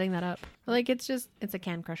of like setting that up. But like, it's a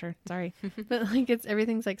can crusher. Sorry. But like,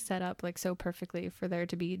 everything's like set up like so perfectly for there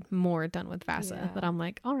to be more done with Vasa that I'm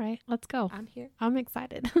like, all right, let's go. I'm here. I'm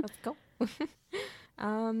excited. Let's go.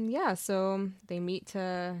 So they meet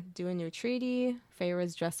to do a new treaty.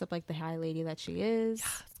 Feyre's dressed up like the high lady that she is.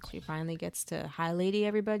 Yes. She finally gets to high lady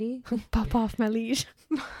everybody. Pop off my liege.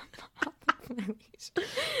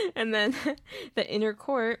 And then the inner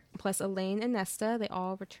court plus Elaine and Nesta, they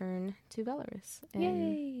all return to Velaris.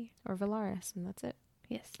 Yay. Or Velaris, and that's it.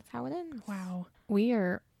 Yes. That's how it ends. Wow. We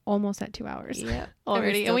are almost at 2 hours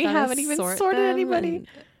already. And we haven't even sorted anybody.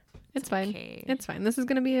 It's fine. Okay. It's fine. This is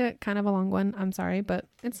going to be a kind of a long one. I'm sorry, but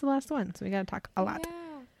it's the last one. So we got to talk a lot. Yeah.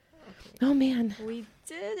 Okay. Oh, man. We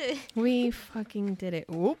did it. We fucking did it.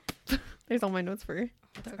 Whoop. There's all my notes for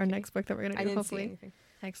our next book that we're going to do, hopefully. See anything.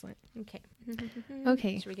 Excellent. Okay.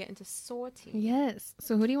 Okay. Should we get into sorting? Yes.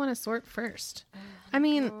 So who do you want to sort first? I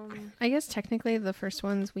mean, I guess technically the first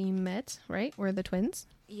ones we met, right, were the twins.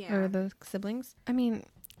 Yeah. Or the siblings. I mean,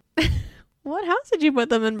 what house did you put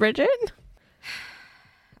them in, Bridget?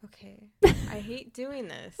 Okay. I hate doing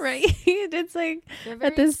this. Right. It's like,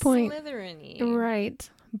 at this point. Slytherin-y. Right.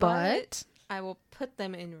 But I will put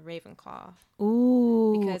them in Ravenclaw.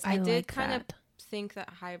 Ooh. Because I did like kind of think that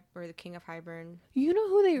the King of Hybern you know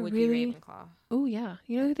who they would really be Ravenclaw. Oh yeah.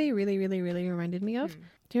 You know who they really, really, really reminded me of?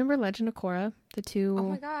 Do you remember Legend of Korra? The two Oh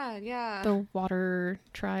my god, yeah. The water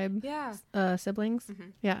tribe siblings? Mm-hmm.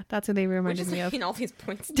 Yeah, that's who they reminded me of. All these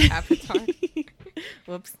points to Avatar.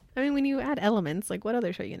 Whoops. I mean, when you add elements, like what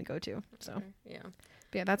other show are you gonna go to? So yeah.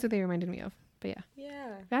 But yeah, that's what they reminded me of. But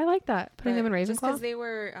yeah. I like that. Putting them in Ravenclaw. Just because they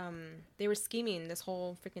were scheming this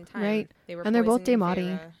whole freaking time. Right. They were and they're both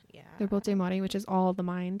Daemati. Yeah. They're both Daemati, which is all the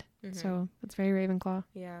mind. So it's very Ravenclaw.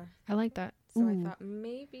 Yeah. I like that. So I thought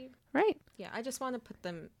maybe. Right. Yeah, I just want to put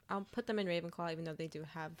them. I'll put them in Ravenclaw, even though they do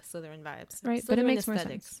have Slytherin vibes. Right, but it makes more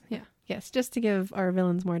sense. Yeah. Yes, just to give our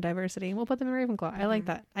villains more diversity, we'll put them in Ravenclaw. I like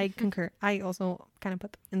that. I concur. I also kind of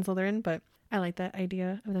put them in Slytherin, but I like that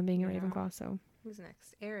idea of them being in Ravenclaw. So who's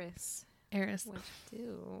next? Eris. What'd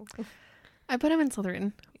you do? I put him in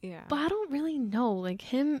Slytherin. Yeah. But I don't really know. Like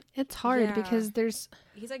him, it's hard because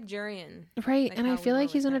he's like Jurian. Right. Like, and I feel like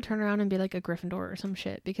he's going to turn around and be like a Gryffindor or some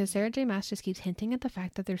shit because Sarah J Maas just keeps hinting at the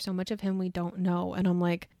fact that there's so much of him we don't know. And I'm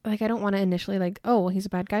like I don't want to initially like, oh, he's a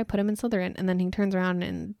bad guy, put him in Slytherin. And then he turns around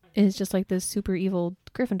and is just like this super evil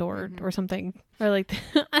Gryffindor or something. Or like,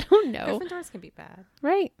 I don't know. Gryffindors can be bad.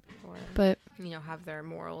 Right. Or, but, have their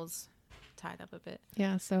morals tied up a bit.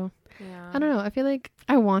 Yeah, so I don't know. I feel like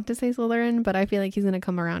I want to say Slytherin, but I feel like he's gonna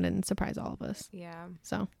come around and surprise all of us. Yeah.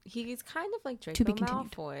 So he's kind of like Draco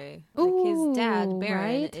Malfoy. Ooh, his dad,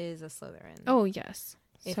 Baron, right? is a Slytherin. Oh yes.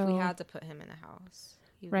 If we had to put him in a house,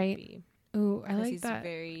 he right. would be. Ooh, I like he's that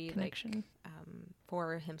very connection. Like,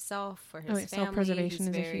 for himself, for his family. Self-preservation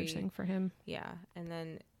is a huge thing for him. Yeah. And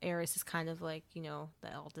then Eris is kind of like, you know,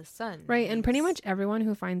 the eldest son. Right. And pretty much everyone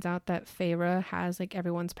who finds out that Feyre has like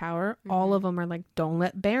everyone's power, all of them are like, don't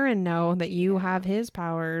let Baron know that you have his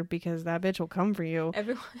power because that bitch will come for you.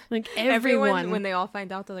 Everyone. When they all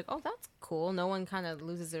find out, they're like, oh, that's cool. No one kind of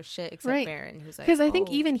loses their shit except Baron, who's like, because I think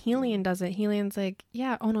even Helion does it. Helion's like,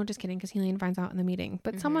 yeah, oh no, just kidding, because Helion finds out in the meeting,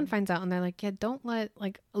 but someone finds out and they're like, yeah, don't let,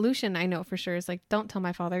 like, Lucian, I know for sure, is like, don't tell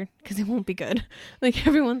my father because it won't be good. Like,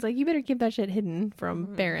 everyone's like, you better keep that shit hidden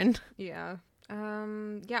from Baron. Yeah.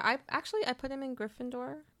 I put him in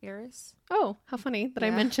Gryffindor, Eris. Oh, how funny that I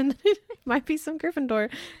mentioned that it might be some Gryffindor,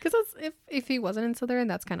 because if he wasn't in Slytherin,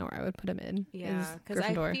 that's kind of where I would put him in. Yeah, because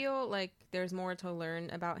I feel like there's more to learn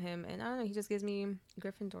about him, and I don't know, he just gives me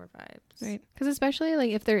Gryffindor vibes. Right, because especially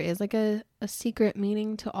like if there is like a secret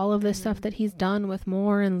meaning to all of this stuff that he's done with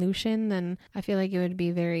Moore and Lucian, then I feel like it would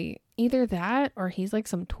be very either that or he's like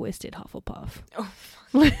some twisted Hufflepuff. Oh,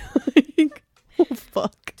 like, oh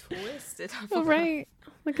fuck. Twisted. Right,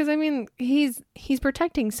 because I mean he's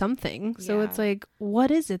protecting something, so it's like,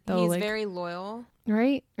 what is it though? He's like, very loyal,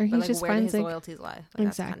 right? Or he just where finds his like loyalties lie. Like,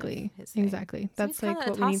 exactly, that's kind of exactly. So that's like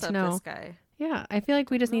what we need to know. Yeah, I feel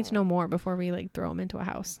like we just need to know more before we like throw him into a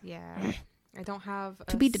house. Yeah. I don't have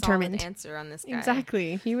to be determined answer on this guy.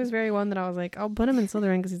 Exactly. He was very one that I was like, I'll put him in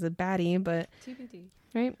Slytherin because he's a baddie, but TBD.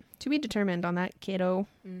 Right? To be determined on that, kiddo.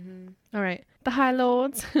 All right. The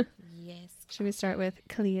Highlords. Yes. Should we start with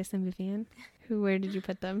Callias and Vivian? Where did you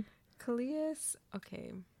put them? Callias?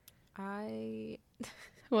 Okay.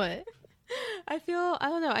 What? I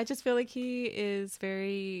don't know. I just feel like he is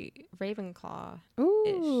very Ravenclaw.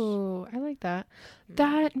 Ooh, I like that.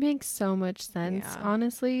 That makes so much sense,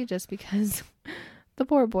 honestly, just because the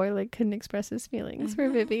poor boy like couldn't express his feelings for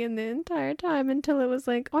Vivian the entire time until it was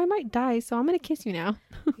like, oh, I might die, so I'm gonna kiss you now.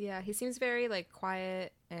 Yeah, he seems very like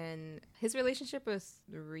quiet, and his relationship with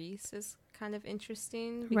Rhys is kind of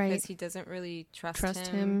interesting because he doesn't really trust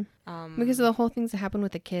him. Because of the whole things that happened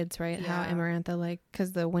with the kids, right? How Amarantha, like,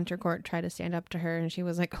 because the Winter Court tried to stand up to her and she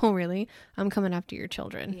was like, oh really, I'm coming after your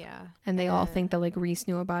children. Yeah. And they all think that like Rhys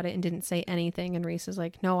knew about it and didn't say anything, and Rhys is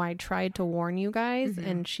like, no, I tried to warn you guys.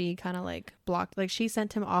 And she kind of like blocked, like she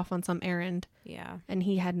sent him off on some errand. Yeah. And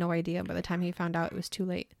he had no idea. By the time he found out, it was too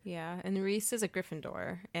late. Yeah. And Rhys is a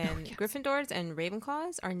Gryffindor, and Gryffindors and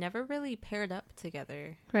Ravenclaws are never really paired up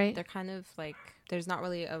together. Right. They're kind of like, there's not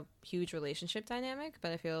really a huge relationship dynamic,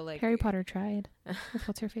 but I feel like Harry Potter tried.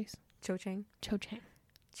 What's her face? Cho Chang.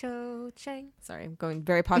 Sorry, I'm going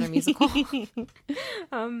very Potter musical.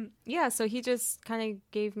 Yeah, so he just kind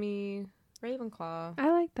of gave me Ravenclaw. I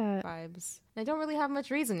like that. Vibes. I don't really have much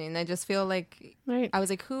reasoning. I just feel like I was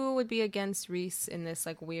like, who would be against Rhys in this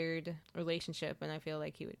like weird relationship? And I feel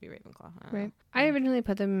like he would be Ravenclaw. I originally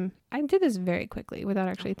put them. I did this very quickly without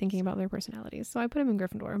actually thinking about their personalities, so I put them in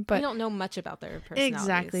Gryffindor. But we don't know much about their personalities.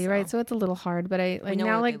 Exactly, right. So it's a little hard. But I like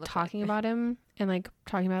now like talking about him and like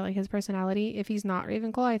talking about like his personality. If he's not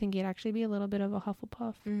Ravenclaw, I think he'd actually be a little bit of a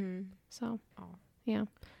Hufflepuff. So yeah.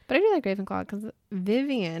 But I do like Ravenclaw because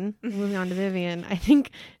Vivian, moving on to Vivian, I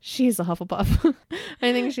think she's a Hufflepuff.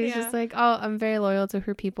 I think she's just like, oh, I'm very loyal to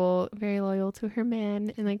her people, very loyal to her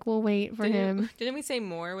man, and like, we'll wait for him. Didn't we say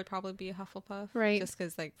Moore would probably be a Hufflepuff? Right. Just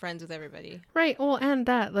because like friends with everybody. Right. Well, and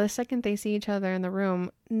that the second they see each other in the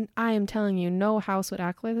room, I am telling you, no house would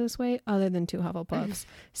act like this way other than two Hufflepuffs.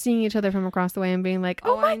 Seeing each other from across the way and being like,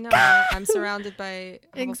 oh my God. I'm surrounded by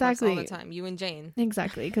Hufflepuffs all the time. You and Jane.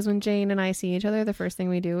 Exactly. Because when Jane and I see each other, the first thing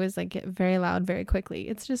we do is like get very loud very quickly.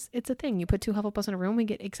 It's a thing. You put two Hufflepuffs in a room, we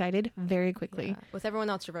get excited very quickly. Yeah. With everyone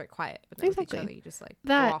else, you're very quiet. But then with each other, you just like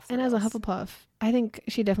that. Go off the and rails. As a Hufflepuff, I think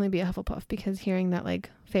she'd definitely be a Hufflepuff because hearing that like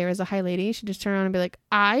Feyre is a high lady, she'd just turn around and be like,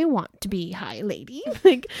 I want to be high lady.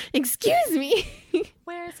 Like, excuse me.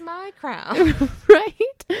 Where's my crown?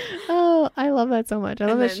 Right? Oh, I love that so much. I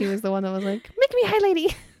love that she was the one that was like, make me high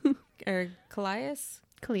lady. Or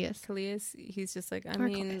Callias, he's just like, I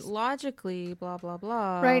mean, logically, blah, blah,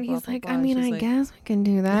 blah. Right, blah, he's blah, like, blah. I mean, I guess I can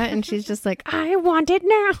do that. And she's just like, I want it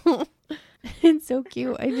now. It's so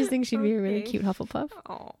cute. I just think she'd be a really cute Hufflepuff.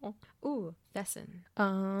 Oh. Ooh, Vesson.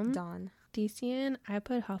 Dawn. Decian, I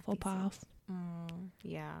put Hufflepuff.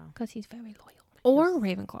 Yeah. Because he's very loyal. Or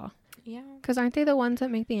Ravenclaw. Yeah. Because aren't they the ones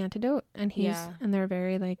that make the antidote? And and they're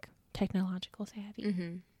very, like, technological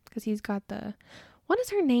savvy. Because he's got what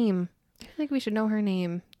is her name? I feel like we should know her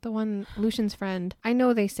name. The one, Lucian's friend. I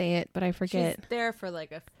know they say it, but I forget. She's there for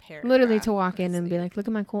like a paragraph. Literally to walk in and be like, look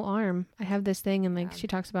at my cool arm. I have this thing. And like she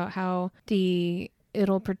talks about how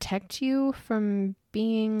it'll protect you from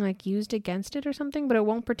being like used against it or something, but it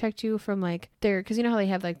won't protect you from like because you know how they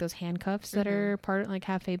have like those handcuffs that are part like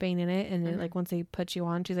have Faebane in it, and it, like once they put you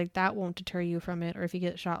on, she's like that won't deter you from it, or if you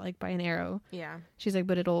get shot like by an arrow. Yeah. She's like,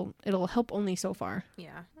 but it'll help only so far.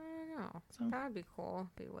 Yeah. I don't know. So that would be cool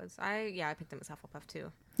if he was. I picked him as Hufflepuff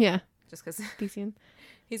too. Yeah. Just because decent.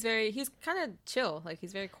 He's kind of chill. Like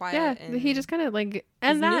he's very quiet. Yeah, and he just kind of like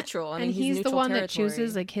and that neutral. I mean, and he's the neutral one territory. that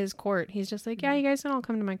chooses like his court. He's just like, yeah, you guys can all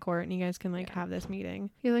come to my court and you guys can like have this meeting.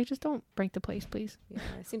 He's like, just don't break the place, please. Yeah,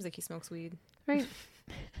 it seems like he smokes weed. Right.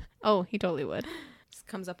 Oh, he totally would. Just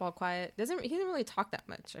comes up all quiet. He doesn't really talk that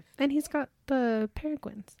much. And he's got the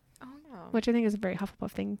peregrines. Oh no. Which I think is a very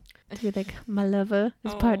Hufflepuff thing to be like, my lover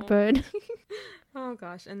is part bird. Oh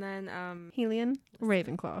gosh, and then Helion,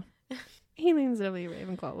 Ravenclaw. Helian's definitely a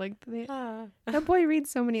Ravenclaw. Like that boy reads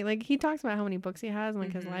so many. Like he talks about how many books he has in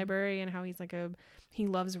like his library, and how he's like he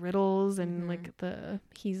loves riddles, and like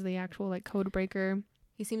he's the actual like code breaker.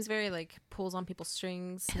 He seems very like pulls on people's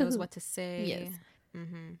strings, knows what to say. Yes.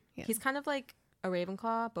 Yeah. He's kind of like a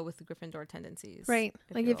Ravenclaw, but with the Gryffindor tendencies. Right.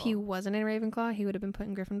 Like if he wasn't in Ravenclaw, he would have been put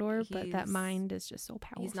in Gryffindor, but that mind is just so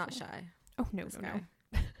powerful. He's not shy. Oh, no.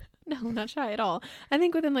 No, not shy at all. I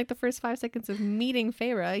think within like the first 5 seconds of meeting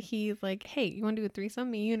Feyre, he's like, hey, you want to do a threesome,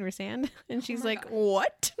 me, you, and Rhysand? And she's like, gosh.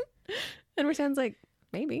 What? And Rhysand's like,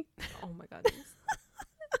 maybe. Oh my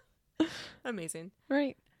god. Amazing.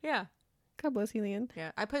 Right. Yeah. God bless Helion.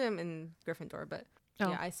 Yeah. I put him in Gryffindor, but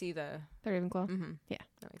yeah, I see the Ravenclaw. Yeah.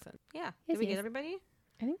 That makes sense. Yeah. Yes, Did we get everybody?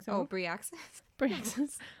 I think so. Oh, Briaxis.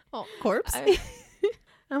 Briaxis. Oh, corpse.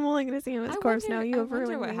 I'm only going to see him as corpse now. You have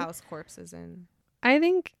ruined what me. house corpse is in.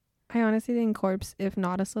 I honestly think corpse, if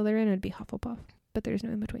not a Slytherin, would be Hufflepuff. But there's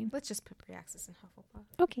no in between. Let's just put Briaxis in Hufflepuff.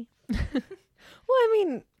 Okay. Well, I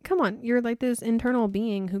mean, come on. You're like this internal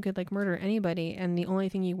being who could like murder anybody, and the only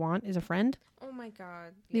thing you want is a friend. Oh my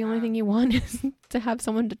god. The only thing you want is to have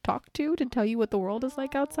someone to talk to tell you what the world is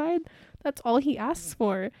like outside. That's all he asks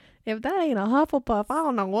for. If that ain't a Hufflepuff, I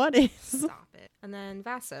don't know what is. Stop it. And then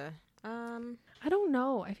Vasa. I don't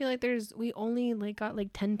know. I feel like we only like got like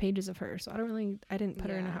 10 pages of her, so I didn't put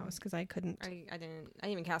her in a house because I couldn't. I didn't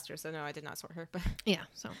even cast her, so no, I did not sort her. But yeah,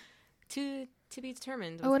 so to be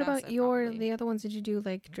determined. Oh, what about the other ones? Did you do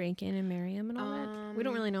like Draken and Miriam and all that? We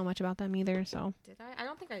don't really know much about them either, so. Did I? I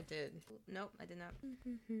don't think I did. Nope, I did not.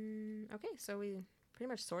 Okay, so we pretty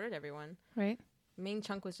much sorted everyone. Right. The main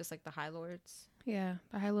chunk was just like the Highlords. Yeah,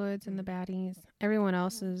 the Highlords and the baddies. Everyone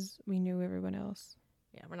else we knew everyone else.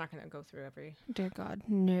 Yeah, we're not going to go through every... Dear God,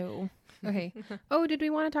 no. Okay. Oh, did we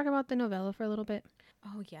want to talk about the novella for a little bit?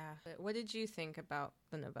 Oh, yeah. What did you think about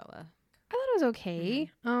the novella? I thought it was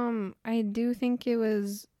okay. I do think it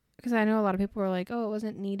was... Because I know a lot of people were like, oh, it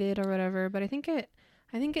wasn't needed or whatever. But I think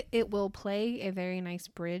it will play a very nice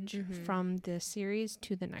bridge from this series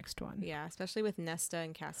to the next one. Yeah, especially with Nesta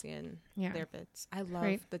and Cassian. Yeah. Their bits. I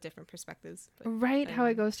love the different perspectives. How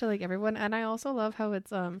it goes to like everyone. And I also love how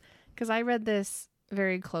it's... Because I read this...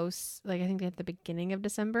 very close, like I think at the beginning of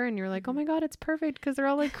December, and you're like, oh my god, it's perfect because they're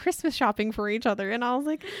all like Christmas shopping for each other, and I was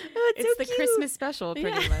like, oh, it's so the cute. Christmas special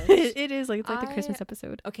pretty much. It is like it's like the Christmas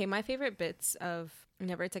episode. Okay, my favorite bits of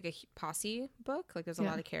whenever it's like a posse book, like there's a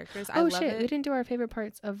lot of characters. Oh, I love it. We didn't do our favorite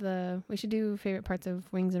parts of we should do favorite parts of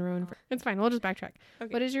Wings and Ruin. It's fine, we'll just backtrack.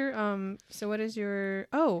 Okay. What is your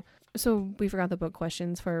so we forgot the book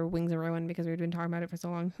questions for Wings and Ruin because we've been talking about it for so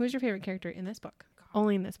long. Who is your favorite character in this book?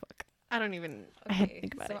 Only in this book. I don't even... Okay, I had to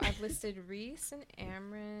think about it. So I've listed Rhys and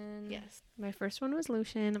Amryn. Yes. My first one was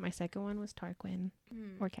Lucian. My second one was Tarquin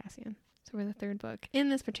or Cassian. So we're the third book. In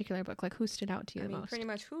this particular book, like who stood out to you the most? Pretty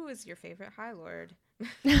much who is your favorite High Lord?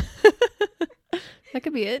 That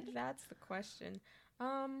could be it. That's the question.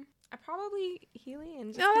 I probably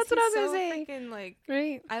Helion. No, that's what I was gonna say. Freaking, like,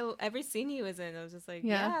 right. Every scene he was in, I was just like,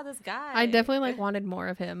 yeah, this guy. I definitely like wanted more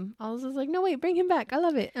of him. I was just like, no, wait, bring him back. I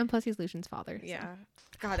love it. And plus, he's Lucian's father. So. Yeah.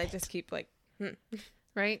 God, I just keep like,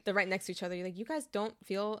 right. They're right next to each other. You're like, you guys don't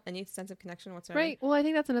feel any sense of connection whatsoever. Right. Well, I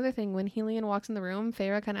think that's another thing. When Helion walks in the room,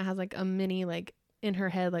 Feyre kind of has like a mini like in her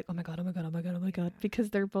head, like, oh my god, oh my god, oh my god, oh my god,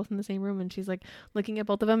 because they're both in the same room, and she's like looking at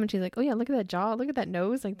both of them, and she's like, oh yeah, look at that jaw, look at that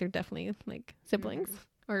nose, like they're definitely like siblings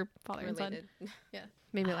or father related. And son. Yeah,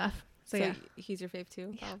 made me laugh. So yeah, he's your fave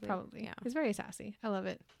too. Probably. Yeah, he's very sassy. I love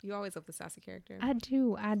it. You always love the sassy character. I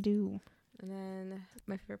do. And then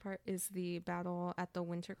my favorite part is the battle at the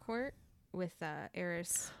Winter Court with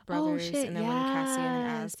Eris brothers, and then when Cassian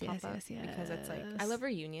and Az pop up, because it's like I love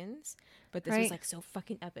reunions, but this was like so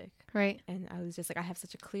fucking epic, right? And I was just like, I have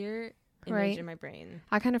such a clear image in my brain.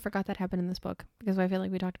 I kind of forgot that happened in this book because I feel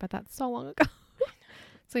like we talked about that so long ago.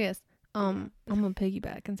 So yes, I'm gonna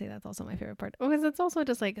piggyback and say that's also my favorite part, because it's also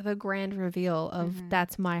just like the grand reveal of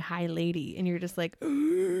that's my high lady, and you're just like,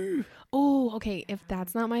 oh, okay, if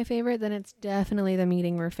that's not my favorite, then it's definitely the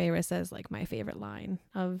meeting where Feyre says like my favorite line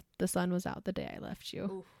of the sun was out the day I left you.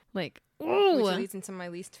 Oof. Like, which leads into my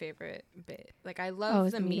least favorite bit. Like, I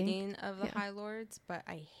love the meeting of the Highlords, but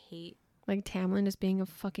I hate like Tamlin just being a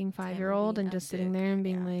fucking 5-year-old and just sitting there and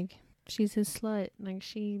being like, she's his slut, like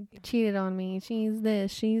she cheated on me, she's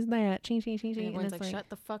this, she's that, she. And everyone's like, shut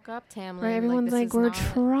the fuck up, Tamlin. Right, everyone's like we're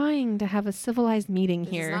trying to have a civilized meeting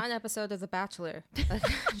here. It's not an episode of The Bachelor.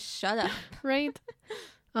 Shut up. Right.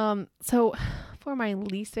 So for my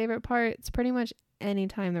least favorite part, it's pretty much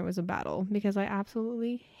anytime there was a battle, because I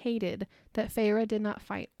absolutely hated that Feyre did not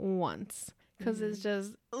fight once. Because it's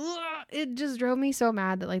just, it just drove me so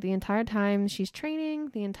mad that like the entire time she's training,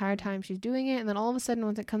 the entire time she's doing it, and then all of a sudden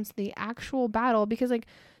once it comes to the actual battle, because like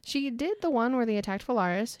she did the one where they attacked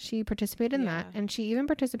Valaris, she participated in that, and she even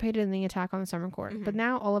participated in the attack on the Summer Court. But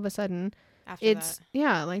now all of a sudden,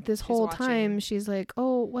 like this whole time she's like,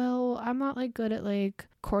 oh well, I'm not like good at like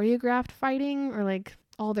choreographed fighting or like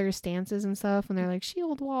all their stances and stuff when they're like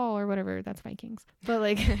shield wall or whatever. That's Vikings, but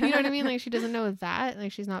like you know what I mean, like she doesn't know that,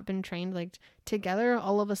 like she's not been trained like together.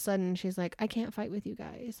 All of a sudden she's like, I can't fight with you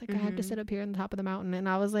guys, like I have to sit up here on the top of the mountain. And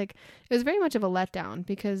I was like, it was very much of a letdown,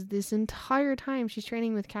 because this entire time she's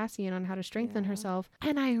training with Cassian on how to strengthen herself,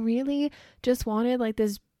 and I really just wanted like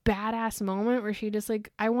this badass moment where she just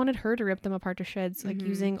like, I wanted her to rip them apart to shreds, like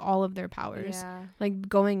using all of their powers, like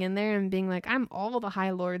going in there and being like, I'm all the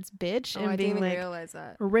Highlords, bitch, and being like, realize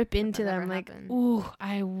that. Rip into them, like happened. Ooh,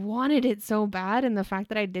 I wanted it so bad. And the fact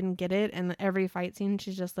that I didn't get it, and every fight scene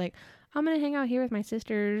she's just like, I'm gonna hang out here with my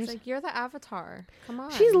sisters. It's like, you're the Avatar, come on.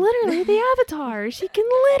 She's literally the Avatar. She can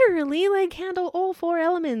literally like handle all 4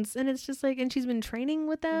 elements, and it's just like, and she's been training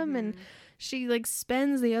with them, and she like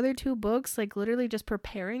spends the other 2 books like literally just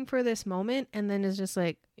preparing for this moment, and then is just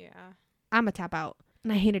like, I'm a tap out.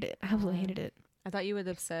 And I hated it. I absolutely hated it. I thought you would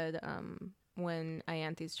have said when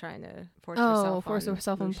Ianthe's trying to force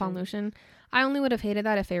herself upon Lucian. I only would have hated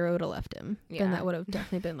that if Feyre would have left him. Then that would have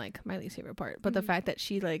definitely been like my least favorite part. But the fact that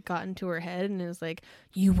she like got into her head and is like,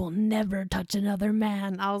 you will never touch another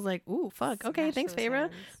man, I was like, ooh, fuck. Okay, thanks, Feyre.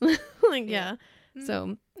 Like, yeah.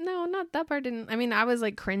 So no, not that part. Didn't, I mean, I was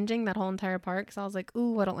like cringing that whole entire part, because I was like,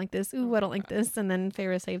 ooh, I don't like this, ooh, I don't like this, and then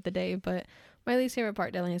Feyre saved the day. But my least favorite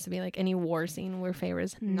part definitely has to be like any war scene where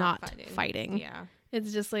Feyre's not fighting. Yeah,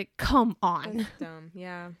 it's just like, come on. That's dumb.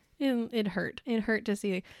 Yeah. It hurt to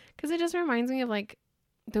see, because it just reminds me of like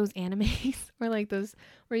those animes or like those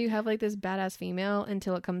where you have like this badass female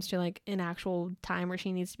until it comes to like an actual time where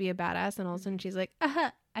she needs to be a badass, and all of a sudden she's like,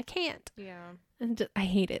 I can't. Yeah. And just, I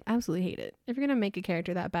hate it. Absolutely hate it. If you're gonna make a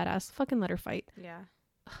character that badass, fucking let her fight. Yeah.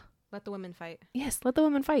 Let the women fight. Yes, let the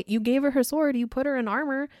women fight. You gave her sword, you put her in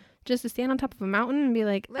armor just to stand on top of a mountain and be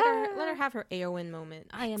like, let her have her Éowyn moment.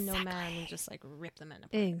 I am no man, and just like rip the men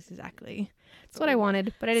apart. Exactly. That's what I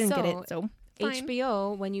wanted, but I didn't get it. So fine.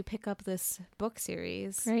 HBO, when you pick up this book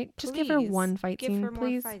series, right? Just give her one fight scene,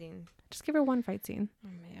 please. Just give her one fight scene. Oh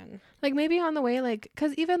man. Like maybe on the way, like,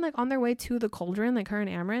 because even like on their way to the cauldron, like her and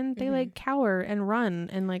Amryn, they like cower and run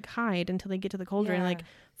and like hide until they get to the cauldron. Like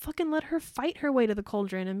fucking let her fight her way to the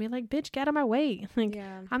cauldron and be like, bitch, get out of my way. Like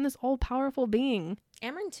I'm this all powerful being.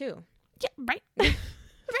 Amryn too. Yeah, right. Right.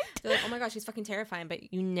 They're like, oh my gosh, she's fucking terrifying,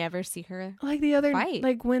 but you never see her like the other fight.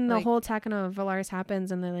 Like when the whole attack on Valaris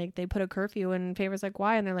happens, and they put a curfew, and Feyre's like,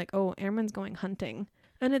 why? And they're like, oh, Amryn's going hunting,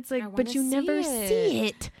 and it's like, but you never see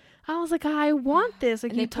it. I was like, I want this.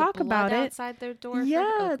 Like, and you talk about it outside their door.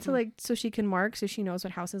 Yeah, to like, so she can mark, so she knows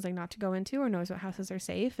what houses like not to go into, or knows what houses are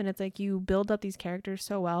safe. And it's like you build up these characters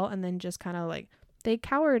so well, and then just kind of like they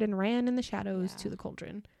cowered and ran in the shadows to the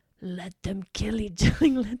cauldron. Let them kill each other.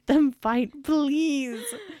 Let them fight, please.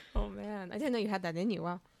 Oh man, I didn't know you had that in you.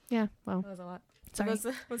 Wow. Yeah. Well, that was a lot. Sorry.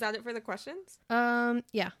 Was that it for the questions?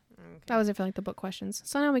 Yeah. Okay. That was it for like the book questions.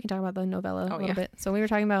 So now we can talk about the novella a little bit. So we were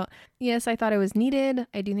talking about, yes, I thought it was needed.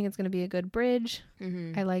 I do think it's going to be a good bridge.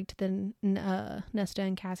 I liked the Nesta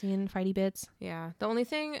and Cassian fighty bits. Yeah. The only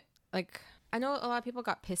thing, like, I know a lot of people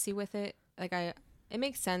got pissy with it. Like, it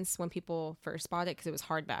makes sense when people first bought it because it was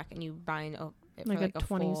hardback and you buy it for like a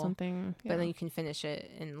 20 something. But then you can finish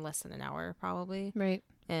it in less than an hour probably. Right.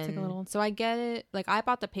 And so I get it. Like, I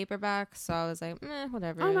bought the paperback, so I was like,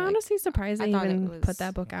 whatever. I'm honestly surprised they even put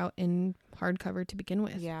that book out in hardcover to begin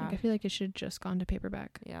with. Yeah. Like, I feel like it should have just gone to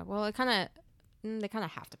paperback. Yeah. Well, they kind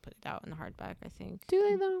of have to put it out in the hardback, I think. Do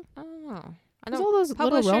they, though? I don't know. Because all those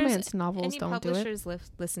little romance novels don't do it. Any publishers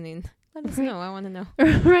listening, let us know. I want to know.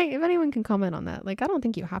 Right. If anyone can comment on that. Like, I don't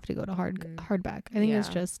think you have to go to hardback. I think it's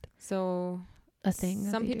just... So... a thing.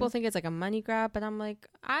 Some people think it's like a money grab, but I'm like,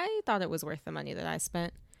 I thought it was worth the money that I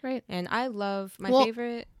spent. Right. And I love my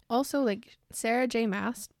favorite. Also, like, Sarah J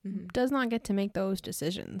Maas does not get to make those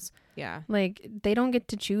decisions. Yeah. Like, they don't get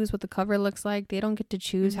to choose what the cover looks like. They don't get to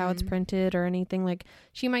choose how it's printed or anything. Like,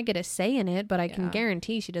 she might get a say in it, but I can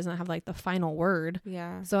guarantee she doesn't have, like, the final word.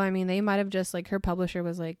 Yeah. So, I mean, they might have just, like, her publisher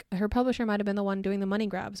might have been the one doing the money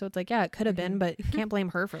grab. So, it's like, yeah, it could have been, but you can't blame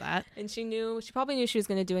her for that. And she probably knew she was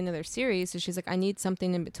going to do another series. So, she's like, I need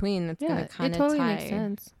something in between that's going to kind of totally tie makes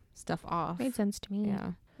sense. stuff off. Made sense to me.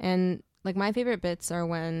 Yeah. And, like, my favorite bits are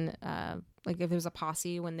when, like, if there's a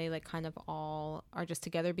posse, when they, like, kind of all are just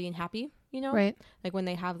together being happy, you know? Right. Like, when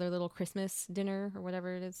they have their little Christmas dinner or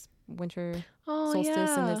whatever it is, winter solstice,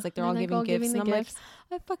 and it's like they're all giving gifts. And I'm like,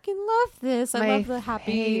 I fucking love this. I love the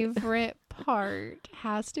happy. My favorite part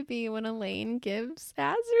has to be when Elaine gives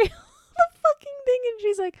Azriel the fucking thing and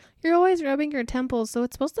she's like, you're always rubbing your temples, so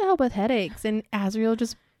it's supposed to help with headaches. And Azriel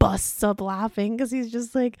just busts up laughing because he's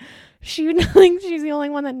just like, like she's the only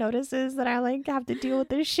one that notices that I like have to deal with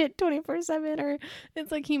this shit 24/7. Or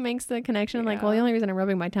it's like he makes the connection like, well, the only reason I'm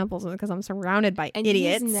rubbing my temples is because I'm surrounded by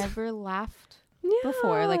idiots. He's never laughed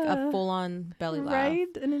before, like a full-on belly laugh, right?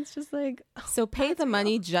 And it's just like, so pay the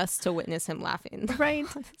money just to witness him laughing, right?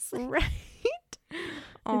 Right.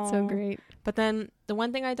 It's so great. But then the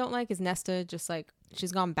one thing I don't like is Nesta just like,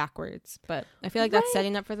 she's gone backwards, but I feel like that's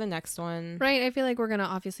setting up for the next one. Right. I feel like we're going to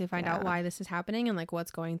obviously find out why this is happening and like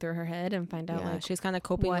what's going through her head and find out like she's kind of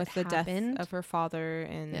coping with the death of her father.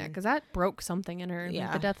 And because that broke something in her.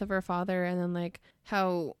 Like, the death of her father, and then like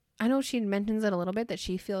how I know she mentions it a little bit that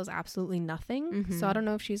she feels absolutely nothing. So I don't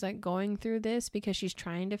know if she's like going through this because she's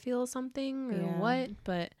trying to feel something or what,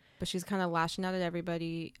 but she's kind of lashing out at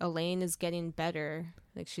everybody. Elaine is getting better.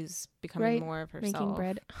 Like, she's becoming more of herself. Making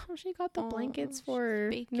bread. Oh, she got the blankets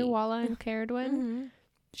for Nuala and Caradwyn.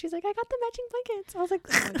 She's like, I got the matching blankets. I was like,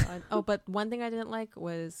 oh my God. Oh, but one thing I didn't like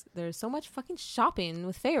was there's so much fucking shopping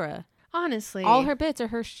with Feyre. Honestly. All her bits are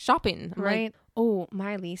her shopping. I'm right? Like, oh,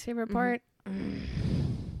 my least favorite part.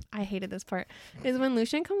 I hated this part is when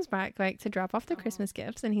Lucien comes back like to drop off the Christmas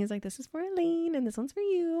gifts and he's like, this is for Elaine and this one's for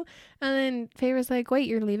you, and then Feyre's like, wait,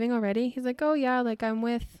 you're leaving already? He's like, oh yeah, like I'm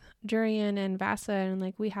with Jurian and Vasa and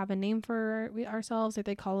like we have a name for ourselves, like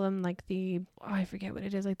they call them like I forget what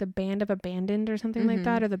it is, like the Band of Abandoned or something like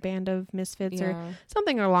that, or the Band of Misfits or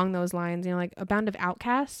something along those lines, you know, like a band of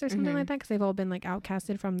outcasts or something like that, because they've all been like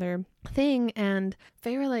outcasted from their thing. And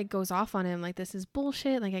Feyre like goes off on him like, this is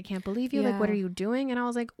bullshit, like I can't believe you, like what are you doing? And I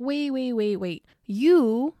was like, wait,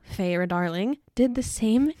 you, Feyre darling, did the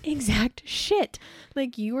same exact shit.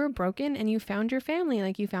 Like, you were broken and you found your family,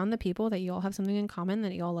 like you found the people that you all have something in common,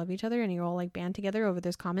 that you all love each other and you're all like band together over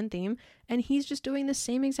this common theme, and he's just doing the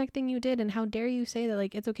same exact thing you did. And how dare you say that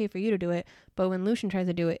like it's okay for you to do it, but when Lucien tries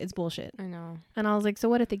to do it, it's bullshit. I know. And I was like, so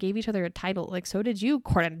what if they gave each other a title? Like, so did you,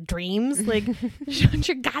 Court of Dreams. Like, shut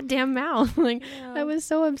your goddamn mouth. Like, I was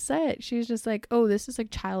so upset. She was just like, oh, this is like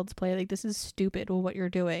child's play, like this is stupid what you're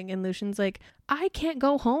doing. And Lucian's like, I can't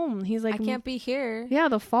go home. He's like, I can't be here. Yeah,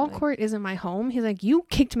 the fall court isn't my home. He's like, you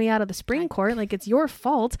kicked me out of the spring court, like it's your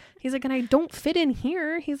fault. He's like, and I don't fit in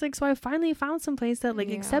here. He's like, so I finally found some place that like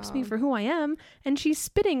accepts me for who I am. And she's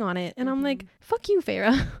spitting on it, and I'm like, fuck you,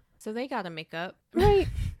 Feyre. So they gotta make up. Right.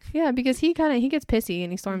 Yeah, because he gets pissy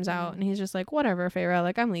and he storms out and he's just like, whatever, Feyre,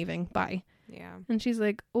 like I'm leaving, bye. Yeah. And she's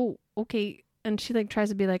like, oh, okay. And she like tries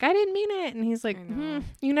to be like, I didn't mean it. And he's like,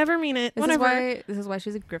 you never mean it. This is why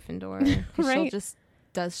she's a Gryffindor. Right. She'll just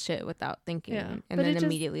does shit without thinking, and then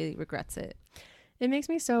immediately regrets it. It makes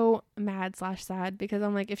me so mad / sad because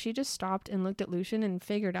I'm like, if she just stopped and looked at Lucien and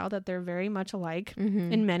figured out that they're very much alike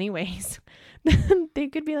in many ways, then they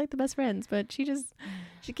could be like the best friends. But she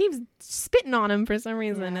keeps spitting on him for some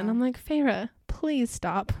reason. And I'm like, Feyre, please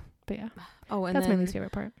stop. But yeah. Oh, and that's my least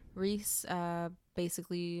favorite part. Rhys,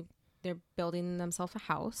 basically, they're building themselves a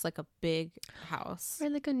house, like a big house.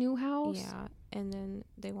 Right, like a new house. Yeah. And then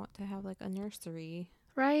they want to have like a nursery.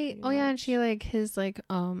 Right. Oh, yeah. And she like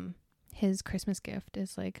his Christmas gift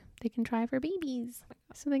is like they can try for babies,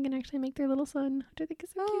 so they can actually make their little son, which I think is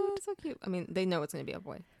so cute. So cute. I mean, they know it's gonna be a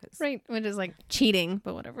boy, right? Which is like cheating,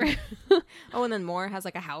 but whatever. Oh, and then Moore has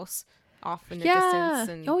like a house off in the distance.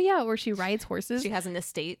 And oh yeah, where she rides horses. She has an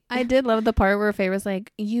estate. I did love the part where Faye was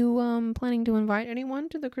like, "You planning to invite anyone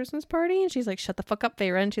to the Christmas party?" And she's like, "Shut the fuck up,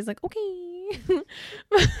 Feyre." And she's like, "Okay."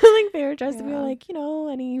 Like Feyre tries to be like, you know,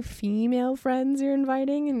 any female friends you're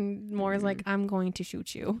inviting, and Moore's like, I'm going to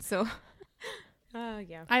shoot you. So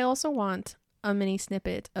yeah. I also want a mini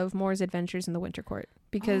snippet of Moore's adventures in the Winter Court,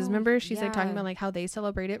 because remember she's like talking about like how they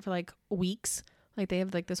celebrate it for like weeks Like they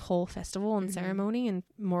have like this whole festival and ceremony, and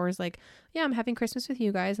Moore's like, yeah, I'm having Christmas with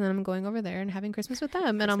you guys, and then I'm going over there and having Christmas with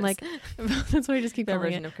them. And I'm like, that's what I just keep Their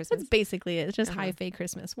calling version it. of Christmas. That's basically it. It's just high fae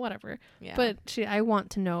Christmas, whatever. Yeah. But I want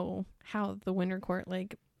to know how the Winter Court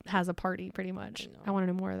like has a party, pretty much. I want to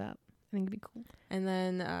know more of that. I think it'd be cool. And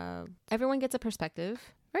then everyone gets a perspective,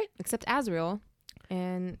 right? Except Azriel,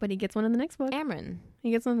 but he gets one in the next book. Amryn.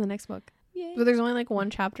 He gets one in the next book. Yay. But there's only like one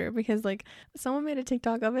chapter, because like someone made a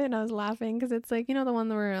TikTok of it and I was laughing because it's like, you know, the one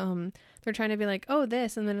where they're trying to be like, oh,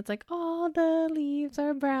 this, and then it's like, all the leaves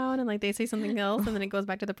are brown, and like they say something else and then it goes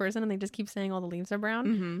back to the person and they just keep saying all the leaves are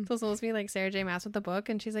brown. So it's supposed to be like Sarah J Maas with the book,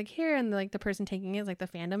 and she's like, here, and like the person taking it is like the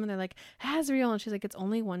fandom, and they're like, Azriel, and she's like, it's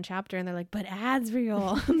only one chapter, and they're like, but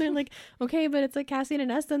Azriel, and they're like, okay, but it's like Cassie and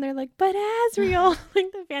Nesta, and they're like, but Azriel.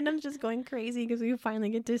 Like the fandom's just going crazy because we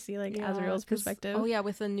finally get to see like Azriel's perspective. Oh yeah,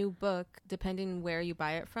 with a new book, depending where you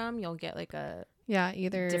buy it from, you'll get like a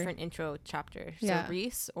either different intro chapter. So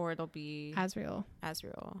Rhys, or it'll be Azriel.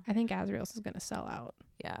 I think Azriel's is gonna sell out.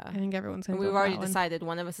 Yeah, I think everyone's gonna. We've already decided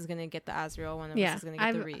one of us is gonna get the Azriel, one of us is gonna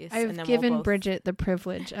get the Rhys. I've given Bridget the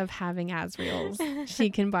privilege of having Azriel's. She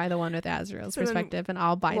can buy the one with Azriel's perspective, and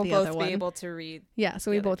I'll buy the other one. We'll both be able to read. Yeah,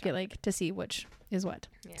 so we both get like to see which is what.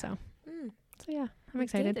 Yeah. So yeah, I'm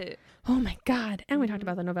excited. Oh my god! And we talked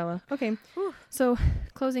about the novella. Okay, so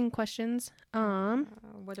closing questions.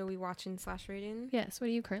 What are we watching / reading? Yes. What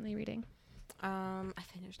are you currently reading? I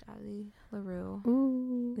finished Ali LaRue.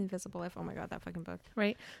 Ooh. Invisible Life. Oh my god, that fucking book.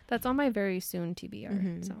 Right. That's on my very soon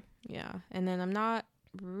TBR. So yeah, and then I'm not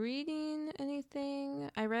reading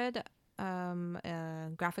anything. I read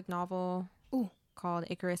a graphic novel called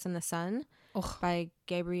Icarus and the Sun by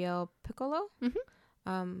Gabrielle Piccolo.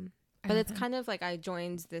 But it's kind of like I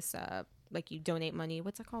joined this like you donate money.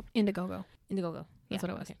 What's that called? Indiegogo. That's what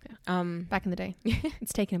it was. Okay. Yeah. Back in the day.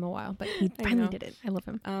 It's taken him a while, but he finally did it. I love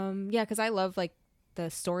him. Yeah, because I love like the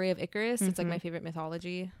story of Icarus. It's like my favorite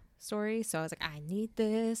mythology story. So I was like, I need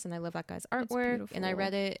this, and I love that guy's artwork. And I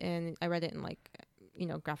read it, in like, you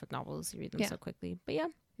know, graphic novels. You read them so quickly. But yeah,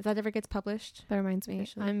 if that ever gets published. That reminds me,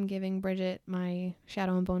 I'm giving Bridget my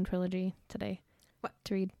Shadow and Bone trilogy today. What?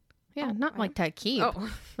 To read. Yeah, not like to keep,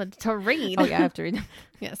 but to read. Oh yeah, I have to read.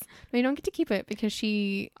 Yes, no, you don't get to keep it because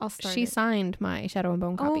she signed my Shadow and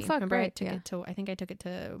Bone copy. Oh fuck! Remember, right, I took it to. I think I took it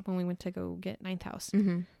to when we went to go get Ninth House.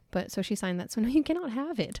 But so she signed that. So no, you cannot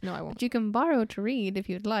have it. No, I won't. But you can borrow to read if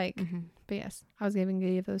you'd like. But yes, I was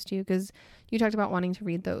giving those to you because you talked about wanting to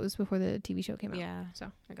read those before the TV show came out. Yeah, so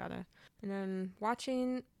I gotta. And then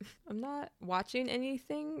watching. I'm not watching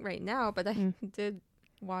anything right now, but I did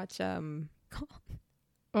watch.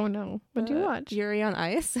 Oh no. What do you watch? Yuri on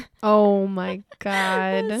Ice. Oh my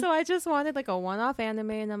god. So I just wanted like a one-off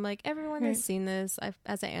anime, and I'm like, everyone has seen this.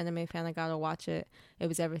 As an anime fan, I gotta watch it. It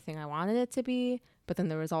was everything I wanted it to be, but then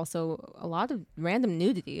there was also a lot of random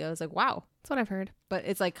nudity. I was like, wow. That's what I've heard. But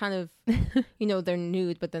it's like kind of, you know, they're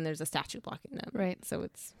nude, but then there's a statue blocking them. Right. So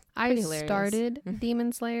it's I started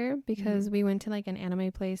Demon Slayer because we went to like an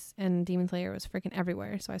anime place and Demon Slayer was freaking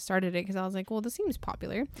everywhere. So I started it because I was like, well, this seems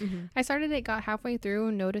popular. I started it, got halfway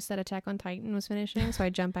through, noticed that Attack on Titan was finishing. So I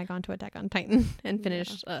jumped back onto Attack on Titan and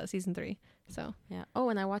finished season 3. So yeah. Oh,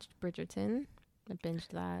 and I watched Bridgerton. I binged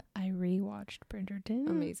that. I rewatched Bridgerton.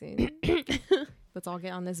 Amazing. Let's all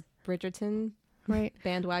get on this Bridgerton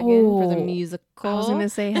bandwagon for the musical. I was gonna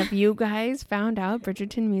say, have you guys found out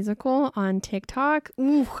Bridgerton musical on TikTok?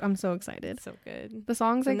 Ooh, I'm so excited. So good. The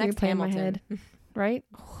songs like replay in my head, right?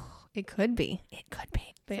 It could be.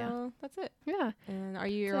 But so that's it. Yeah.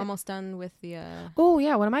 And you're almost done with the Oh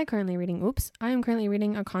yeah, what am I currently reading? Oops. I am currently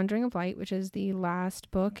reading A Conjuring of Light, which is the last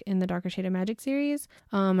book in the Darker Shade of Magic series.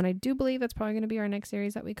 And I do believe that's probably going to be our next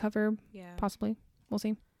series that we cover. Yeah. Possibly. We'll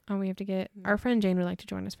see. We have to get our friend Jane would like to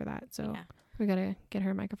join us for that. So we got to get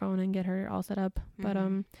her a microphone and get her all set up. But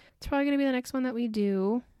it's probably going to be the next one that we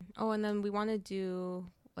do. Oh, and then we want to do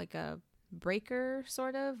like a breaker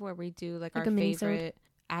sort of where we do like our favorite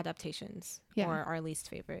adaptations or our least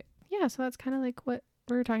favorite. Yeah, so that's kind of like what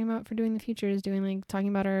we're talking about for doing the future, is doing like talking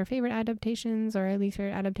about our favorite adaptations or our least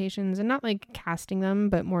favorite adaptations, and not like casting them,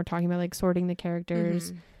 but more talking about like sorting the characters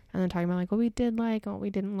and then talking about like what we did like and what we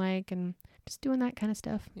didn't like and just doing that kind of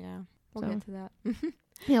stuff. Yeah, we'll get to that.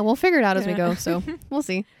 Yeah, we'll figure it out as we go, so we'll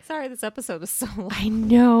see. Sorry, this episode was so long. I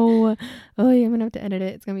know. Oh yeah, I'm gonna have to edit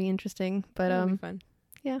it. It's gonna be interesting, but it'll be fun.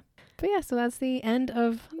 Yeah. But yeah, so that's the end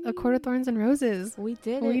of A Court of Thorns and Roses. We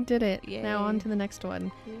did it. Yay. Now on to the next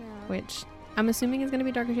one, which I'm assuming is going to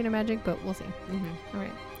be Darker Shade of Magic, but we'll see. All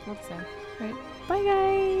right. What's that? All right. Bye,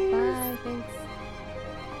 guys. Bye. Thanks.